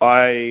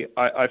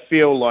I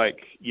feel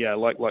like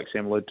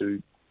Sam alluded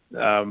to,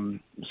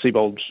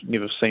 Seibold's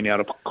never seen out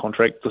of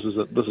contract. This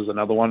is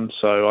another one.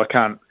 So I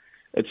can't.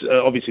 It's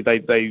obviously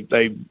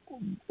they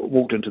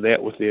walked into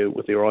that with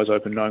their eyes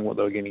open, knowing what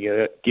they were going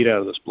to get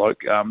out of this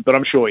bloke. But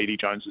I'm sure Eddie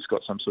Jones has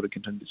got some sort of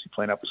contingency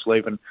plan up his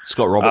sleeve, and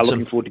Scott Robertson.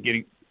 Looking forward to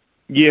getting.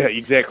 Yeah,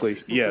 exactly.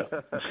 Yeah,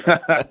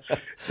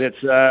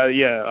 that's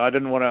I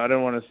don't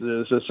want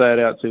to say it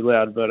out too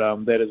loud, but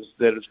that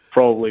is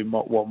probably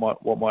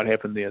what might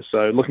happen there.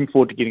 So looking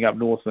forward to getting up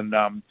north and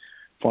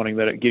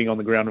getting on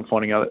the ground and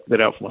finding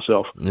that out for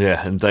myself.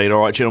 Yeah, indeed. All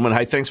right, gentlemen.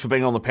 Hey, thanks for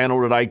being on the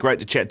panel today. Great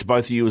to chat to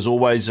both of you as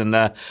always. And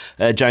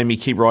Jamie,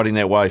 keep riding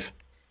that wave.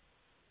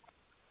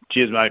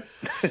 Cheers, mate.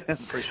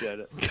 Appreciate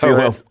it.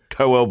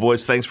 Go well,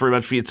 boys. Thanks very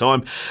much for your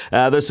time.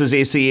 This is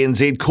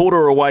SENZ,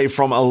 quarter away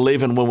from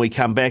 11. When we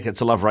come back, it's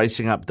a Love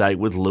Racing update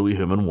with Louis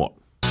Herman Watt.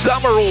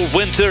 Summer or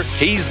winter,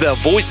 he's the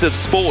voice of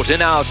sport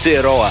in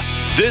Aotearoa.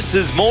 This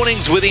is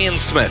Mornings with Ian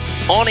Smith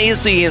on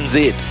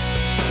SENZ.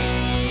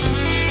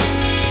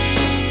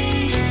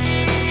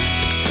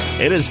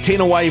 It is 10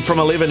 away from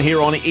 11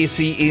 here on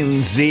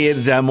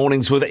SENZ,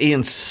 Mornings with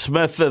Ian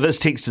Smith. This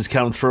text has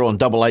come through on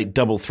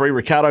 8833.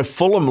 Ricardo,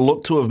 Fulham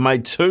look to have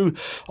made two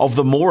of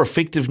the more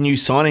effective new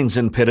signings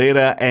in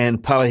Pereira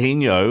and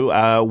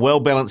Palahino. A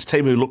well-balanced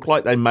team who look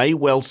like they may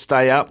well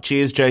stay up.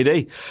 Cheers,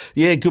 JD.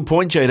 Yeah, good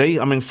point,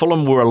 JD. I mean,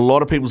 Fulham were a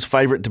lot of people's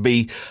favourite to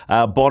be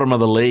bottom of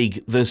the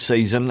league this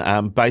season,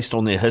 based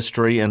on their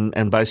history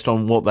and based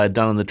on what they'd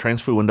done in the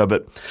transfer window.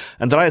 But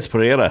Andreas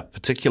Pereira,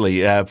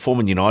 particularly a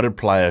former United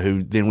player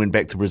who then went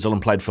back to Brazil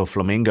and played for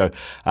Flamengo.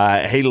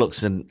 He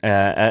looks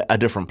a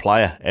different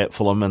player at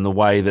Fulham in the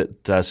way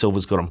that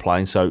Silva's got him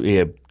playing. So,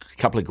 yeah, a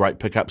couple of great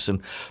pickups,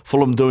 and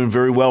Fulham doing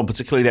very well, and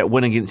particularly that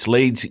win against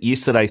Leeds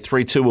yesterday,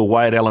 3-2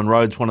 away at Ellen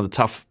Road, one of the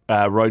tough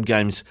road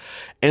games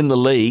in the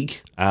league.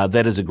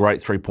 That is a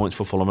great 3 points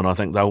for Fulham, and I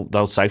think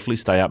they'll safely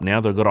stay up now.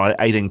 They've got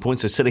 18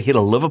 points. They sit ahead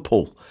of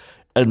Liverpool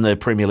in the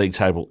Premier League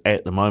table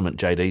at the moment,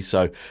 JD.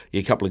 So, yeah,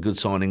 a couple of good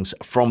signings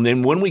from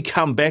them. When we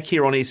come back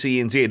here on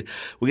SENZ,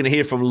 we're going to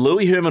hear from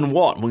Louis Herman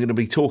Watt. We're going to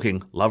be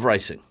talking Love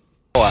Racing.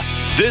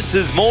 This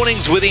is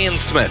Mornings with Ian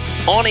Smith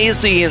on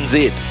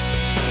SENZ.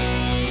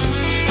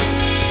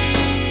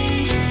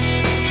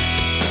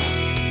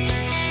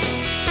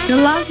 The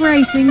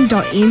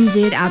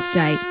loveracing.nz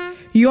update.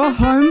 Your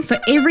home for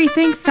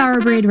everything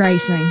thoroughbred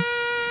racing.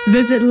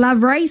 Visit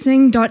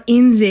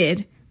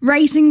loveracing.nz.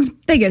 Racing's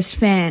biggest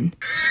fan.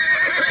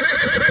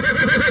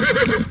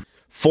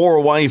 4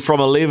 away from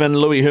 11,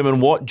 Louis Herman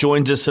Watt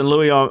joins us. And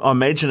Louis, I'm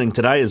imagining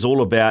today is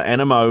all about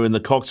Animo and the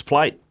Cox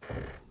Plate.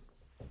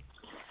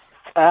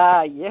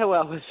 Yeah,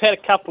 well, we've had a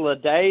couple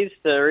of days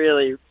to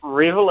really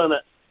revel in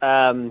it,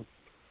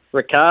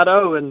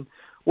 Ricardo, and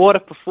what a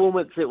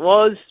performance it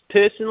was.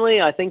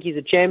 Personally, I think he's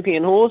a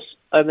champion horse.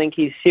 I think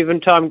he's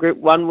 7-time Group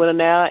 1 winner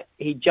now.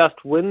 He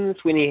just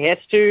wins when he has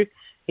to.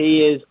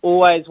 He is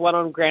always won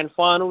on Grand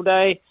Final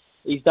day.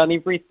 He's done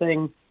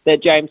everything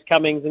that James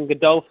Cummings and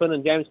Godolphin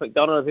and James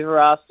McDonald have ever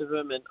asked of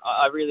him, and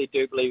I really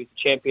do believe he's a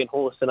champion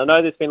horse. And I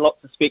know there's been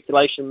lots of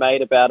speculation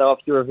made about, if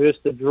you reverse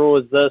the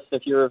draws this,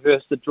 if you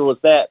reverse the draws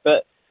that,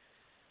 but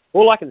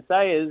all I can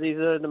say is he's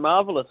a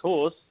marvellous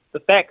horse. The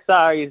facts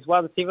are he's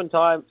won 7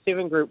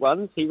 Group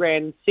 1s. He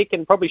ran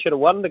second, probably should have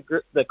won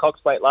the Cox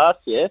Plate last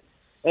year,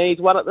 and he's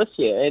won it this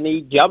year. And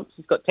he jumps,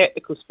 he's got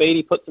tactical speed,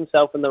 he puts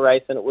himself in the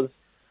race, and it was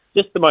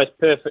just the most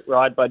perfect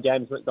ride by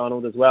James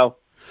McDonald as well.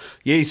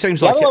 Yeah, he seems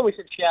the like... The other one we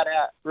should shout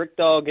out, Rick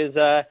Dog, is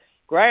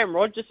Graham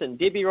Rogerson,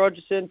 Debbie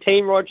Rogerson,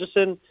 Team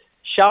Rogerson,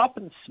 sharp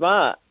and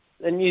smart.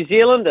 The New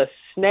Zealander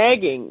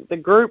snagging the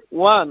Group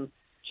 1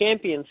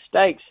 Champion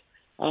Stakes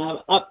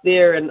up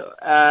there in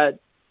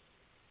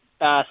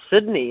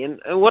Sydney.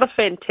 And what a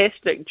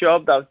fantastic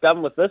job they've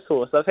done with this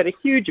horse. I've had a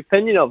huge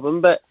opinion of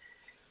him, but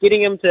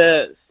getting him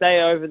to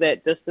stay over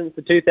that distance,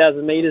 the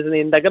 2,000 metres, and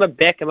then they're going to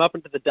back him up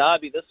into the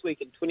Derby this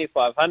week in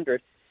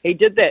 2,500. He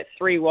did that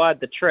 3 wide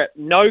the trip,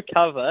 no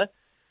cover,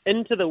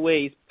 into the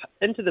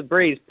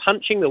breeze,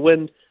 punching the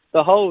wind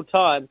the whole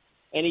time,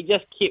 and he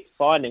just kept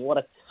finding. What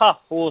a tough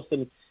horse.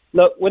 And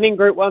look, winning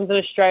Group 1s in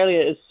Australia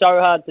is so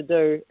hard to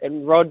do,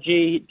 and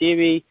Rogie,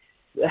 Debbie,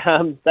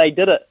 they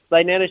did it.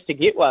 They managed to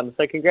get one,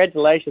 so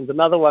congratulations,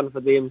 another one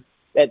for them.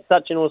 That's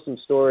such an awesome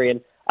story,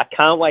 and I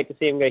can't wait to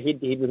see him go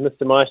head-to-head with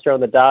Mr. Maestro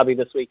in the Derby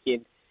this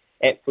weekend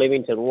at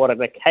Flemington. What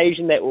an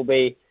occasion that will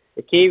be.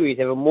 The Kiwis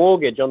have a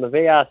mortgage on the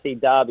VRC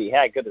Derby.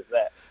 How good is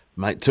that?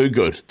 Mate, too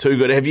good, too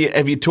good. Have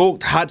you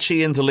talked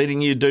Hutchie into letting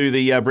you do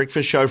the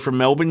breakfast show from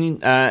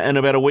Melbourne in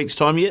about a week's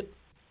time yet?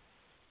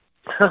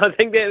 I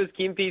think that was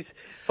Kempy's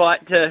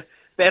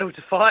battle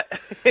to fight.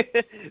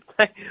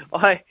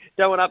 I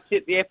don't want to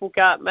upset the apple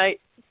cart, mate.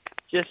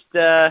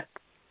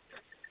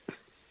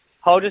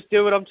 I'll just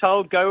do what I'm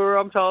told, go where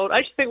I'm told. I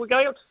actually think we're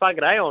going up to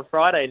Whangarei on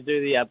Friday to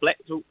do the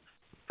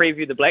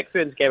preview the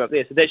Blackburns game up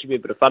there, so that should be a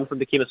bit of fun from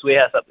the Chemist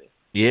Warehouse up there.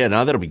 Yeah,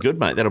 no, that'll be good,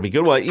 mate. That'll be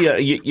good. Well, yeah,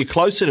 you're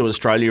closer to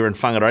Australia and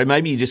Whangarei.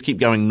 Maybe you just keep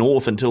going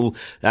north until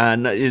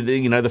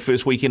the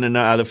first weekend in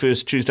the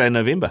first Tuesday in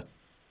November.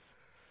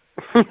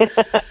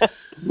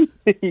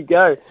 There you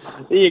go.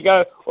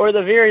 Or at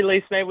the very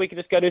least, maybe we could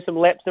just go do some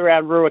laps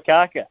around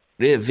Ruakaka.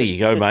 Yeah, there you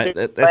go, mate.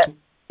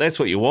 That's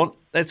what you want.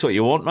 That's what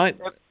you want, mate.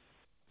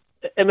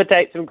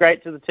 Imitate some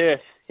greats of the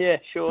turf. Yeah,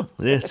 sure.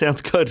 Yeah,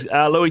 sounds good.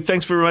 Louis,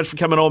 thanks very much for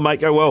coming on,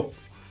 mate. Go well.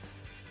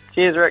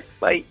 Cheers, Rick.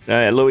 Bye.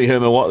 Louis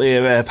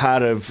Herman-Watley,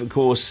 part of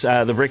course,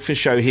 the breakfast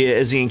show here.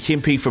 Izzy and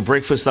Kempy for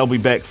breakfast. They'll be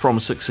back from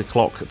 6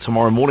 o'clock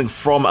tomorrow morning.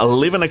 From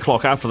 11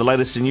 o'clock after the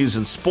latest in news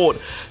and sport,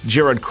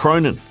 Gerard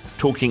Cronin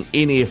talking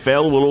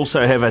NFL. We'll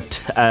also have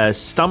a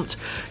Stumped.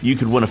 You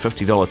could win a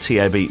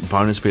 $50 TAB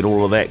bonus bet.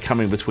 All of that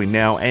coming between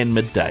now and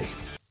midday.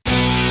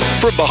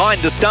 From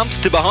behind the stumps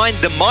to behind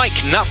the mic,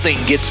 nothing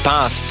gets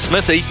past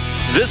Smithy.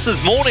 This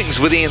is Mornings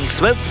with Ian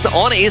Smith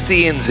on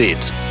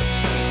SENZ.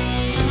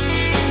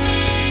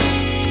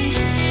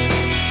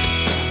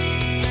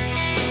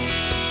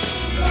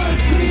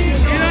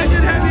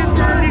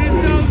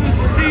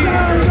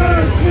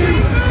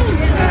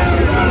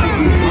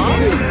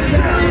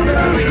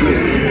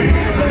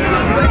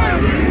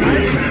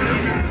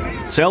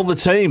 Sell the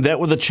team. That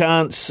were the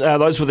chants.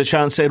 Those were the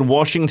chants at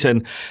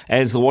Washington,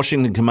 as the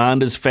Washington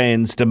Commanders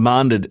fans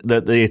demanded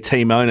that their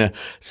team owner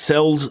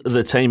sells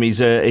the team. He's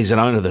an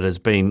owner that has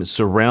been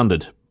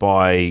surrounded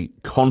by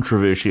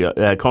controversy.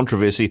 I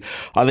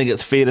think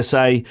it's fair to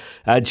say,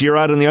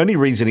 Gerard, and the only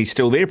reason he's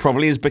still there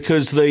probably is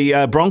because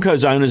the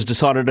Broncos owners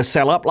decided to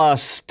sell up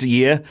last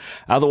year.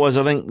 Otherwise,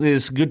 I think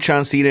there's a good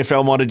chance the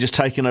NFL might have just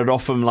taken it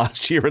off him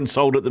last year and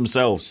sold it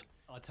themselves.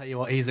 Tell you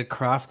what, he's a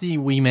crafty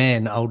wee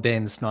man, old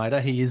Dan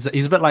Snyder. He's a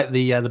bit like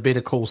the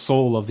Better Call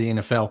Saul of the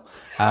NFL.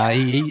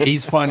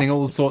 He's finding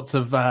all sorts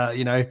of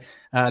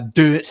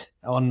dirt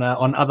on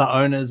other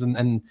owners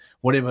and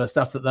whatever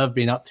stuff that they've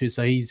been up to.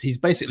 So he's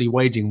basically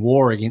waging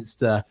war against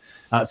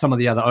some of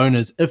the other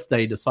owners if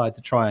they decide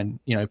to try and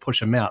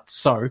push him out.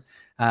 So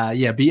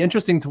be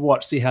interesting to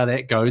watch, see how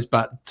that goes.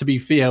 But to be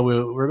fair,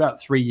 we're about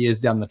 3 years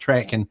down the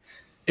track, and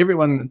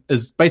everyone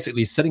is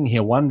basically sitting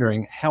here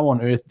wondering how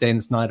on earth Dan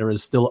Snyder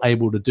is still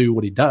able to do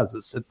what he does.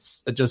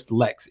 It just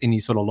lacks any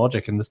sort of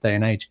logic in this day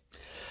and age.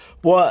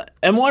 Well,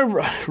 am I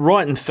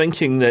right in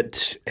thinking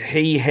that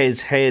he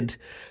has had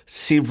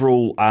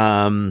several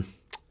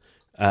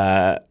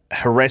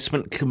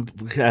harassment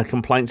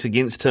complaints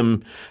against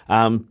him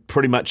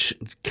pretty much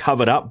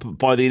covered up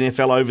by the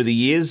NFL over the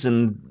years,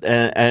 and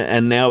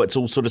now it's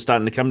all sort of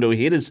starting to come to a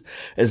head? Is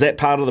that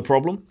part of the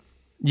problem?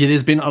 Yeah,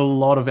 there's been a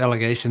lot of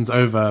allegations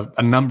over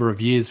a number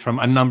of years from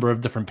a number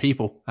of different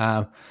people.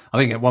 I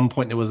think at one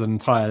point there was an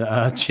entire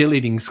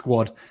cheerleading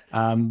squad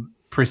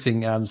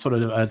pressing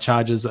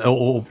charges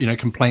or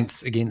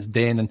complaints against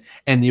Dan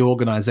and the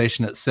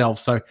organization itself.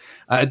 So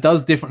it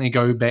does definitely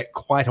go back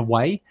quite a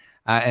way,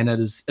 and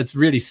it's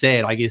really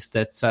sad, I guess,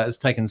 that it's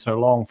taken so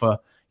long for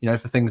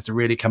for things to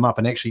really come up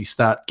and actually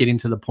start getting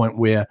to the point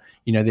where,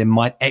 there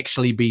might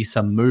actually be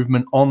some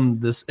movement on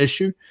this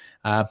issue.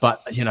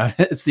 But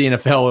it's the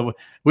NFL.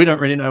 We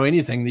don't really know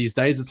anything these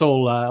days. It's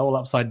all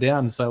upside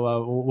down.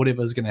 So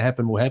whatever's going to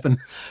happen will happen.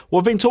 Well,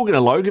 I've been talking to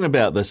Logan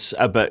about this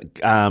a bit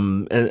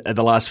at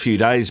the last few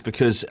days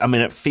because,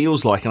 it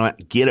feels like, and I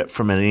get it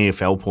from an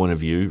NFL point of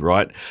view,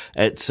 right?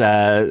 It's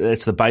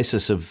the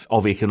basis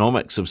of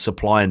economics, of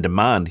supply and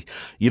demand.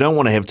 You don't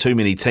want to have too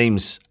many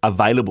teams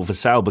available for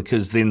sale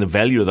because then the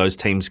value of those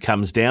teams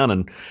comes down.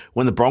 And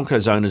when the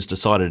Broncos owners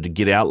decided to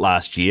get out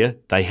last year,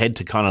 they had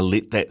to kind of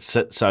let that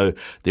sit. So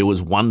there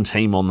was one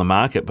team on the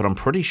market, but I'm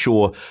pretty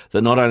sure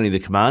that not only the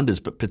Commanders,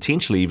 but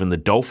potentially even the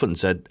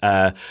Dolphins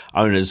are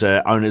owners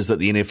that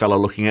the NFL are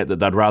looking at that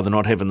they'd rather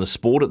not have in the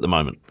sport at the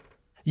moment.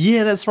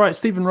 Yeah, that's right.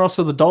 Stephen Ross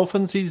of the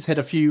Dolphins, he's had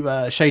a few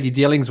shady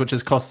dealings, which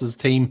has cost his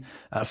team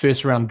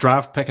first-round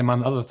draft pick,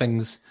 among other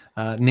things,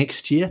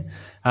 next year.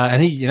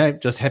 And he,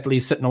 just happily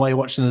sitting away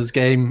watching his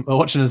team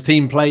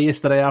play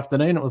yesterday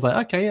afternoon. It was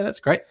like, okay, yeah, that's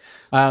great.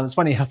 It's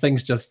funny how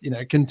things just,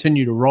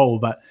 continue to roll.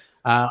 But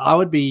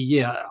I'd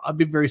be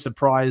very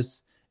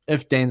surprised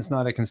if Dan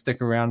Snyder can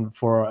stick around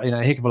for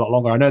a heck of a lot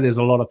longer. I know there's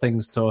a lot of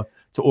things to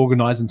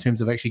organise in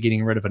terms of actually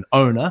getting rid of an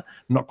owner.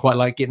 Not quite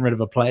like getting rid of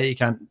a player. You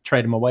can't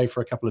trade him away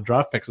for a couple of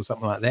draft picks or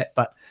something like that.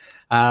 But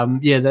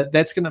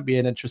that's going to be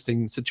an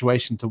interesting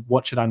situation to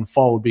watch it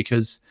unfold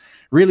because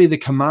really the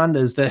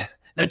Commanders, they're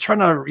trying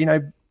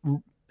to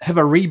have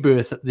a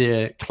rebirth at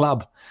their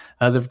club.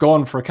 They've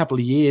gone for a couple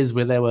of years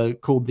where they were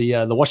called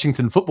the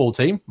Washington Football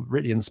Team,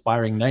 really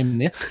inspiring name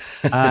there,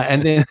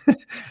 and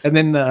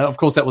then of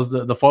course that was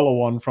the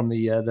follow-on from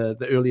the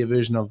earlier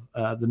version of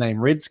the name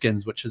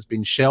Redskins, which has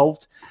been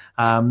shelved,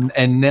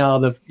 and now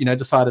they've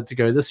decided to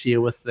go this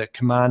year with the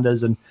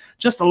Commanders, and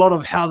just a lot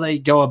of how they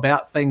go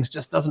about things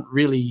just doesn't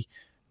really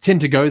tend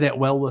to go that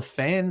well with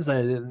fans.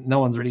 No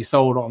one's really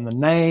sold on the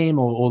name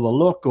or the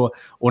look or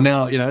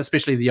now,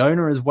 especially the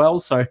owner as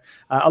well. So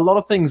a lot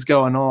of things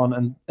going on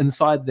and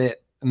inside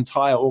that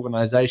entire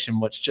organization,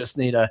 which just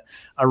need a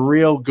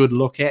real good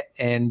look at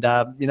and,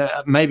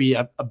 maybe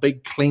a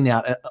big clean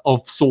out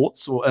of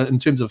sorts or in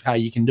terms of how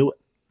you can do it.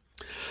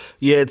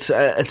 Yeah, it's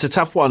a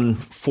tough one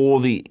for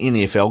the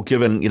NFL,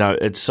 given,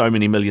 it's so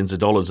many millions of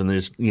dollars and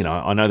there's,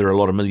 I know there are a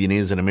lot of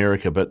millionaires in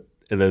America, but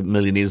the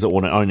millionaires that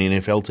want to own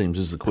NFL teams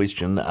is the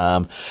question,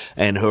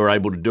 and who are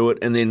able to do it,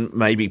 and then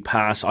maybe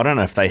pass. I don't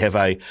know if they have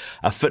a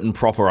fit and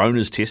proper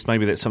owners test.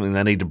 Maybe that's something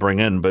they need to bring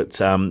in, but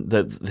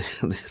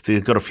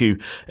they've got a few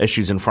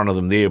issues in front of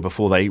them there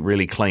before they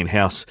really clean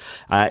house.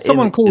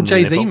 Someone called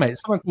Jay-Z, mate.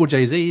 Someone called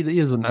Jay-Z. He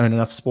doesn't own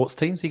enough sports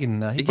teams. He can.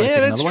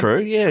 That's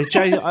true. Yeah,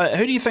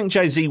 who do you think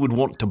Jay-Z would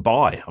want to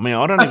buy?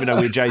 I don't even know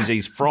where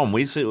Jay-Z's from.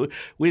 Where's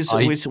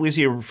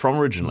he from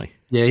originally?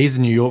 Yeah, he's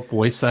a New York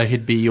boy, so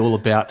he'd be all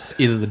about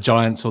either the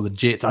Giants or the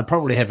Jets. I'd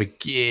probably have a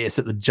guess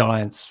at the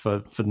Giants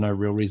for no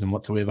real reason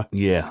whatsoever.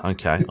 Yeah,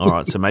 okay. All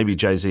right, so maybe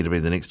Jay-Z to be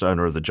the next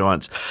owner of the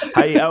Giants.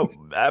 Hey,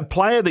 a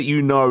player that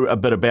you know a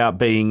bit about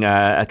being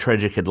a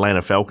tragic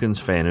Atlanta Falcons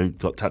fan who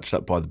got touched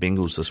up by the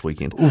Bengals this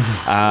weekend.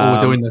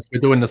 We're doing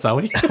this, are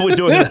we? We're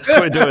doing this.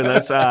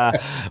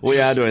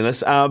 We are doing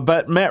this.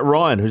 But Matt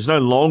Ryan, who's no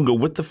longer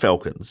with the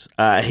Falcons,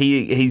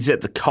 he's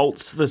at the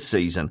Colts this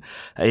season.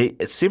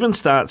 7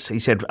 starts,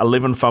 he's had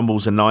 11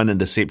 fumbles and 9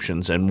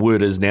 interceptions, and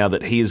word is now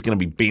that he is going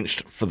to be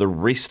benched for the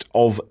rest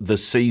of the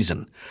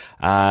season.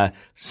 I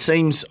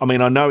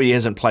know he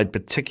hasn't played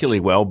particularly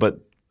well,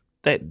 but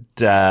that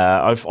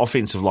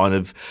offensive line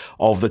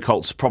of the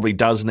Colts probably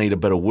does need a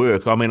bit of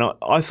work.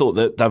 I thought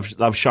that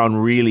they've shown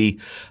really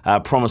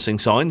promising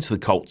signs, the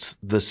Colts,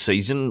 this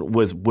season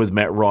with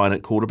Matt Ryan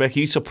at quarterback. Are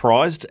you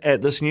surprised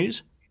at this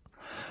news?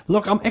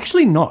 Look, I'm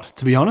actually not,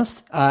 to be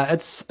honest.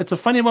 It's a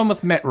funny one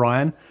with Matt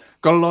Ryan.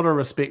 Got a lot of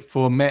respect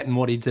for Matt and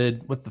what he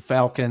did with the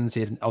Falcons.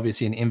 He had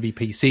obviously an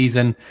MVP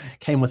season,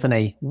 came within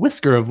a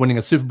whisker of winning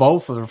a Super Bowl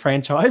for the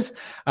franchise.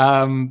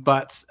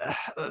 But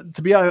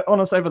to be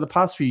honest, over the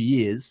past few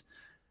years,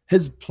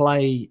 his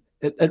play,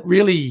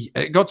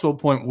 it got to a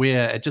point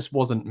where it just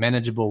wasn't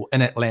manageable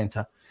in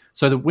Atlanta.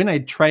 So that when they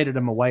traded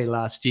him away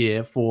last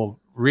year for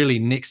really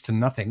next to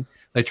nothing,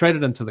 they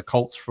traded him to the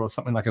Colts for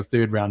something like a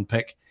 3rd-round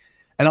pick.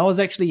 And I was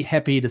actually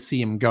happy to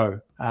see him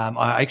go.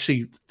 I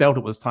actually felt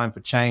it was time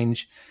for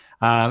change.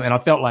 And I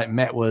felt like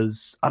Matt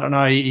was, I don't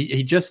know,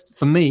 he just,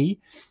 for me,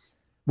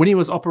 when he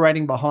was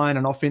operating behind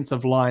an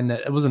offensive line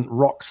that it wasn't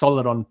rock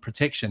solid on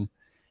protection,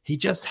 he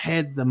just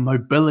had the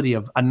mobility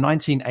of a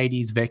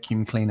 1980s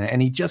vacuum cleaner,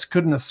 and he just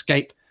couldn't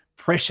escape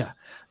pressure.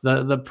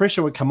 The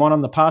pressure would come on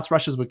him, the pass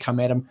rushes would come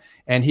at him,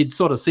 and he'd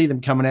sort of see them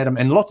coming at him,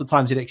 and lots of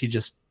times he'd actually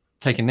just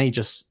take a knee,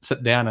 just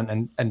sit down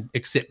and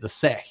accept the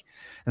sack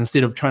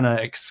instead of trying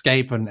to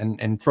escape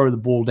and throw the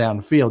ball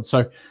downfield.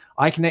 So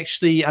I can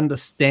actually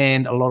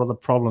understand a lot of the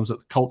problems that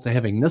the Colts are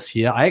having this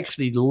year. I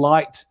actually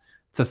liked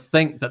to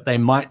think that they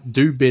might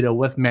do better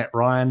with Matt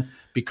Ryan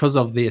because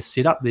of their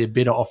setup, their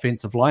better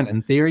offensive line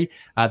in theory,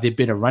 their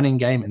better running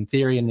game in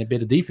theory, and their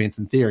better defense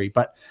in theory.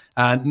 But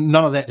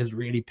none of that has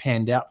really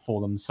panned out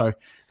for them. So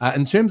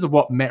in terms of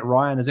what Matt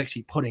Ryan is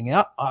actually putting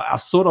out, I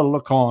sort of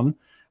look on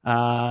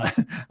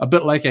a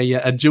bit like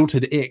a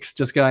jilted ex,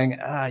 just going,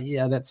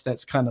 yeah,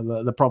 that's kind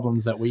of the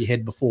problems that we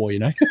had before, you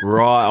know.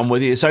 Right, I'm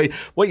with you. So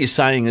what you're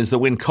saying is that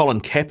when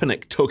Colin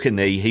Kaepernick took a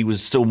knee, he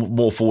was still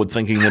more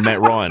forward-thinking than Matt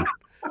Ryan.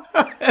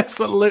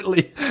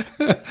 Absolutely.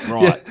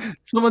 Right. Yeah.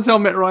 Someone tell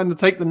Matt Ryan to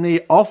take the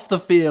knee off the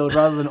field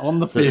rather than on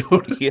the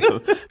field. Yeah,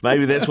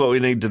 maybe that's what we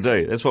need to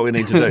do.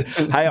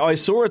 Hey, I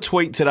saw a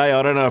tweet today.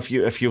 I don't know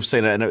if you've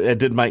seen it, and it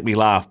did make me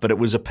laugh, but it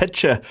was a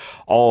picture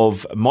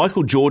of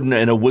Michael Jordan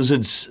in a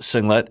Wizards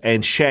singlet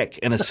and Shaq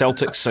in a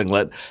Celtics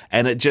singlet,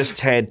 and it just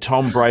had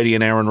Tom Brady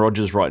and Aaron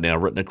Rodgers right now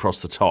written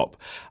across the top.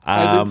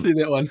 I did see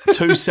that one.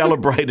 Two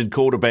celebrated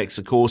quarterbacks,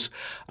 of course,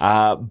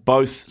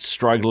 both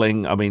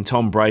struggling. I mean,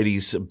 Tom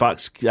Brady's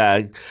Bucks,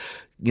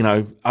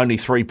 only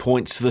 3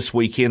 points this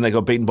weekend. They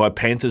got beaten by a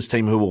Panthers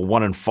team who were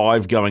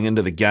 1-5 going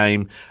into the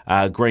game.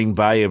 Green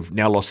Bay have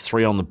now lost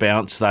 3 on the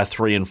bounce. They're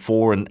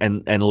 3-4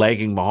 and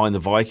lagging behind the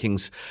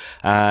Vikings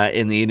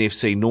in the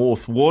NFC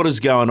North. What is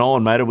going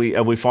on, mate?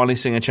 Are we finally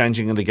seeing a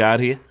changing of the guard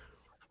here?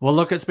 Well,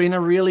 look, it's been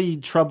a really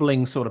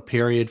troubling sort of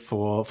period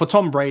for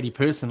Tom Brady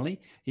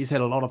personally. He's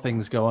had a lot of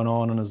things going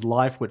on in his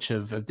life which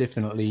have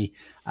definitely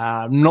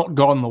not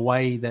gone the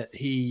way that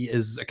he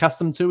is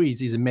accustomed to.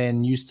 He's a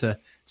man used to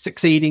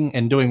succeeding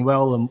and doing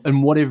well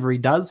in whatever he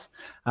does.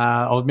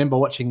 I remember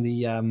watching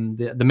the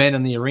Man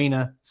in the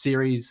Arena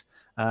series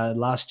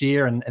last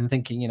year and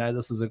thinking,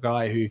 this is a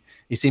guy who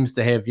he seems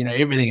to have,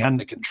 everything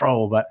under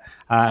control. But,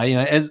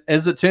 as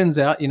it turns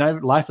out,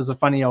 life is a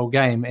funny old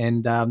game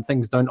and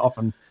things don't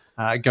often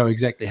go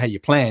exactly how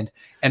you planned.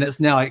 And it's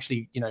now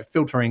actually,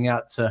 filtering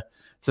out to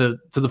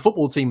the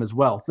football team as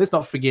well. Let's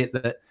not forget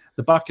that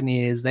the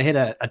Buccaneers, they had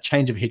a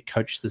change of head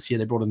coach this year.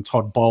 They brought in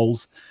Todd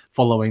Bowles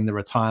following the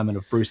retirement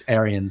of Bruce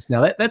Arians.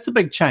 Now, that's a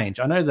big change.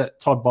 I know that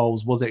Todd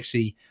Bowles was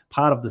actually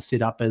part of the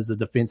setup as the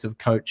defensive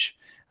coach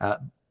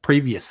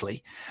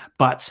previously,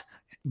 but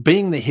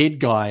being the head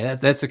guy,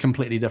 that's a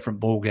completely different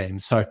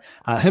ballgame. So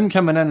him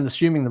coming in and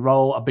assuming the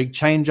role, a big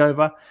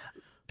changeover.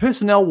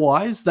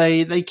 Personnel-wise,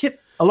 they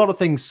kept a lot of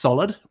things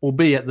solid,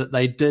 albeit that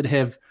they did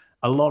have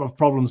a lot of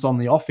problems on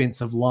the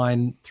offensive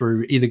line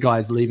through either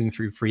guys leaving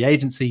through free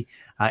agency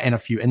and a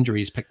few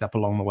injuries picked up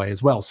along the way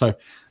as well. So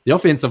the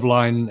offensive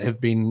line have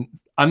been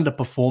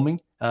underperforming.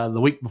 The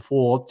week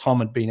before, Tom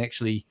had been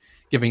actually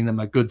giving them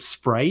a good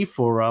spray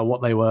for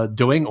what they were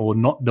doing or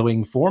not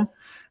doing for him.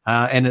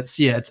 And it's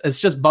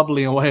just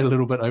bubbling away a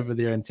little bit over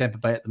there in Tampa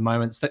Bay at the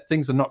moment.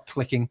 Things are not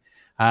clicking.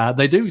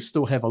 They do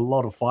still have a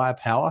lot of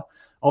firepower.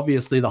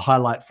 Obviously, the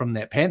highlight from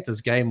that Panthers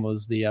game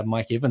was the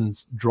Mike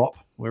Evans drop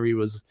where he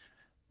was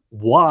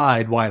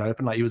wide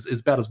open. Like he was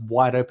about as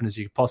wide open as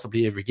you could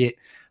possibly ever get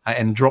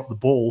and dropped the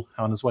ball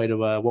on his way to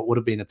what would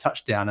have been a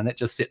touchdown. And that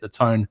just set the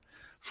tone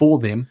for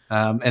them.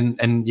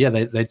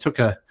 They took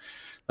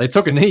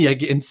a knee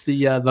against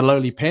the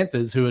lowly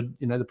Panthers who had,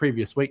 the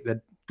previous week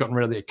they'd gotten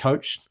rid of their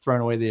coach,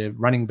 thrown away their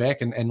running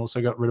back and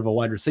also got rid of a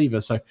wide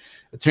receiver. So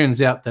it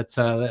turns out that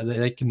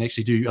they can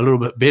actually do a little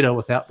bit better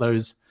without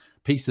those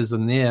pieces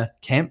in their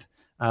camp.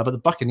 But the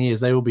Buccaneers,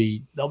 they'll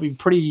be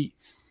pretty,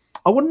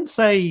 I wouldn't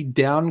say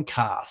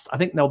downcast. I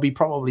think they'll be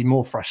probably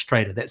more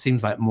frustrated. That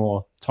seems like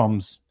more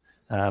Tom's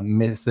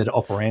method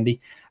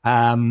operandi.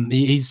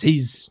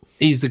 He's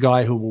the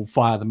guy who will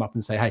fire them up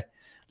and say, hey,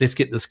 let's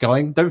get this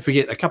going. Don't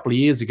forget, a couple of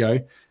years ago,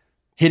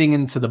 heading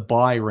into the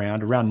bye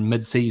round, around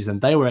mid-season,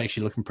 they were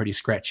actually looking pretty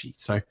scratchy.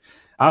 So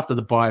after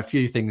the bye, a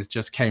few things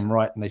just came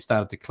right and they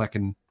started to click,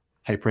 and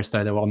hey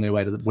presto, they were on their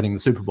way to winning the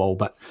Super Bowl.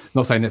 But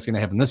not saying that's going to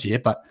happen this year,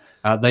 but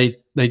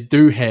they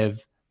do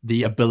have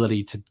the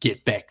ability to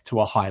get back to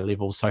a high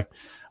level. So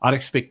I'd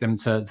expect them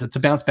to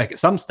bounce back at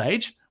some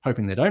stage,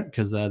 hoping they don't,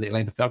 because the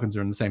Atlanta Falcons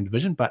are in the same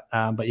division. But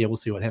yeah, we'll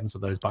see what happens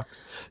with those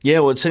Bucks. Yeah,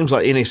 well, it seems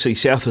like NFC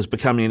South has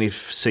become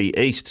NFC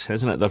East,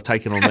 hasn't it? They've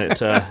taken on that.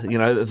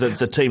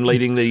 The team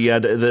leading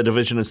the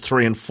division is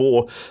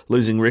 3-4,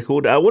 losing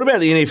record. What about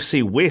the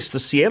NFC West? The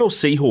Seattle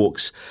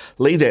Seahawks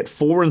lead that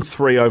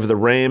 4-3 over the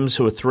Rams,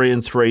 who are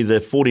 3-3. The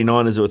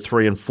 49ers, who are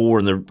 3-4,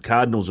 and the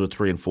Cardinals, who are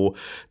 3-4.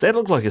 That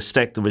looked like a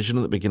stacked division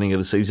at the beginning of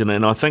the season,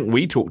 and I think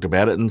we talked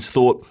about it and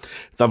thought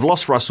they've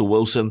lost Russell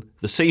Wilson.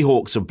 The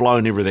Seahawks have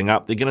blown everything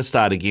up. They're going to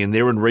start again.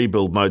 They're in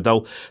rebuild mode.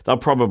 They'll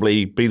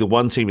probably be the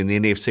one team in the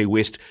NFC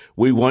West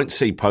we won't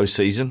see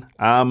postseason.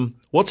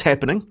 What's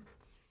happening?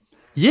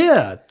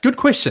 Yeah, good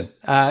question.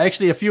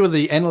 Actually, a few of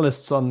the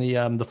analysts on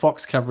the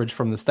Fox coverage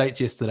from the States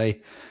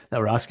yesterday, they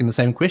were asking the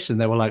same question.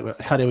 They were like,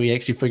 how do we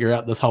actually figure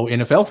out this whole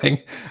NFL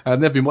thing?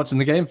 They've been watching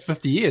the game for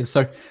 50 years.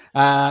 So,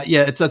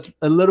 it's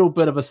a little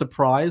bit of a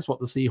surprise what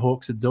the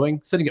Seahawks are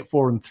doing, sitting at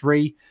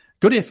 4-3.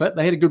 Good effort.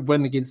 They had a good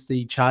win against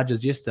the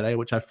Chargers yesterday,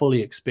 which I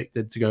fully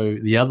expected to go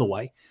the other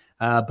way.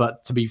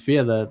 But to be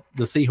fair, the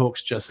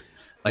Seahawks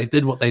they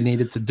did what they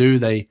needed to do.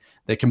 They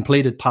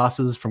completed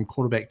passes from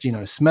quarterback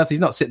Geno Smith. He's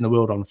not setting the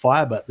world on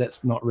fire, but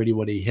that's not really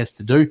what he has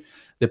to do.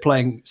 They're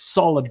playing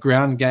solid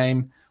ground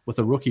game with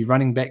a rookie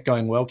running back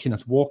going well,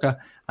 Kenneth Walker,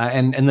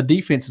 and the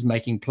defense is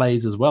making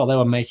plays as well. They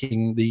were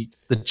making the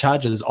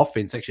Chargers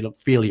offense actually look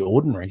fairly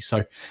ordinary.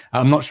 So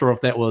I'm not sure if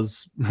that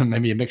was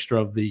maybe a mixture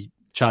of the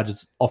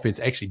Chargers offense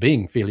actually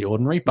being fairly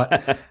ordinary,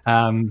 but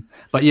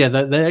yeah,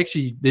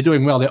 they're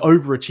doing well. They're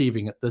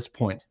overachieving at this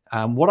point.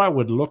 What I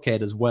would look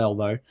at as well,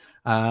 though,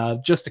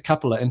 just a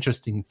couple of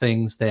interesting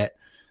things that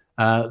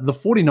the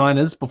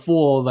 49ers,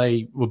 before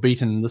they were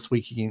beaten this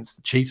week against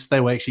the Chiefs, they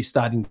were actually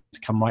starting to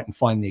come right and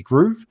find their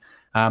groove.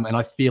 And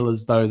I feel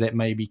as though that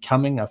may be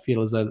coming. I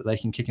feel as though that they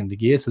can kick into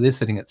gear. So they're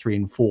sitting at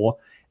 3-4,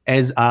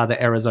 as are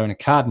the Arizona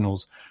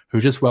Cardinals, who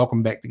just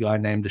welcomed back the guy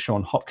named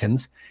Deshaun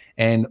Hopkins.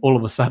 And all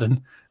of a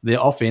sudden, their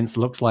offense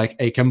looks like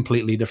a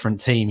completely different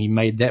team. He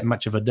made that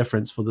much of a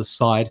difference for this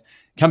side,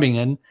 coming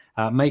in,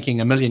 making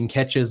 1 million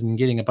catches and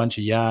getting a bunch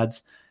of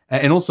yards.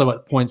 And also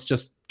at points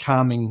just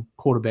calming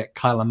quarterback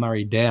Kyler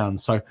Murray down.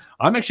 So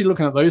I'm actually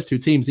looking at those two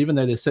teams, even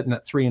though they're sitting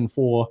at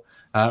 3-4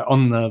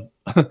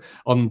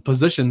 on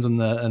positions in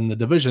the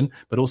division,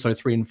 but also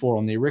 3-4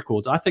 on their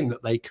records. I think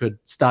that they could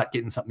start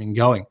getting something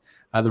going.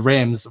 The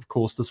Rams, of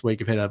course, this week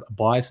have had a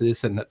bye, so they're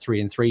sitting at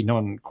 3-3. No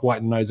one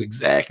quite knows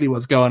exactly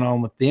what's going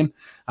on with them,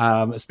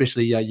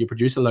 especially your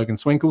producer Logan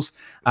Swinkles.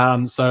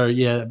 So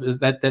yeah,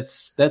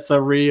 that's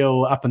a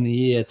real up in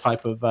the air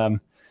type of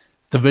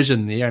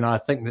division there, and I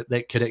think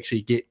that could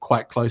actually get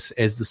quite close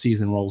as the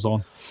season rolls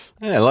on.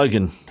 Yeah,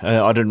 Logan,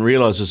 I didn't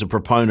realise as a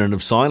proponent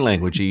of sign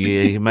language,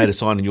 he made a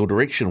sign in your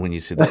direction when you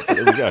said that.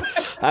 There we go.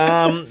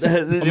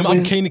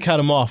 I'm keen to cut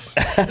him off.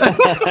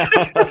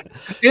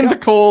 In the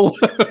call.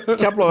 A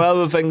couple of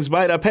other things,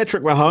 mate.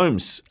 Patrick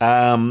Mahomes,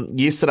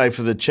 yesterday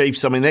for the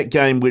Chiefs, I mean, that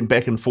game went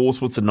back and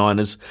forth with the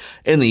Niners.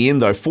 In the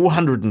end, though,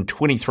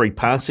 423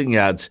 passing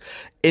yards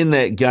in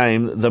that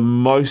game, the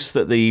most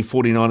that the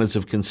 49ers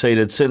have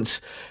conceded since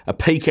a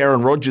peak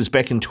Aaron Rodgers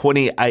back in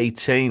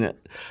 2018.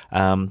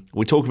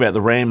 We talk about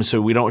the Rams,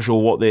 so we're not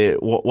sure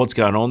what's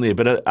going on there,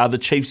 but are the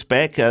Chiefs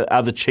back?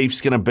 Are the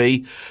Chiefs going to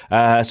be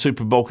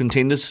Super Bowl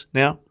contenders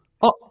now?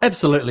 Oh,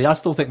 absolutely. I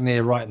still think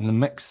they're right in the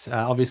mix.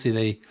 Obviously,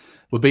 they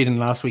were beaten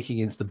last week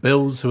against the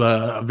Bills, who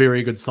are a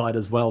very good side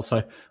as well.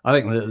 So I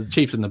think the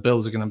Chiefs and the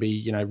Bills are going to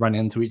be,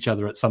 running into each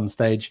other at some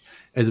stage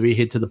as we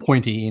head to the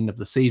pointy end of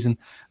the season.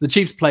 The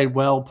Chiefs played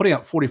well, putting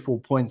up 44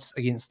 points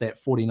against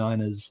that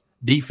 49ers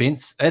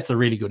defense. That's a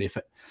really good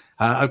effort.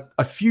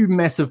 A few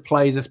massive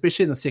plays,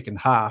 especially in the second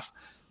half,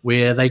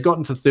 where they got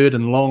into 3rd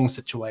and long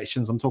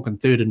situations. I'm talking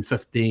 3rd and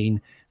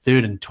 15,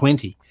 3rd and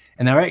 20.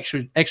 And they're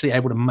actually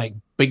able to make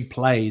big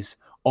plays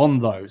on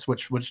those,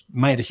 which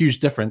made a huge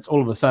difference.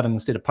 All of a sudden,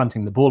 instead of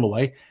punting the ball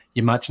away,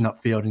 you're marching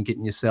upfield and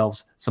getting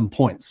yourselves some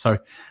points. So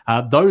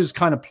those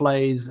kind of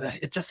plays,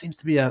 it just seems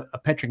to be a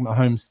Patrick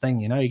Mahomes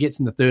thing. He gets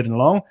into 3rd and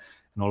long,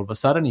 and all of a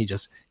sudden he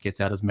just gets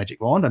out his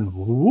magic wand and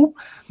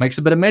makes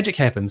a bit of magic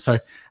happen. So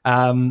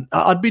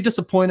I'd be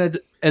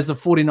disappointed as a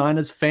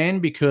 49ers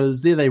fan,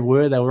 because there they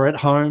were at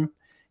home,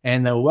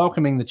 and they were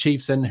welcoming the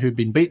Chiefs in, who'd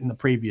been beaten the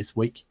previous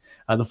week.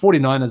 The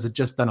 49ers had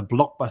just done a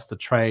blockbuster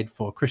trade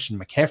for Christian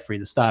McCaffrey,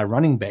 the star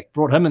running back,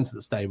 brought him into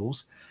the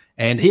stables,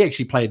 and he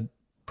actually played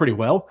pretty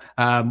well,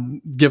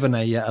 given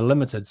a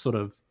limited sort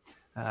of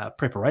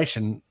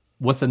preparation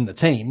within the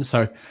team.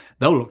 So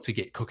they'll look to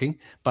get cooking.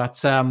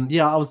 But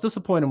I was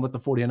disappointed with the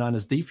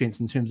 49ers defense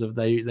in terms of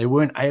they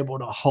weren't able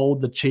to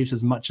hold the Chiefs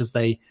as much as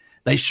they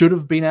should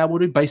have been able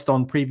to based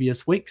on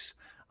previous weeks.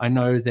 I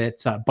know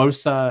that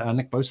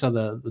Nick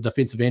Bosa, the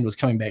defensive end, was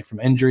coming back from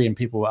injury, and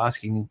people were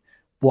asking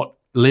what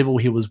level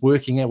he was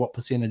working at, what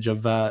percentage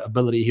of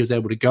ability he was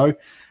able to go.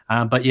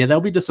 But yeah,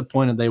 they'll be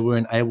disappointed they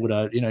weren't able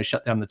to,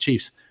 shut down the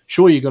Chiefs.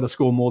 Sure, you got to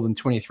score more than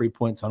 23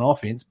 points on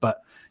offense,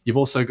 but you've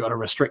also got to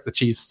restrict the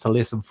Chiefs to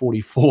less than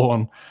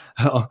 44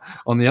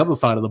 on the other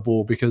side of the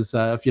ball, because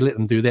if you let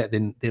them do that,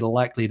 then they're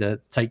likely to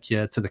take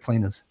you to the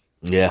cleaners.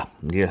 Yeah,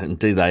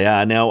 indeed they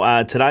are.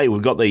 Now, today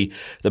we've got the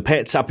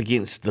Pats up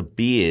against the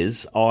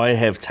Bears. I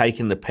have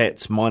taken the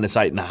Pats minus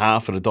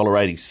 8.5 at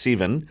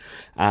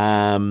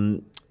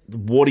 $1.87.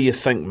 What do you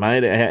think,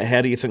 mate?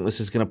 How do you think this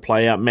is going to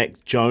play out?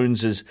 Mac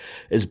Jones is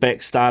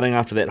back starting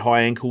after that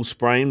high ankle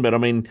sprain, but I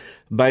mean,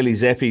 Bailey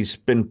Zappi's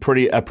been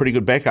a pretty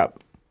good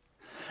backup.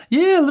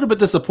 Yeah, a little bit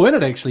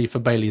disappointed actually for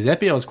Bailey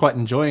Zappi. I was quite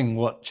enjoying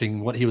watching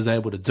what he was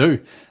able to do.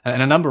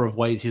 In a number of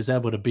ways, he was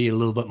able to be a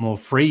little bit more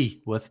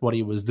free with what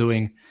he was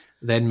doing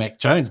than Mac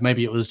Jones.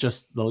 Maybe it was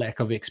just the lack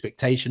of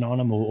expectation on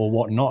him or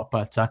whatnot,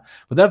 but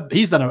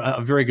he's done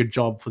a very good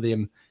job for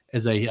them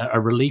as a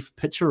relief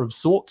pitcher of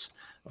sorts.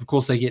 Of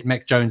course, they get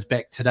Mac Jones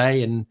back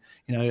today, and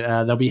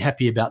they'll be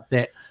happy about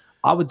that.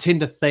 I would tend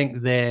to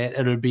think that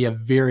it would be a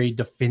very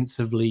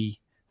defensively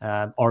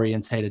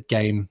orientated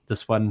game,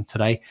 this one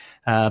today.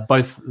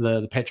 Both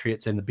the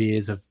Patriots and the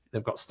Bears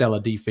they've got stellar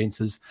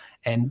defenses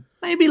and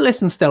maybe less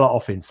than stellar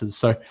offenses.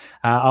 So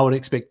I would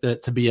expect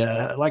it to be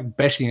like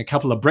bashing a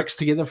couple of bricks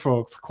together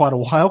for quite a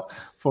while,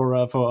 for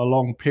a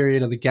long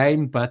period of the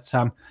game. But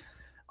I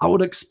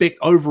would expect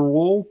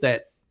overall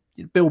that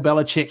Bill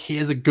Belichick, he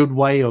has a good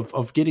way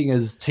of getting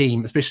his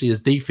team, especially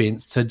his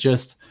defense, to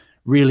just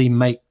really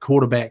make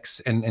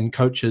quarterbacks and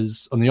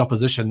coaches on the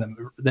opposition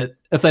that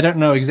if they don't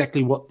know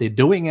exactly what they're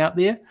doing out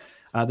there,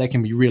 they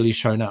can be really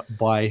shown up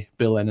by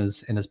Bill and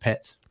his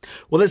Pats.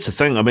 Well, that's the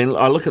thing. I mean,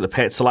 I look at the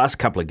Pats the last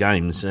couple of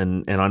games,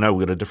 and I know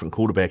we've got a different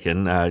quarterback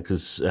in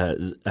because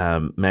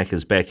Mac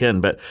is back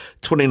in, but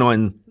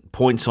 29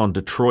 points on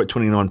Detroit,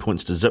 29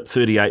 points to zip,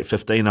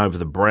 38-15 over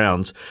the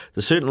Browns.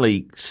 They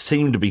certainly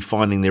seem to be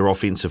finding their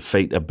offensive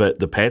feet a bit,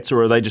 the Pats,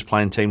 or are they just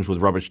playing teams with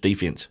rubbish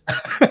defense?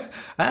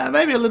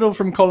 Maybe a little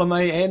from column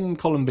A and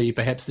column B,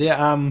 perhaps. There,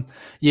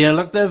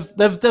 look,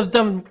 they've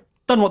done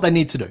what they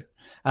need to do.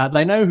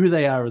 They know who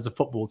they are as a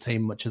football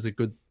team, which is a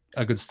good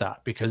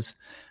start, because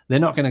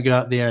they're not going to go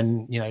out there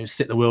and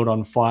set the world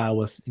on fire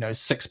with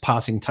 6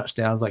 passing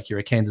touchdowns like you're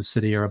a Kansas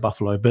City or a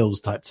Buffalo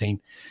Bills type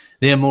team.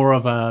 They're more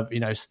of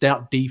a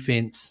stout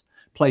defense,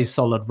 play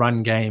solid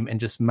run game, and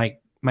just make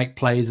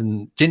plays,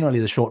 and generally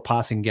the short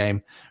passing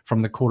game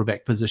from the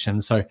quarterback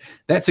position. So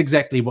that's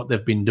exactly what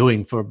they've been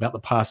doing for about the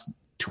past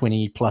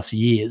 20 plus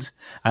years,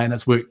 and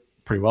it's worked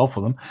pretty well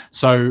for them.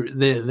 So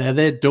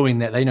they're doing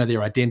that. They know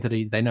their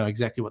identity. They know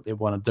exactly what they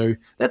want to do.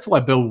 That's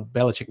why Bill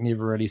Belichick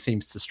never really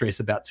seems to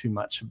stress about too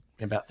much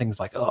about things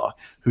like,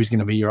 who's going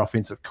to be your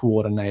offensive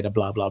coordinator,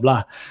 blah, blah,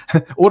 blah.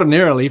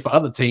 Ordinarily, for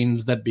other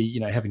teams, that'd be,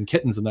 having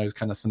kittens in those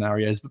kind of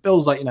scenarios. But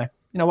Bill's like, you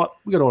know what?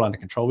 We got it all under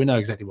control. We know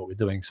exactly what we're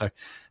doing. So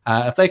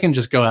if they can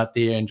just go out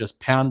there and just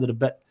pound it a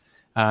bit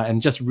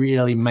and just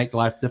really make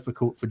life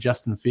difficult for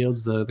Justin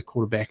Fields, the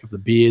quarterback of the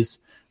Bears,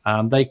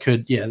 they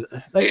could,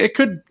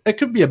 it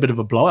could be a bit of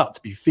a blowout,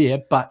 to be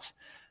fair, but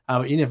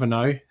you never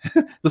know.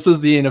 This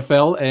is the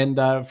NFL,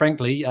 and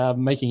frankly,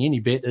 making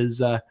any bet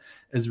is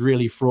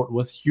really fraught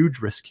with huge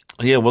risk.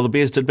 Yeah, well, the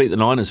Bears did beat the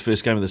Niners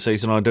first game of the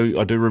season. I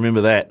do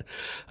remember that.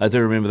 And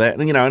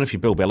and if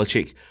you're Bill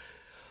Belichick,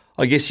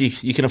 I guess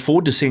you can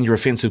afford to send your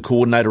offensive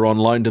coordinator on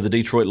loan to the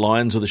Detroit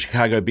Lions or the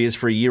Chicago Bears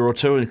for a year or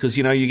two, because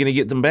you're going to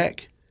get them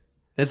back.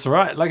 That's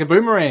right, like a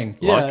boomerang.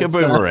 Like a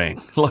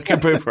boomerang.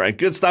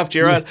 Good stuff,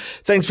 Gerard.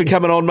 Thanks for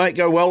coming on, mate.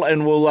 Go well,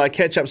 and we'll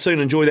catch up soon.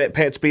 Enjoy that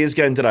Pats-Bears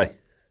game today.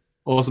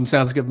 Awesome.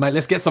 Sounds good, mate.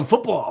 Let's get some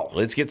football.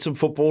 Let's get some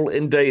football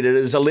indeed. It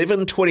is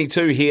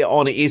 11:22 here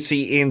on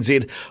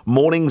SENZ.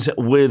 Mornings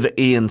with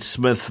Ian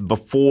Smith.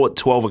 Before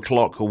 12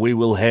 o'clock, we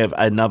will have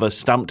another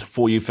stumped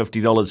for you,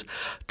 $50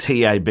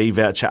 TAB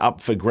voucher up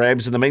for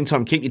grabs. In the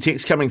meantime, keep your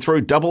texts coming through,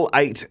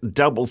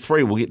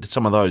 8833. We'll get to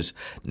some of those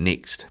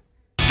next.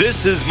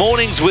 This is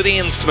Mornings with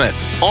Ian Smith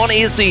on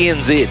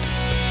SENZ.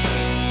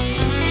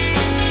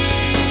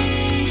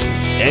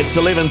 It's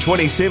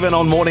 11:27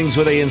 on Mornings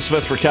with Ian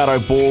Smith. Ricardo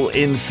Ball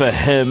in for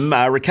him.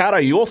 Ricardo,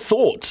 your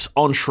thoughts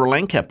on Sri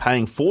Lanka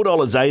paying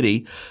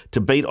 $4.80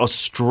 to beat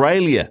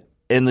Australia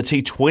in the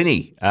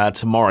T20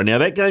 tomorrow? Now,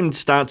 that game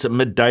starts at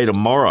midday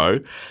tomorrow,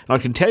 and I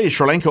can tell you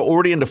Sri Lanka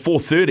already into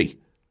 4:30.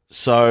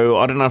 So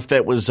I don't know if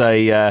that was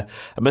a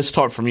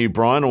mistype from you,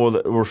 Brian,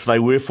 or if they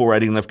were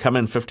 4.80 and they've come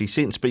in 50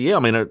 cents. But yeah, I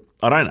mean,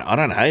 I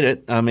don't hate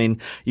it. I mean,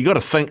 you got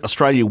to think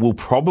Australia will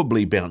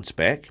probably bounce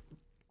back.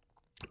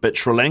 But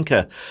Sri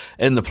Lanka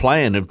in the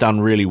play-in have done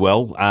really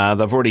well.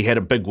 They've already had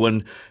a big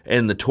win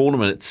in the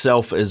tournament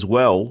itself as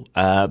well.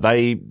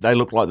 They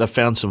look like they've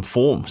found some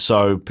form.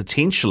 So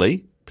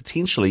potentially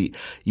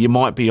you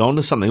might be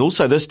onto something.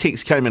 Also, this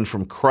text came in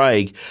from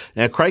Craig.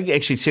 Now, Craig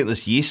actually sent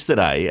this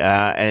yesterday,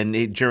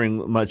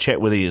 during my chat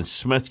with Ian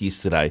Smith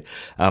yesterday,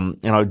 and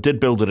I did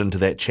build it into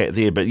that chat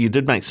there, but you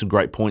did make some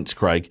great points,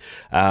 Craig.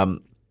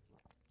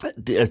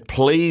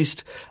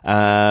 Pleased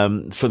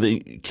for the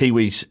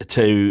Kiwis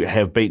to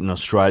have beaten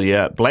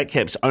Australia. Black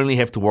Caps only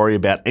have to worry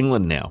about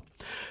England now.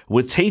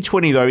 With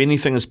T20, though,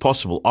 anything is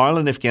possible.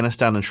 Ireland,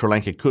 Afghanistan and Sri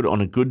Lanka could,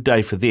 on a good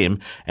day for them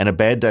and a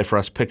bad day for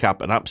us, pick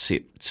up an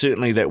upset.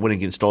 Certainly that win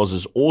against Oz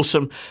is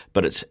awesome,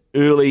 but it's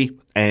early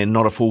and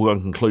not a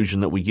foregone conclusion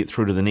that we get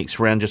through to the next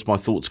round. Just my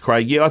thoughts,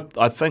 Craig. Yeah,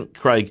 I think,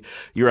 Craig,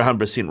 you're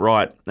 100%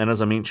 right. And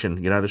as I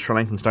mentioned, the Sri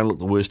Lankans don't look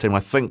the worst team. I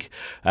think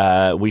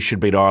we should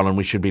beat Ireland.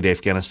 We should beat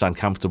Afghanistan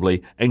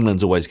comfortably.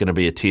 England's always going to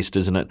be a test,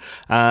 isn't it?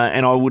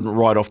 And I wouldn't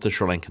write off the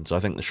Sri Lankans. I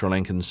think the Sri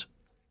Lankans,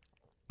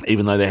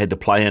 even though they had to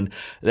play in,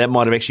 that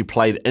might have actually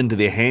played into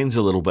their hands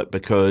a little bit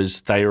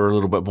because they are a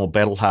little bit more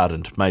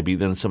battle-hardened maybe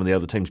than some of the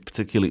other teams,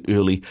 particularly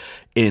early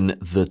in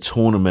the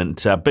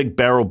tournament. Big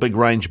Barrel, big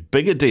range,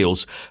 bigger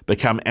deals.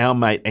 Become our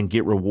mate and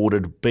get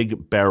rewarded.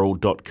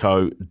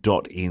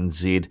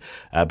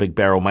 bigbarrel.co.nz. Big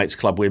Barrel Mates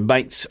Club, where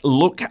mates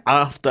look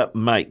after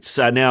mates.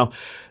 Now,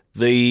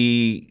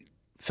 the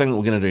thing that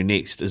we're going to do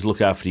next is look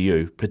after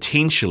you.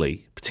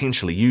 Potentially,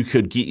 you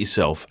could get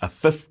yourself a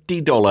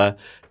 $50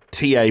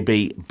 TAB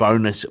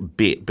bonus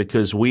bet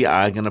because we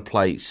are going to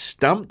play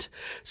Stumped.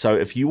 So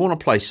if you want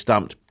to play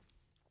Stumped,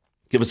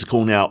 give us a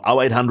call now,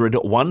 0800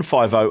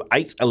 150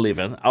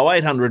 811.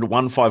 0800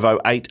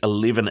 150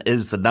 811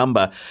 is the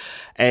number.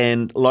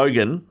 And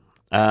Logan,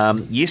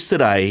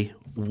 yesterday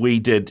we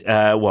did,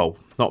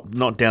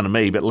 not down to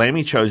me, but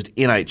Lammy chose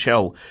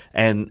NHL,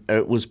 and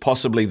it was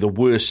possibly the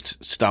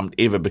worst Stumped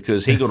ever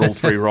because he got all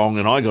three wrong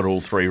and I got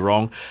all three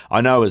wrong. I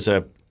know as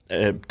a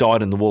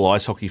dyed-in-the-wool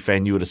ice hockey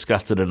fan, you were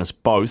disgusted in us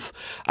both.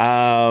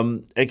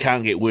 It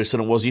can't get worse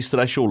than it was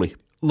yesterday, surely.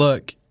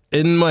 Look,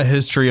 in my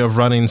history of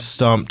running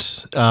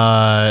Stumped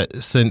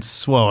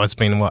since, it's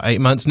been,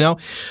 8 months now,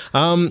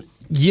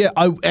 Yeah,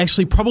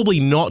 actually probably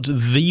not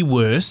the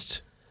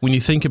worst when you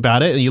think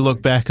about it and you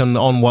look back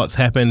on what's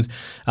happened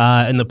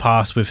in the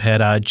past. We've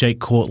had Jake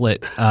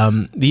Cortlett,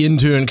 the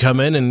intern,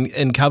 come in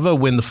and cover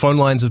when the phone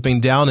lines have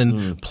been down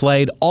and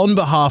played on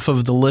behalf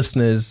of the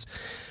listeners.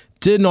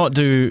 Did not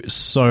do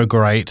so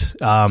great,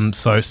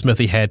 so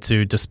Smithy had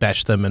to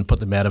dispatch them and put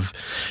them out of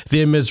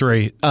their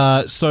misery.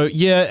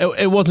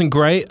 It wasn't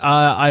great.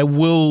 I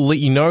will let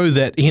you know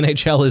that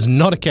NHL is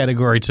not a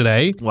category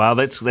today. Well,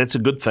 that's a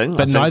good thing.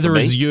 But neither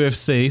is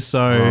UFC,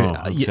 so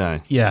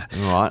okay. Yeah.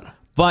 All right.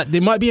 But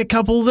there might be a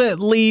couple that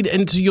lead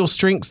into your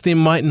strengths. There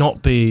might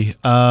not be.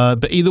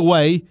 But either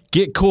way,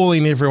 get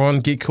calling,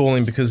 everyone. Get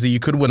calling because you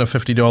could win a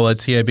 $50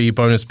 TAB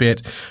bonus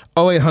bet.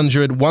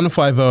 0800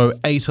 150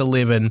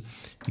 811.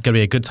 It's going to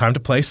be a good time to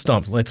play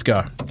Stump. Let's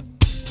go.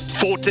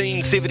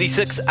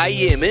 14:76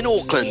 a.m. in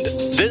Auckland.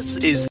 This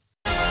is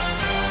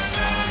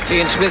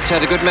Ian Smith's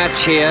had a good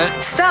match here.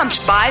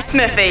 Stumped by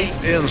Smithy.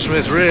 Ian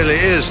Smith really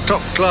is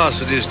top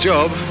class at his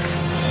job.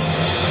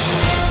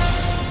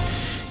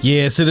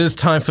 Yes, it is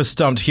time for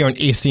Stumped here on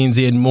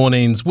SENZ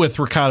Mornings with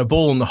Ricardo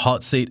Ball on the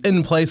hot seat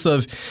in place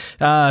of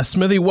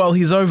Smithy while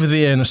he's over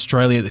there in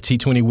Australia at the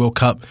T20 World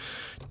Cup.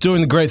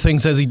 Doing the great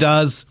things as he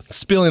does,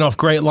 spilling off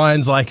great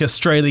lines like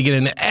Australia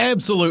getting an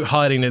absolute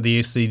hiding at the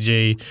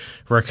SCG,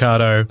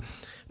 Ricardo.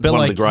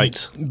 One of the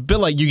greats. Bit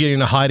like you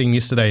getting a hiding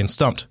yesterday and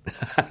Stumped.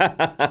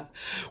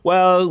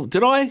 Well,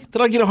 did I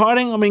get a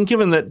hiding? I mean,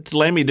 given that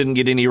Lammy didn't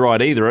get any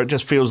right either, it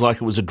just feels like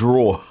it was a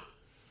draw.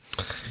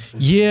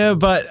 Yeah,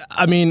 but,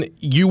 I mean,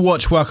 you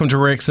watch Welcome to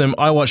Wrexham,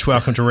 I watch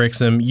Welcome to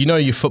Wrexham, you know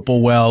your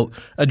football well.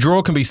 A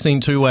draw can be seen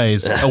two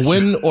ways, a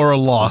win or a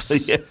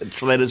loss. Yeah,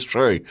 that is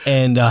true.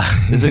 And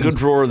there's a good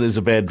draw or there's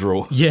a bad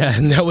draw. Yeah,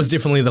 and that was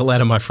definitely the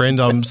latter, my friend,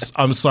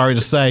 I'm sorry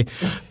to say.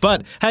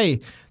 But,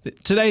 hey,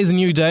 today is a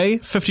new day,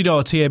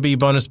 $50 TAB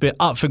bonus bet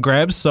up for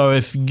grabs, so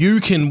if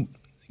you can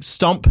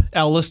stump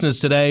our listeners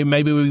today,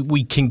 maybe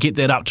we can get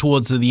that up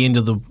towards the end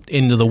of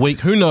the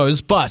week. Who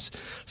knows? But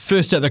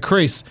first at the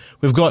crease,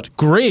 we've got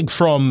Greg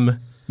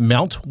from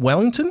Mount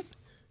Wellington.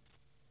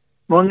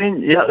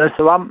 Morning. Yeah, that's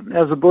the one.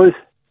 How's the boys?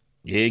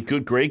 Yeah,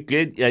 good, Greg.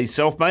 Good.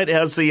 Yourself, mate.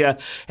 How's the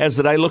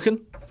day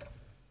looking?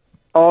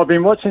 Oh, I've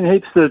been watching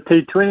heaps of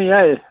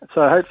T20,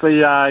 so hopefully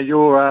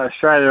you're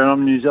Australia and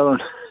I'm New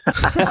Zealand.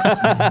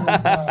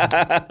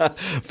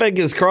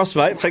 Fingers crossed,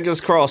 mate. Fingers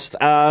crossed.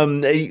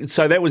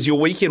 So that was your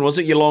weekend, was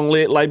it? Your long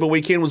Labour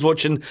weekend was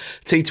watching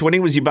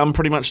T20. Was your bum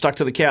pretty much stuck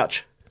to the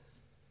couch?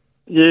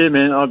 Yeah,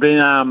 man. I've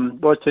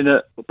been watching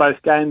it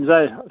both games,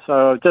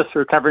 So just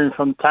recovering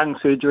from tongue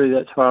surgery.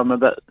 That's why I'm a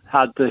bit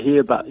hard to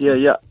hear. But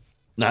yeah.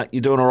 No,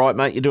 you're doing all right,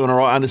 mate. You're doing all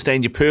right. I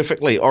understand you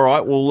perfectly. All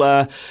right.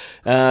 Well,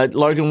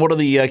 Logan, what are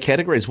the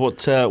categories? What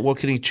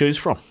can he choose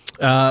from?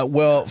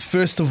 Well,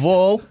 first of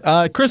all,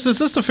 Chris, is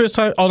this the first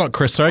time? Oh, not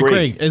Chris, sorry,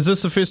 Greg. Is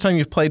this the first time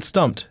you've played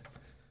Stumped?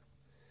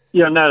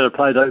 Yeah, no, I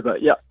played over,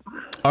 yeah.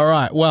 All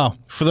right, well,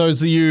 for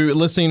those of you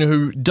listening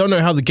who don't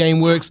know how the game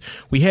works,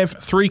 we have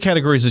 3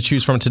 categories to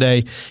choose from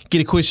today.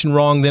 Get a question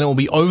wrong, then it will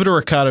be over to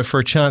Ricardo for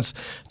a chance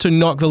to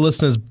knock the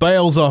listeners'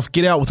 bails off,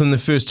 get out within the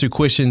first 2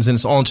 questions, and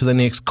it's on to the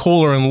next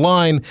caller in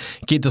line,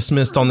 get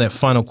dismissed on that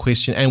final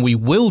question, and we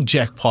will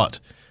jackpot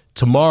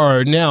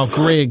tomorrow. Now,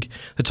 Greg,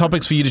 the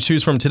topics for you to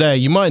choose from today,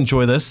 you might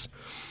enjoy this.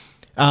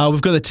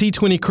 We've got the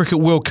T20 Cricket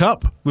World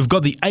Cup, we've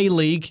got the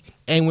A-League,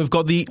 and we've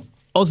got the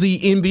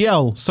Aussie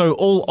NBL. So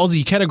all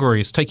Aussie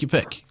categories. Take your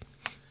pick.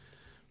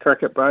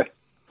 Cricket, bro.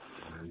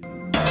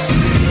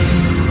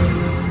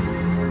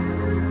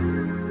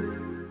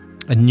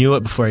 I knew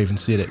it before I even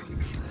said it.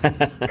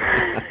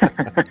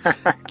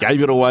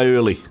 Gave it away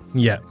early.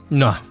 Yeah,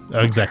 no,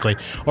 exactly.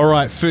 All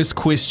right, first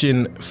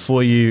question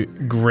for you,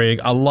 Greg.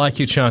 I like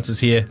your chances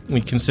here,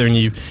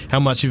 considering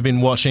how much you've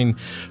been watching.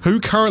 Who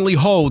currently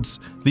holds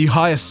the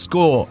highest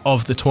score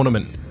of the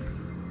tournament?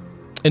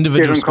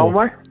 Individual Kevin score.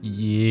 Conway?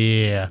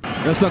 Yeah.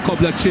 Just a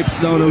couple of chips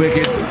down the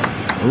wicket,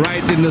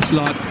 right in the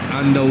slot,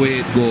 and away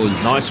it goes.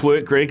 Nice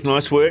work, Greg.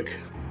 Nice work.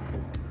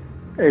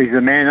 He's the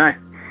man, eh?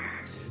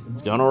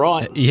 It's going all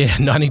right. Yeah,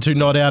 92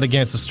 not out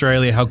against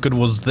Australia. How good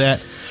was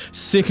that?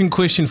 Second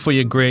question for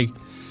you, Greg.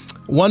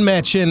 One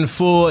match in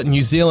for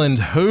New Zealand.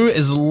 Who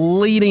is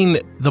leading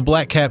the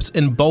Black Caps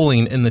in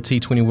bowling in the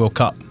T20 World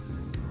Cup?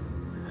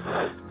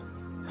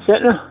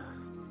 Shatner.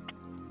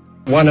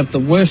 One of the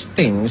worst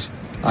things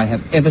I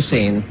have ever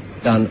seen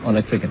done on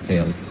a cricket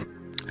field.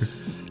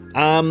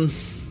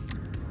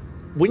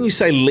 When you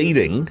say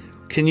leading,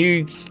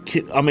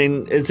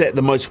 is that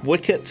the most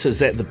wickets? Is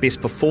that the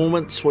best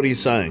performance? What are you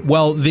saying?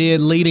 Well, they're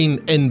leading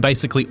in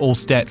basically all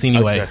stats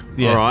anyway. Okay.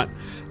 Yeah. All right.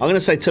 I'm going to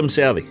say Tim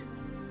Southee.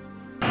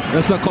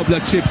 Just a couple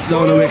of chips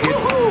down the wicket,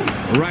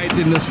 right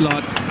in the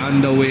slot,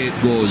 and away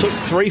it goes. Took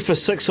 3 for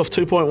 6 off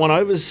 2.1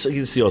 overs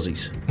against the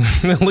Aussies.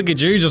 Look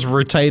at you, just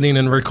retaining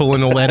and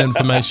recalling all that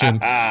information.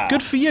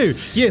 Good for you.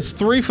 Yes,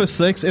 3 for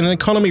 6 and an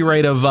economy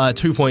rate of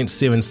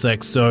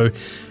 2.76. So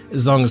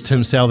As long as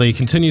Tim Southee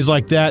continues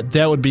like that,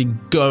 that'd be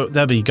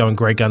going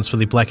great guns for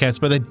the Black Caps,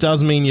 but that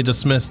does mean you're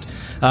dismissed.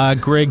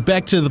 Greg,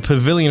 back to the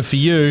pavilion for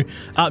you.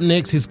 Up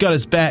next, he's got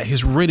his bat,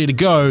 he's ready to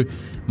go.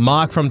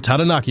 Mark from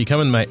Taranaki,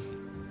 come in, mate.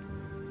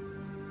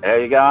 How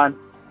you going?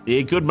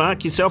 Yeah, good,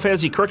 Mark. Yourself,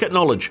 how's your cricket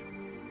knowledge?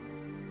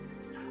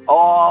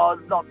 Oh,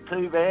 not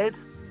too bad.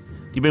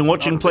 You've been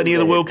watching plenty of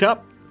the World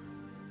Cup?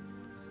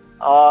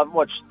 I've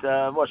watched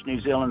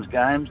New Zealand's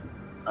games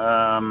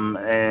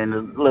and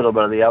a little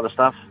bit of the other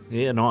stuff.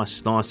 Yeah,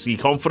 nice. Are you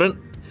confident?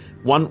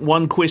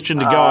 One question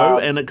to go,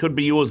 and it could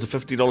be yours, the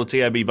 $50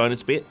 TAB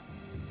bonus bet.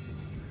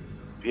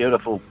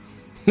 Beautiful.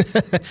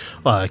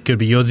 Well, it could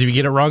be yours if you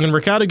get it wrong and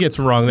Ricardo gets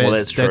it wrong.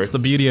 That's true. That's the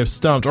beauty of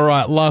Stumped. All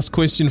right, last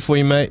question for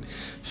you, mate.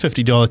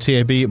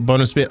 $50 TAB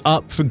bonus bet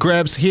up for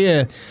grabs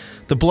here.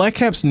 The Black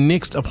Caps'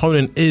 next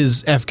opponent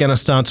is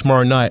Afghanistan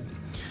tomorrow night.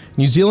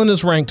 New Zealand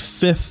is ranked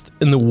 5th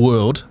in the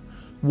world.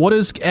 What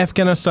is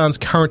Afghanistan's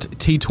current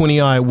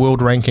T20I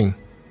world ranking?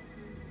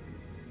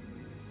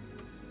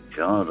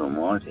 God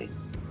almighty.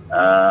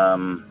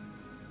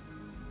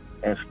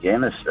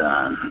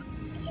 Afghanistan.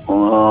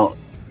 Well,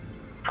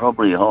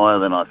 probably higher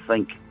than I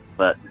think,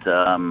 but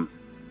I'm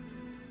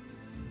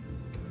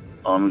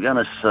going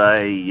to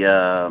say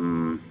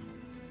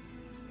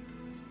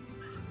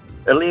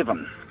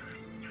 11.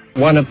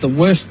 One of the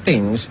worst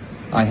things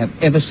I have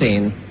ever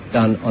seen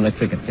done on a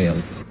cricket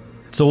field.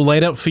 It's all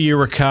laid up for you,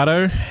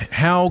 Ricardo.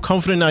 How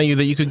confident are you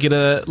that you could get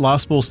a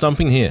last ball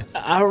stumping here?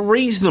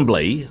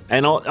 Reasonably,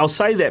 and I'll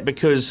say that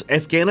because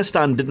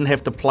Afghanistan didn't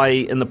have to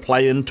play in the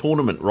play-in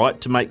tournament, right,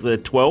 to make the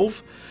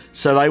 12,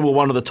 so they were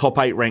one of the top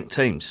 8 ranked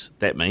teams,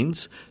 that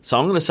means. So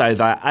I'm going to say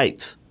they're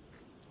 8th.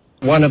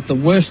 One of the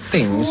worst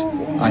things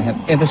I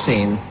have ever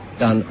seen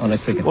done on a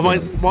cricket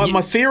field.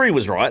 My theory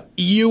was right.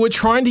 You were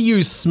trying to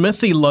use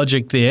Smithy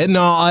logic there.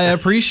 No, I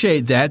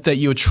appreciate that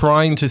you were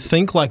trying to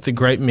think like the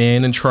great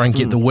man and try and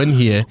get the win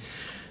here.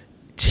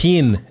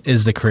 10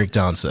 is the correct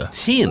answer.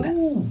 10?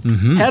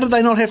 Mm-hmm. How did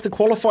they not have to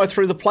qualify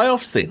through the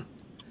playoffs then?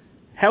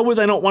 How were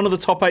they not one of the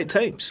top 8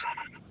 teams?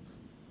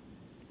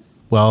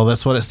 Well,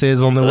 that's what it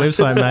says on the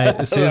website,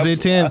 mate. It says they're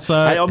 10.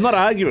 So hey, I'm not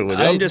arguing with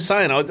you. I'm just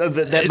saying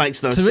that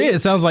makes no sense. To me, it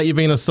sounds like you've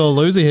been a sore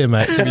loser here,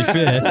 mate, to be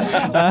fair.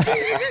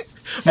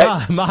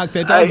 Mark,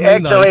 that does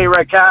mean though. Actually,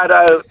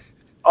 Ricardo,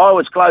 I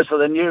was closer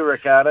than you,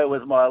 Ricardo,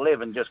 with my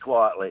 11, just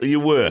quietly. You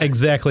were.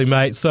 Exactly,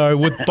 mate. So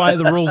by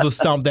the rules of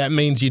Stump, that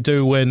means you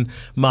do win,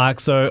 Mark.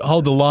 So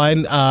hold the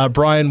line.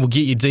 Brian will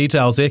get your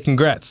details there.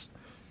 Congrats.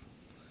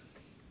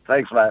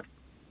 Thanks, mate.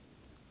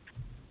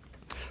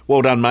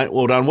 Well done, mate.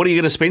 Well done. What are you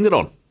going to spend it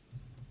on?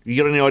 You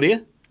got any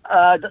idea?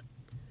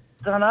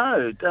 Don't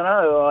know.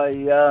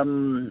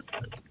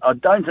 I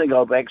don't think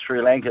I'll back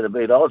Sri Lanka to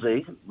beat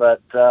Aussie,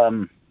 but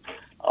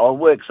I'll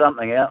work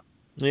something out.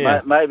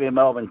 Yeah. Maybe a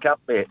Melbourne Cup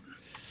bet.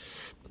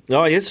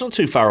 Oh, yeah, it's not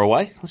too far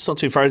away. It's not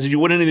too far. Did you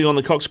win anything on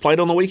the Cox Plate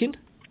on the weekend?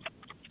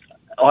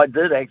 I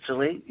did,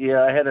 actually.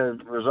 Yeah, I had a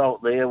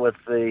result there with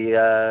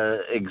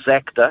the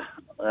Exacta.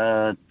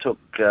 Took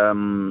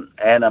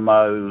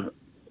Animo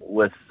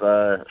with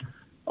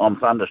on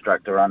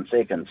Thunderstruck to run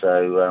second,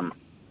 so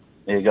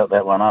you got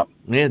that one up.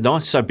 Yeah,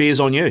 nice. So beers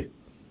on you.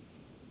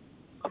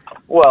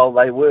 Well,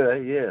 they were,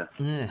 yeah.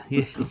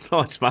 Yeah.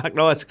 Nice, Mark,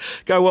 nice.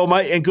 Go well,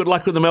 mate, and good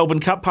luck with the Melbourne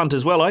Cup punt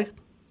as well, eh?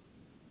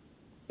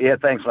 Yeah,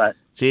 thanks, mate.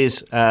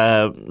 Cheers,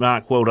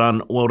 Mark, well done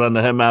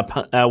to him.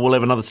 We'll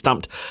have another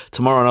Stumped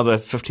tomorrow, another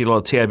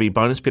 $50 TAB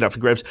bonus bet up for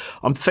grabs.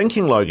 I'm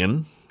thinking,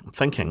 Logan,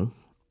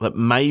 that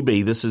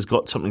maybe this has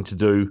got something to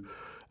do,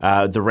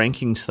 the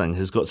rankings thing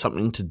has got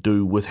something to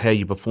do with how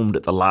you performed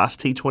at the last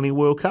T20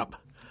 World Cup.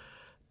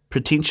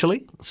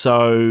 Potentially.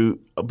 So,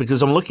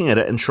 because I'm looking at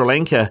it, and Sri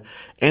Lanka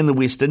and the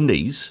West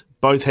Indies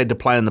both had to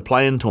play in the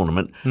play-in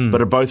tournament,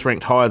 but are both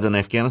ranked higher than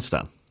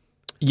Afghanistan.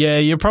 Yeah,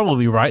 you're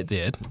probably right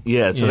there.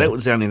 Yeah, so that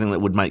was the only thing that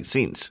would make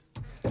sense.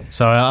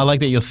 So I like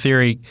that your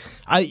theory.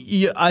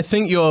 I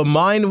think your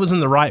mind was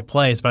in the right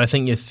place, but I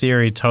think your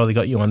theory totally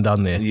got you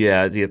undone there.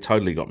 Yeah,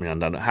 totally got me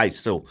undone. Hey,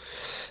 still,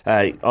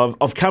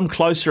 I've come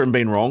closer and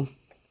been wrong.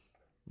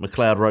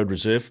 McLeod Road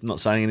Reserve, I'm not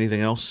saying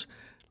anything else.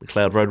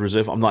 McLeod Road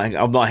Reserve. I'm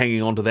not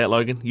hanging on to that,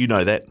 Logan. You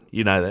know that.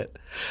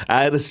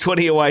 It's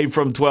 20 away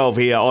from 12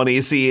 here on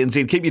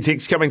SENZ. Keep your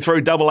texts coming through,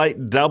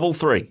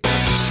 8833.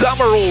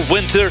 Summer or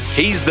winter,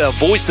 he's the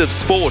voice of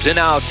sport in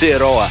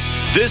Aotearoa.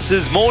 This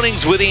is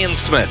Mornings with Ian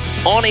Smith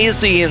on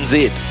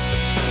SENZ.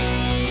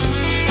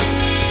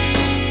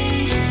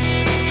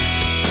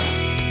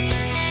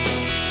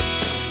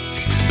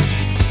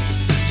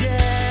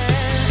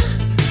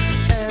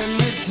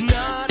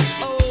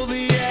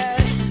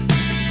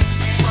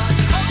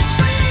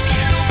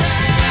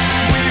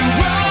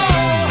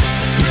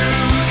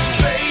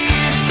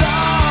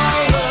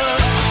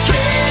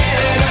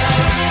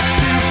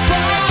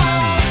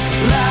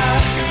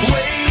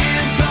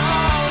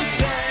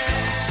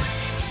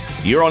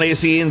 You're on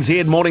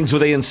SENZ, Mornings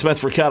with Ian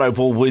Smith. Ricardo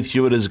Ball with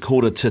you. It is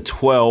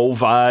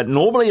 11:45.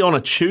 Normally on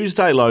a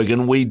Tuesday,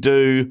 Logan, we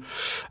do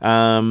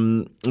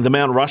the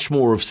Mount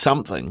Rushmore of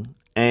something.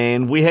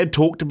 And we had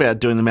talked about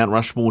doing the Mount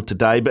Rushmore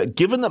today, but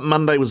given that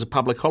Monday was a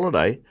public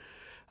holiday,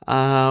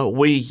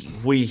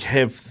 we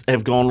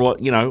have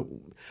gone, you know,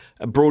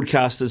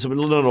 broadcasters, I mean,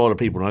 not a lot of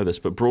people know this,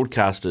 but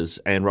broadcasters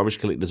and rubbish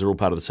collectors are all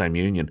part of the same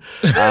union.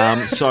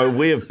 So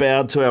we have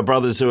bowed to our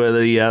brothers who are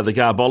the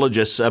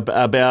garbologists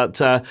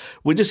about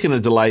we're just going to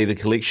delay the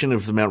collection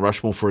of the Mount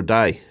Rushmore for a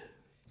day,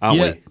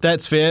 aren't we?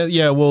 That's fair.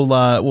 Yeah,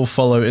 we'll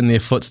follow in their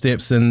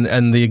footsteps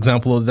and the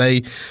example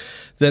that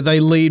they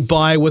lead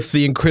by with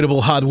the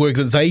incredible hard work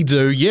that they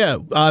do. Yeah,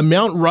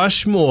 Mount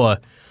Rushmore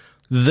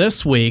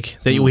this week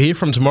that you'll hear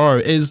from tomorrow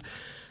is...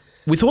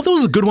 We thought there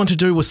was a good one to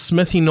do with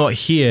Smithy not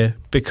here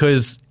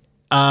because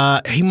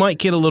he might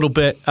get a little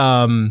bit,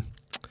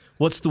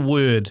 what's the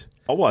word?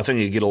 Oh, well, I think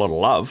he'll get a lot of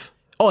love.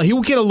 Oh, he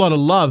will get a lot of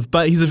love,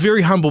 but he's a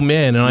very humble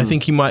man, and I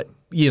think he might,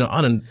 you know,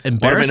 embarrassed.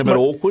 Might have been a bit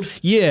awkward?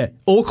 Yeah,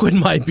 awkward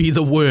might be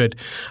the word.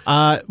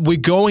 We're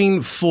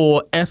going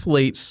for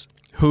athletes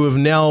who have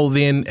now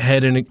then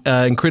had an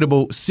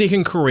incredible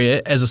second career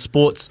as a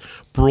sports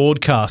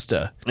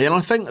broadcaster. Yeah, and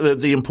I think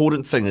the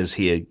important thing is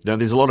here, you know,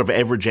 there's a lot of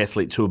average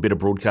athletes who are better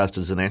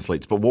broadcasters than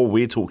athletes, but what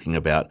we're talking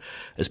about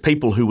is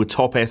people who were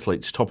top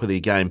athletes, top of their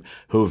game,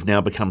 who have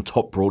now become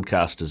top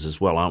broadcasters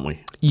as well, aren't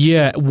we?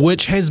 Yeah,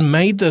 which has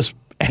made this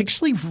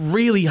actually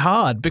really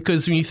hard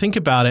because when you think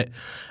about it,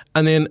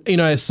 and then, you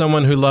know, as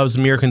someone who loves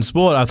American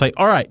sport, I think,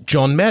 all right,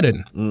 John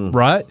Madden,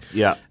 right?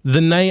 Yeah.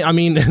 The name, I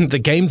mean, the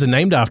games are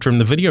named after him,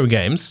 the video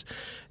games.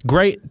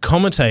 Great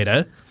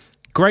commentator,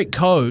 great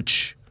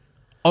coach,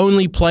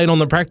 only played on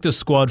the practice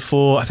squad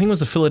for, I think it was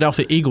the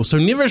Philadelphia Eagles. So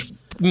never,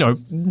 you know,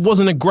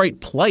 wasn't a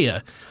great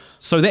player.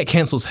 So that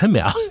cancels him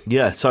out.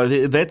 Yeah,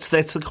 so that's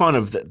the kind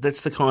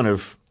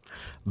of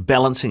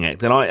balancing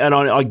act. And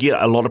I get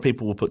a lot of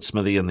people will put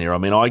Smithy in there. I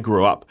mean, I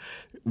grew up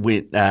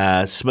when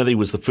Smithy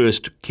was the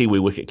first Kiwi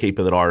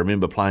wicketkeeper that I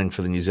remember playing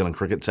for the New Zealand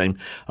cricket team.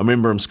 I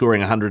remember him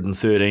scoring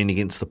 113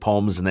 against the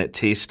Poms in that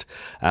test.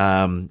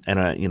 And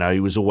you know, he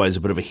was always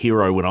a bit of a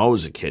hero when I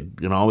was a kid.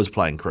 You know, I was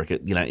playing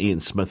cricket. You know, Ian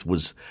Smith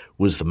was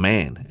the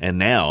man. And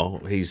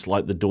now he's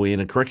like the doyen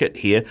of cricket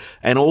here.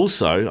 And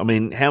also, I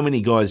mean, how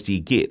many guys do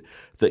you get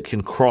that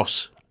can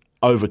cross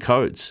over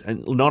codes?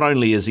 And not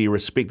only is he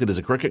respected as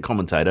a cricket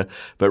commentator,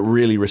 but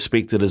really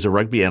respected as a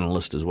rugby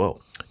analyst as well.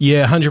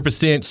 Yeah,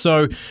 100%.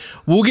 So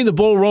we'll get the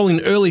ball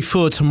rolling early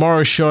for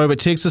tomorrow's show, but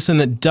text us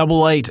in at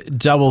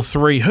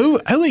 8833.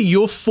 Who are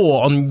your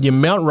four on your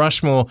Mount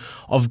Rushmore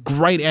of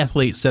great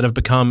athletes that have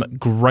become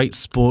great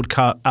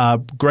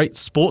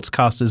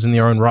sportscasters in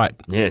their own right?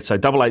 Yeah, so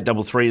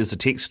 8833 is the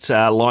text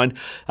line.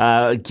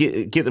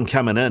 Get them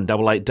coming in,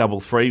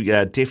 8833.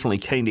 Definitely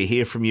keen to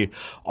hear from you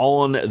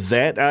on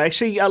that.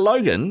 Actually,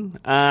 Logan,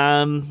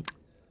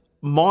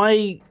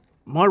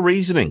 my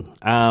reasoning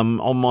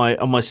on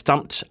my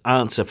stumped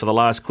answer for the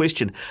last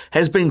question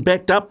has been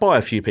backed up by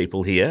a few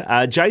people here.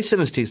 Jason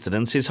has texted in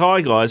and says,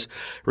 "Hi guys,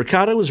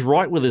 Ricardo was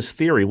right with his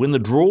theory. When the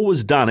draw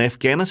was done,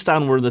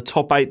 Afghanistan were in the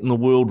top 8 in the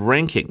world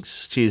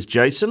rankings." Cheers,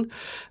 Jason.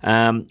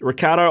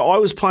 Ricardo, I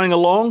was playing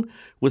along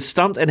with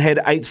stumped and had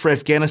 8th for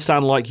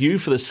Afghanistan like you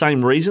for the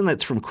same reason.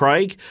 That's from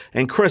Craig.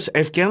 And Chris,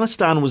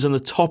 Afghanistan was in the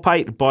top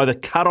 8 by the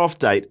cut-off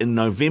date in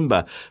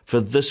November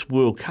for this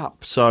World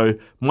Cup. So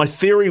my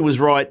theory was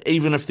right,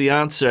 even if the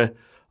answer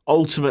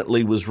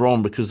ultimately was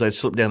wrong because they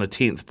slipped down to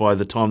 10th by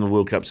the time the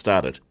World Cup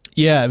started.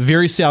 Yeah,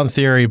 very sound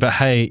theory, but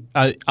hey,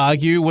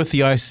 argue with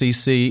the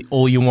ICC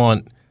all you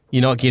want.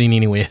 You're not getting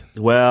anywhere.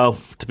 Well,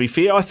 to be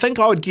fair, I think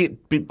I'd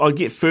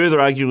get further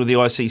arguing with the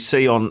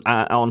ICC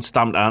on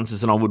stumped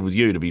answers than I would with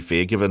you, to be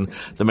fair, given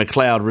the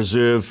McLeod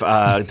reserve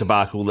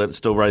debacle that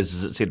still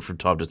raises its head from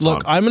time to time.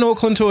 Look, I'm an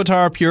Auckland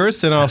Tuatara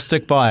purist and I'll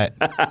stick by it.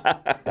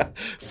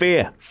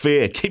 Fair.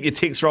 Keep your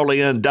texts rolling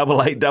in,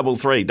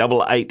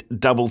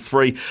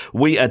 8833.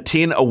 We are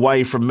 10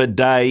 away from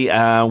midday.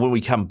 When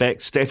we come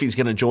back, Staffy's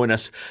going to join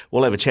us.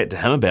 We'll have a chat to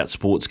him about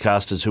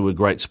sportscasters who are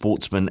great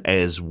sportsmen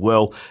as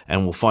well,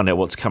 and we'll find out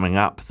what's coming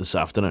up this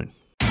afternoon.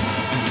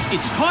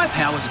 It's Tyre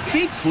Power's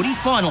Big Footy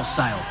Final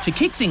Sale. To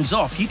kick things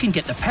off, you can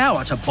get the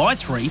power to buy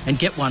 3 and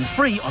get 1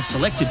 free on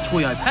selected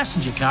Toyo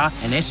passenger car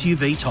and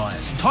SUV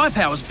tyres. Tyre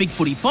Power's Big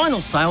Footy Final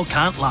Sale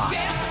can't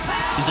last.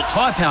 Visit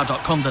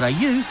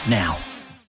tyrepower.com.au now.